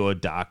just pure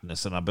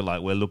darkness, and I'd be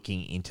like, we're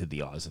looking into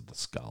the eyes of the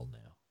skull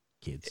now,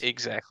 kids.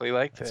 Exactly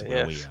like That's that.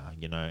 where we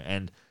are,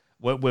 and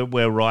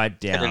we're right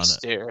down. And then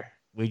stare.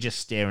 We just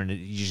stare and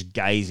you just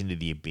gaze into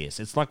the abyss.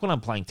 It's like when I'm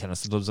playing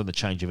tennis. Sometimes on the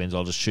change of ends,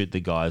 I'll just shoot the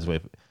guys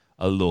with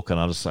a look, and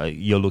I'll just say,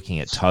 "You're looking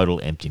at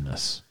total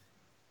emptiness."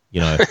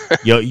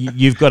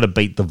 You've got to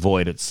beat the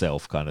void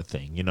itself, kind of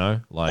thing.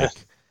 Like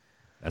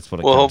that's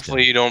what. Well,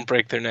 hopefully you don't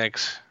break their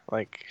necks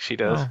like she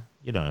does.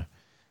 Well,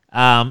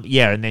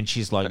 and then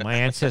she's like, "My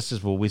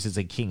ancestors were wizards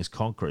and kings,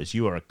 conquerors.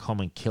 You are a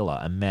common killer,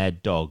 a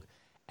mad dog,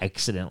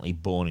 accidentally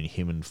born in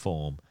human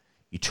form.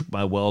 You took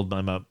my world,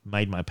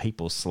 made my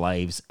people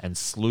slaves, and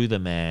slew the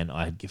man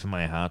I had given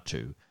my heart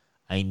to.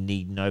 I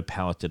need no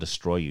power to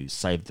destroy you,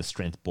 save the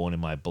strength born in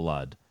my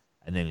blood."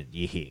 And then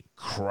you hear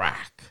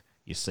crack.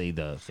 You see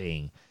the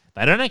thing.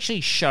 They don't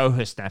actually show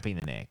her snapping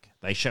the neck.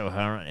 They show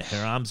her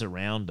arms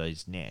around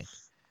his neck,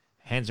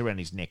 hands around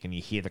his neck, and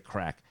you hear the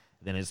crack.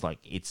 And then it's like,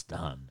 it's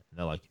done. And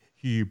they're like,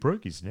 "You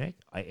broke his neck?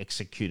 I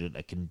executed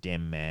a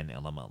condemned man,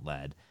 Element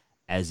Lad,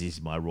 as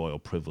is my royal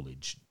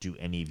privilege. Do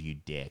any of you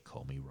dare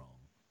call me wrong?"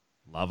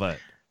 Love it.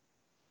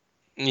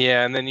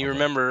 Yeah, and then you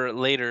remember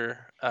later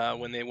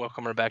when they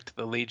welcome her back to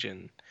the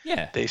Legion,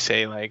 they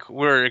say, like,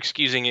 we're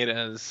excusing it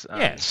as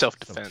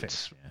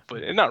self-defense,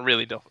 but not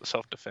really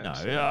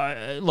self-defense.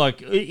 No,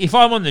 like, if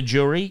I'm on the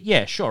jury,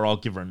 sure, I'll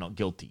give her a not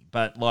guilty.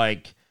 But,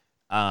 like,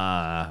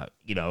 a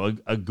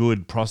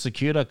good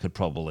prosecutor could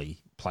probably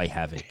play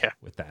havoc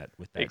with that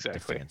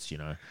defense,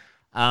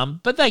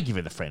 But they give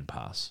her the friend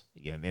pass.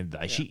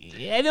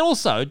 And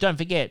also, don't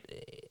forget,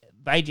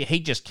 he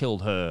just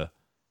killed her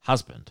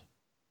husband.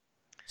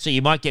 So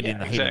you might get in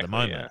the heat of the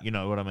moment. Yeah. You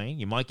know what I mean?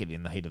 You might get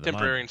in the heat of the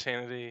Temporary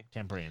insanity.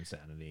 Temporary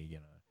insanity,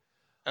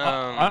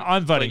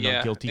 I'm voting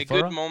not guilty for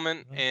a good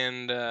moment,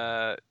 and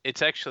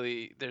it's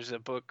actually, there's a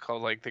book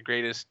called, like, the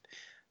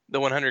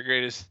 100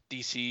 greatest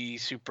DC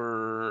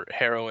super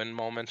heroine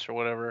moments or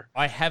whatever.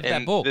 I have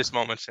that book. This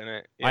moment's in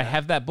it. Yeah. I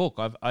have that book.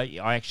 I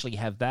actually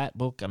have that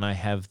book, and I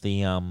have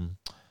the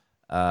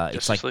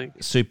it's like League?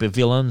 Super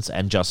Villains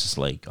and Justice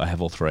League. I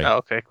have all three. Oh,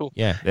 okay, cool.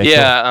 Yeah.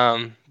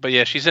 Cool. But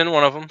yeah, she's in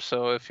one of them.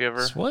 So if you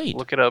ever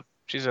look it up,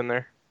 she's in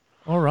there.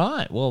 All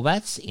right. Well,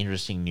 that's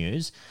interesting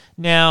news.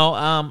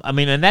 Now,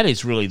 and that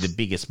is really the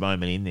biggest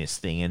moment in this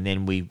thing. And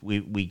then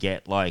we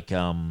get like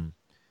the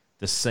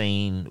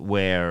scene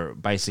where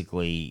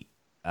basically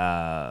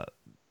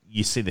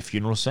you see the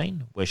funeral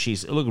scene where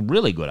she's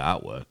really good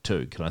artwork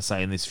too. Can I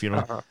say in this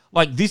funeral?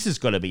 Like, this has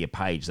got to be a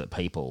page that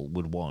people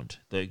would want.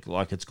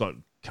 Like, it's got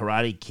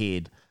Karate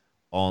Kid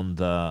on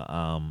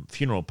the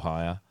funeral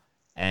pyre,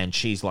 and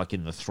she's like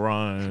in the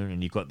throne,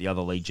 and you've got the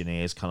other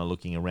Legionnaires kind of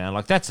looking around.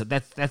 Like, that's an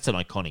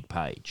iconic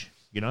page,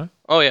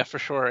 Oh yeah, for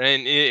sure.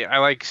 And I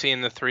like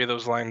seeing the three of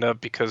those lined up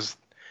because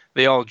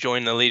they all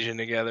join the Legion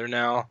together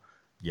now.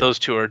 Yep. Those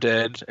two are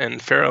dead, and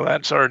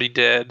Ferrolat's already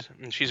dead,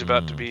 and she's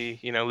about to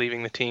be,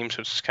 leaving the team. So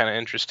it's kind of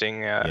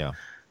interesting. Kind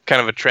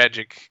of a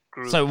tragic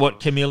group. So what?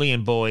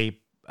 Chameleon Boy,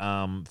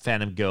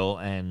 Phantom Girl,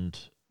 and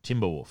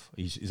Timberwolf.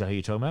 Is that who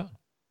you're talking about?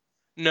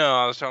 No,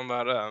 I was talking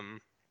about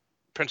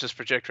Princess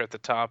Projector at the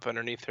top.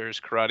 Underneath her is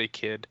Karate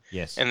Kid.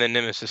 Yes. And then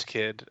Nemesis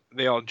Kid.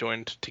 They all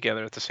joined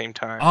together at the same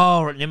time.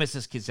 Oh, right,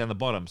 Nemesis Kid's down the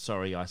bottom.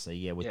 Sorry, I see.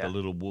 Yeah, with the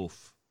little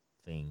wolf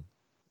thing.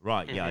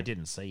 Right, yeah, I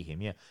didn't see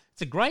him. Yeah.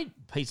 It's a great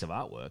piece of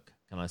artwork,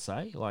 can I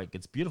say? Like,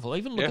 it's beautiful.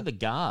 Even look at the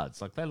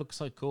guards. Like, they look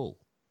so cool,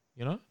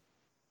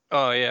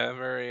 Oh, yeah,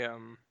 very,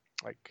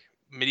 like,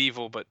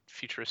 medieval but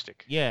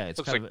futuristic. Yeah, it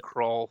looks like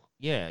Krull.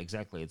 Yeah,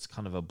 exactly. It's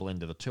kind of a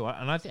blend of the two.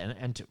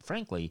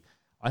 Frankly,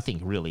 I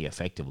think really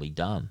effectively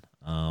done.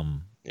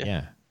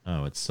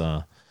 It's it's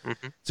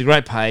a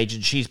great page,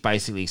 and she's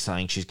basically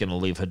saying she's going to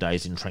live her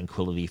days in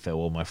tranquility.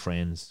 Farewell, my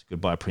friends.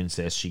 Goodbye,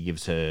 princess. She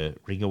gives her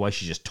ring away.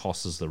 She just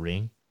tosses the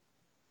ring.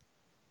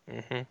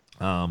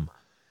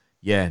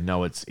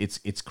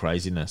 It's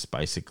craziness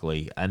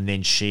basically, and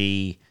then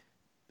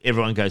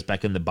everyone goes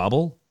back in the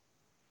bubble,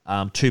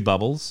 2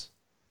 bubbles,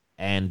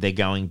 and they're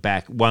going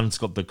back. One's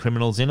got the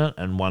criminals in it,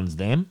 and one's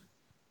them.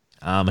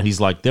 And he's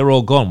like, they're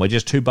all gone. We're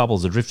just 2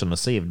 bubbles adrift on a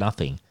sea of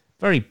nothing.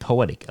 Very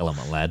poetic,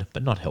 Element Lad,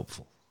 but not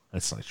helpful.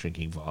 It's like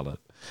drinking Violet.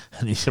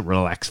 And he said,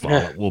 relax,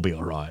 Violet. We'll be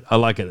all right. I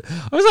like it.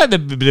 I always like the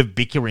bit of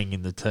bickering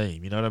in the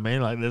team. You know what I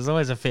mean? Like, there's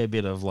always a fair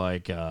bit of,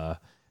 like,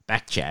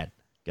 back chat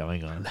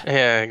going on.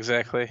 Yeah,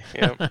 exactly.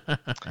 Yeah.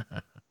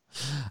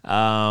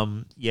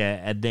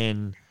 And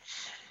then,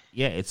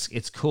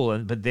 it's cool.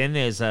 But then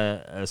there's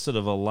a sort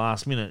of a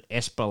last-minute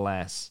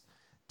Esperlass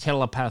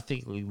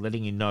telepathically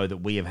letting you know that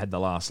we have had the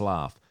last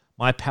laugh.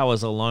 My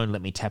powers alone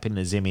let me tap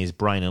into Zemir's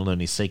brain and learn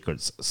his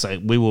secrets, so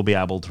we will be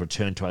able to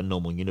return to our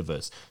normal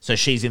universe. So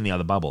she's in the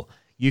other bubble.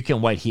 You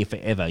can wait here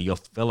forever. Your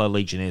fellow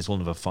Legionnaires will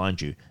never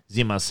find you.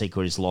 Zemir's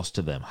secret is lost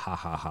to them. Ha,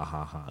 ha, ha,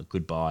 ha, ha.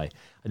 Goodbye.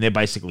 And they're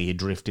basically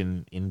adrift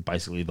in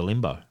basically the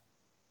limbo.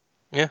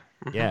 Yeah.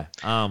 Yeah.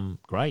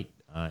 Great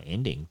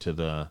ending to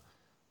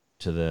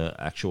the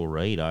actual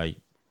read. I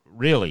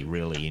really,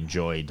 really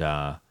enjoyed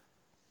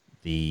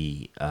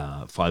the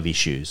 5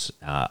 issues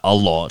a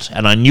lot.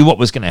 And I knew what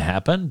was going to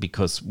happen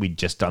because we'd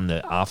just done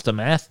the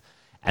aftermath,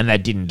 and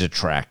that didn't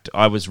detract.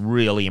 I was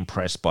really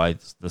impressed by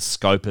the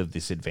scope of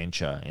this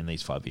adventure in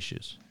these 5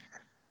 issues.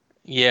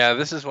 Yeah,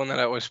 this is one that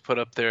I always put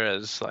up there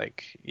as,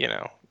 like, you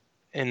know,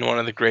 in one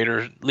of the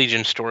greater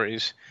Legion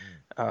stories.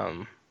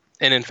 And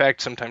in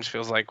fact, sometimes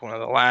feels like one of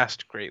the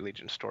last great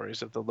Legion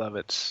stories of the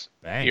Levitz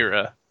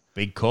era.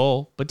 Big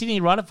call. But didn't he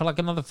write it for like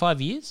another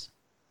 5 years?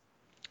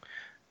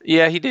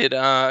 Yeah, he did.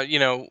 You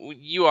know,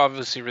 you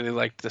obviously really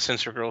liked the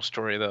Censor Girl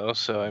story, though.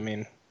 So, I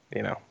mean,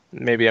 you know,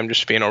 maybe I'm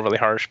just being overly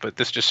harsh, but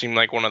this just seemed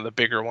like one of the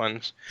bigger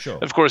ones. Sure.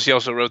 Of course, he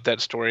also wrote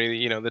that story,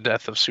 you know, the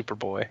death of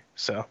Superboy.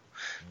 So,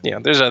 you know,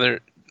 there's other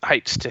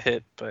heights to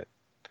hit, but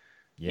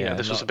yeah,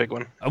 this was a big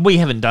one. We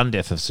haven't done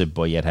Death of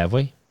Superboy yet, have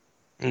we?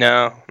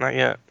 No, not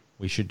yet.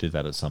 We should do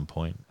that at some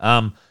point.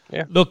 Yeah.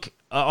 Look,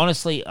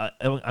 honestly,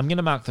 I'm going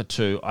to mark the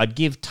 2. I'd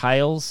give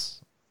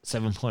Tales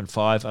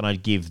 7.5, and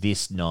I'd give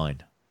this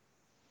 9.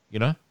 You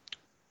know?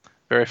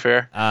 Very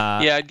fair.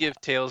 Yeah, I'd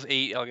give Tales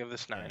 8. I'll give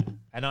this 9.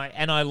 And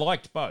I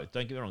liked both.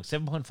 Don't get me wrong.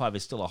 7.5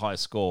 is still a high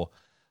score.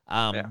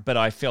 But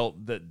I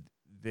felt that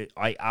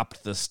I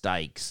upped the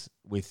stakes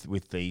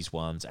with these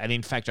ones. And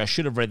in fact, I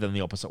should have read them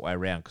the opposite way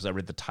around because I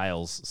read the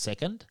Tales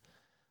second.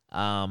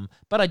 But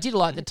I did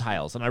like the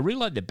Tales, and I really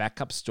liked the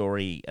backup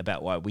story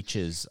about White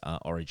Witch's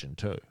origin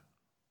too.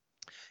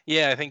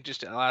 Yeah, I think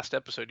just last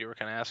episode you were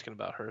kind of asking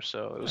about her,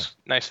 so it was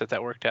nice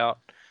that worked out.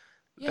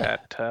 Yeah.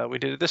 That we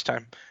did it this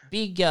time.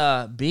 Big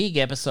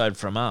episode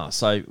from us.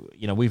 So,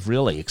 you know, we've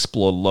really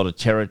explored a lot of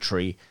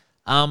territory.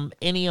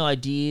 Any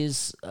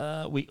ideas?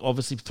 We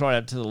obviously throw it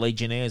out to the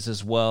Legionnaires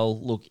as well.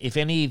 Look, if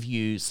any of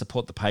you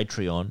support the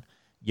Patreon,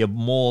 you're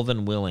more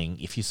than willing,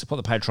 if you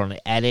support the Patreon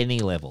at any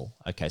level.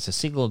 Okay, so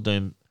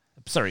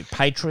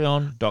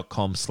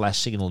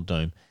patreon.com/Signal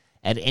Doom.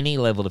 At any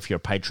level, if you're a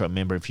Patreon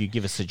member, if you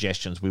give us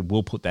suggestions, we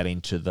will put that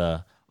into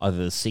either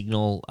the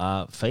Signal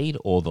feed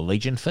or the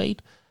Legion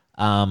feed.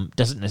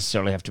 Doesn't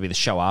necessarily have to be the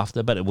show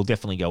after, but it will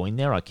definitely go in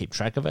there. I keep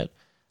track of it.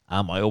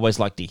 I always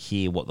like to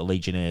hear what the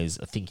Legionnaires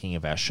are thinking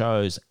of our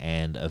shows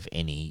and of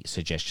any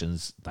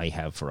suggestions they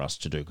have for us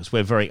to do, because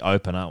we're very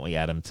open, aren't we,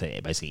 Adam,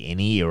 to basically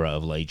any era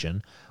of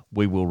Legion.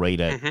 We will read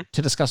it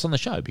to discuss on the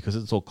show because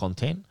it's all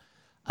content.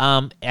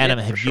 Adam,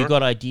 have you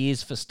got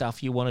ideas for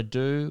stuff you want to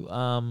do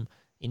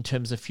in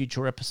terms of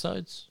future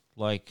episodes?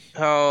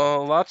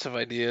 Oh, lots of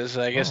ideas.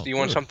 I guess. Do you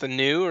want something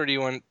new, or do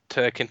you want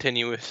to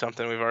continue with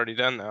something we've already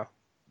done, though?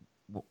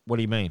 What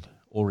do you mean?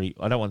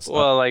 I don't want.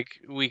 Well, like,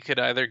 we could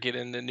either get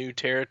into new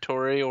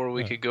territory, or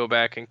we could go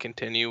back and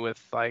continue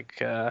with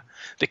the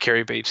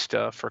Carrie Bates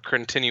stuff, or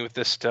continue with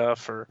this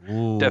stuff, or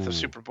Death of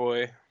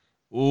Superboy.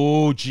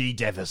 Oh, gee,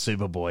 Death of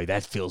Superboy.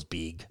 That feels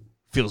big.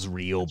 Feels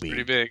real big.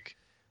 Pretty big.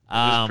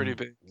 It's pretty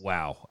big.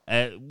 Wow.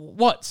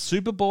 What?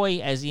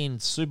 Superboy, as in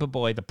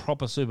Superboy, the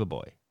proper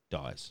Superboy,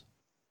 dies?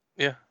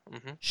 Yeah.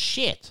 Mm-hmm.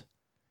 Shit.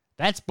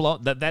 That's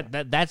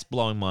that's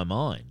blowing my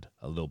mind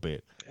a little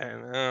bit. I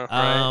know,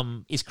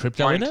 right? Is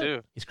Crypto in it?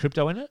 Too. Is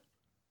Crypto in it?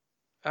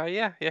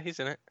 Yeah, he's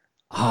in it.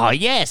 Oh,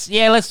 yes.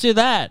 Yeah, let's do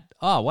that.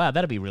 Oh, wow,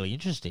 that'd be really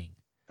interesting.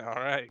 All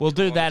right. We'll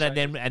do that,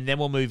 and then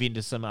we'll move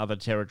into some other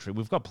territory.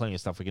 We've got plenty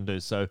of stuff we can do.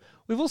 So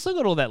we've also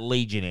got all that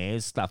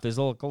Legionnaires stuff. There's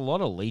a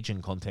lot of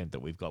Legion content that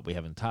we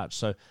haven't touched.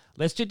 So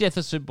let's do Death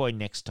of Superboy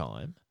next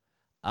time.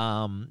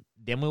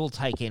 Then we will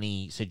take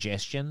any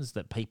suggestions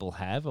that people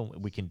have,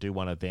 and we can do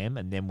one of them,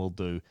 and then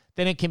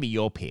then it can be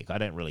your pick. I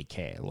don't really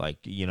care.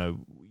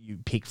 You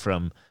pick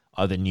from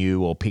either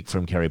New or pick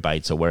from Carrie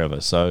Bates or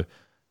wherever. So,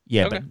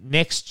 yeah, okay. But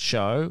next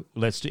show,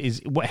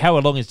 how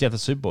long is Death of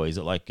Superboy? Is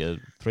it like a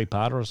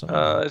 3-parter or something?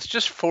 It's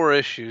just 4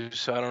 issues,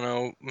 so I don't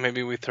know.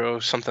 Maybe we throw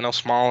something else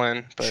small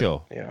in. But,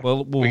 sure.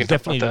 Well, we'll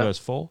definitely do those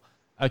 4.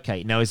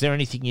 Okay. Now, is there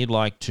anything you'd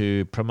like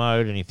to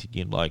promote? Anything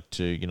you'd like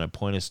to,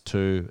 point us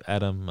to,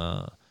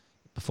 Adam,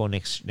 before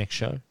next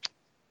show?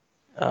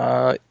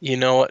 You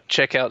know what?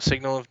 Check out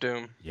Signal of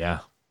Doom. Yeah.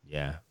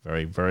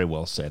 Very, very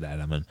well said,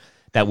 Adam. And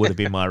that would have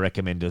been my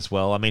recommend as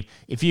well. I mean,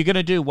 if you're going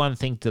to do one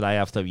thing today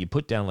after you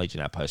put down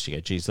Legion Outpost, you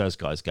go, geez, those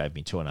guys gave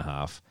me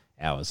 2.5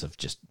 hours of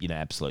just,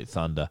 absolute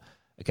thunder.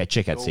 Okay,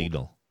 check out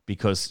Signal.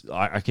 Because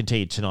I can tell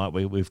you tonight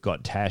we've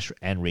got Tash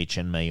and Rich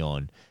and me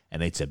on,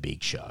 and it's a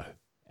big show.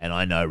 And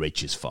I know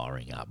Rich is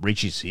firing up.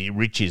 Rich's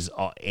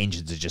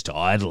engines are just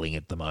idling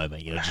at the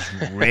moment, just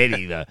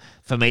ready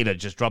for me to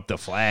just drop the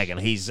flag. And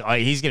he's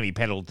going to be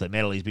pedal to the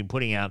metal. He's been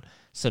putting out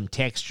some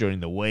text during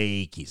the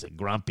week. He's a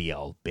grumpy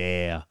old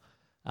bear,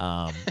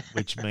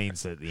 which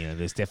means that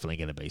there's definitely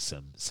going to be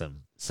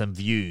some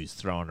views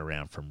thrown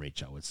around from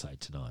Rich, I would say,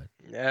 tonight.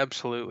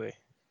 Absolutely.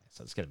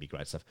 So it's going to be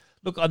great stuff.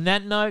 Look, on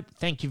that note,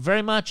 thank you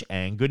very much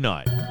and good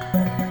night.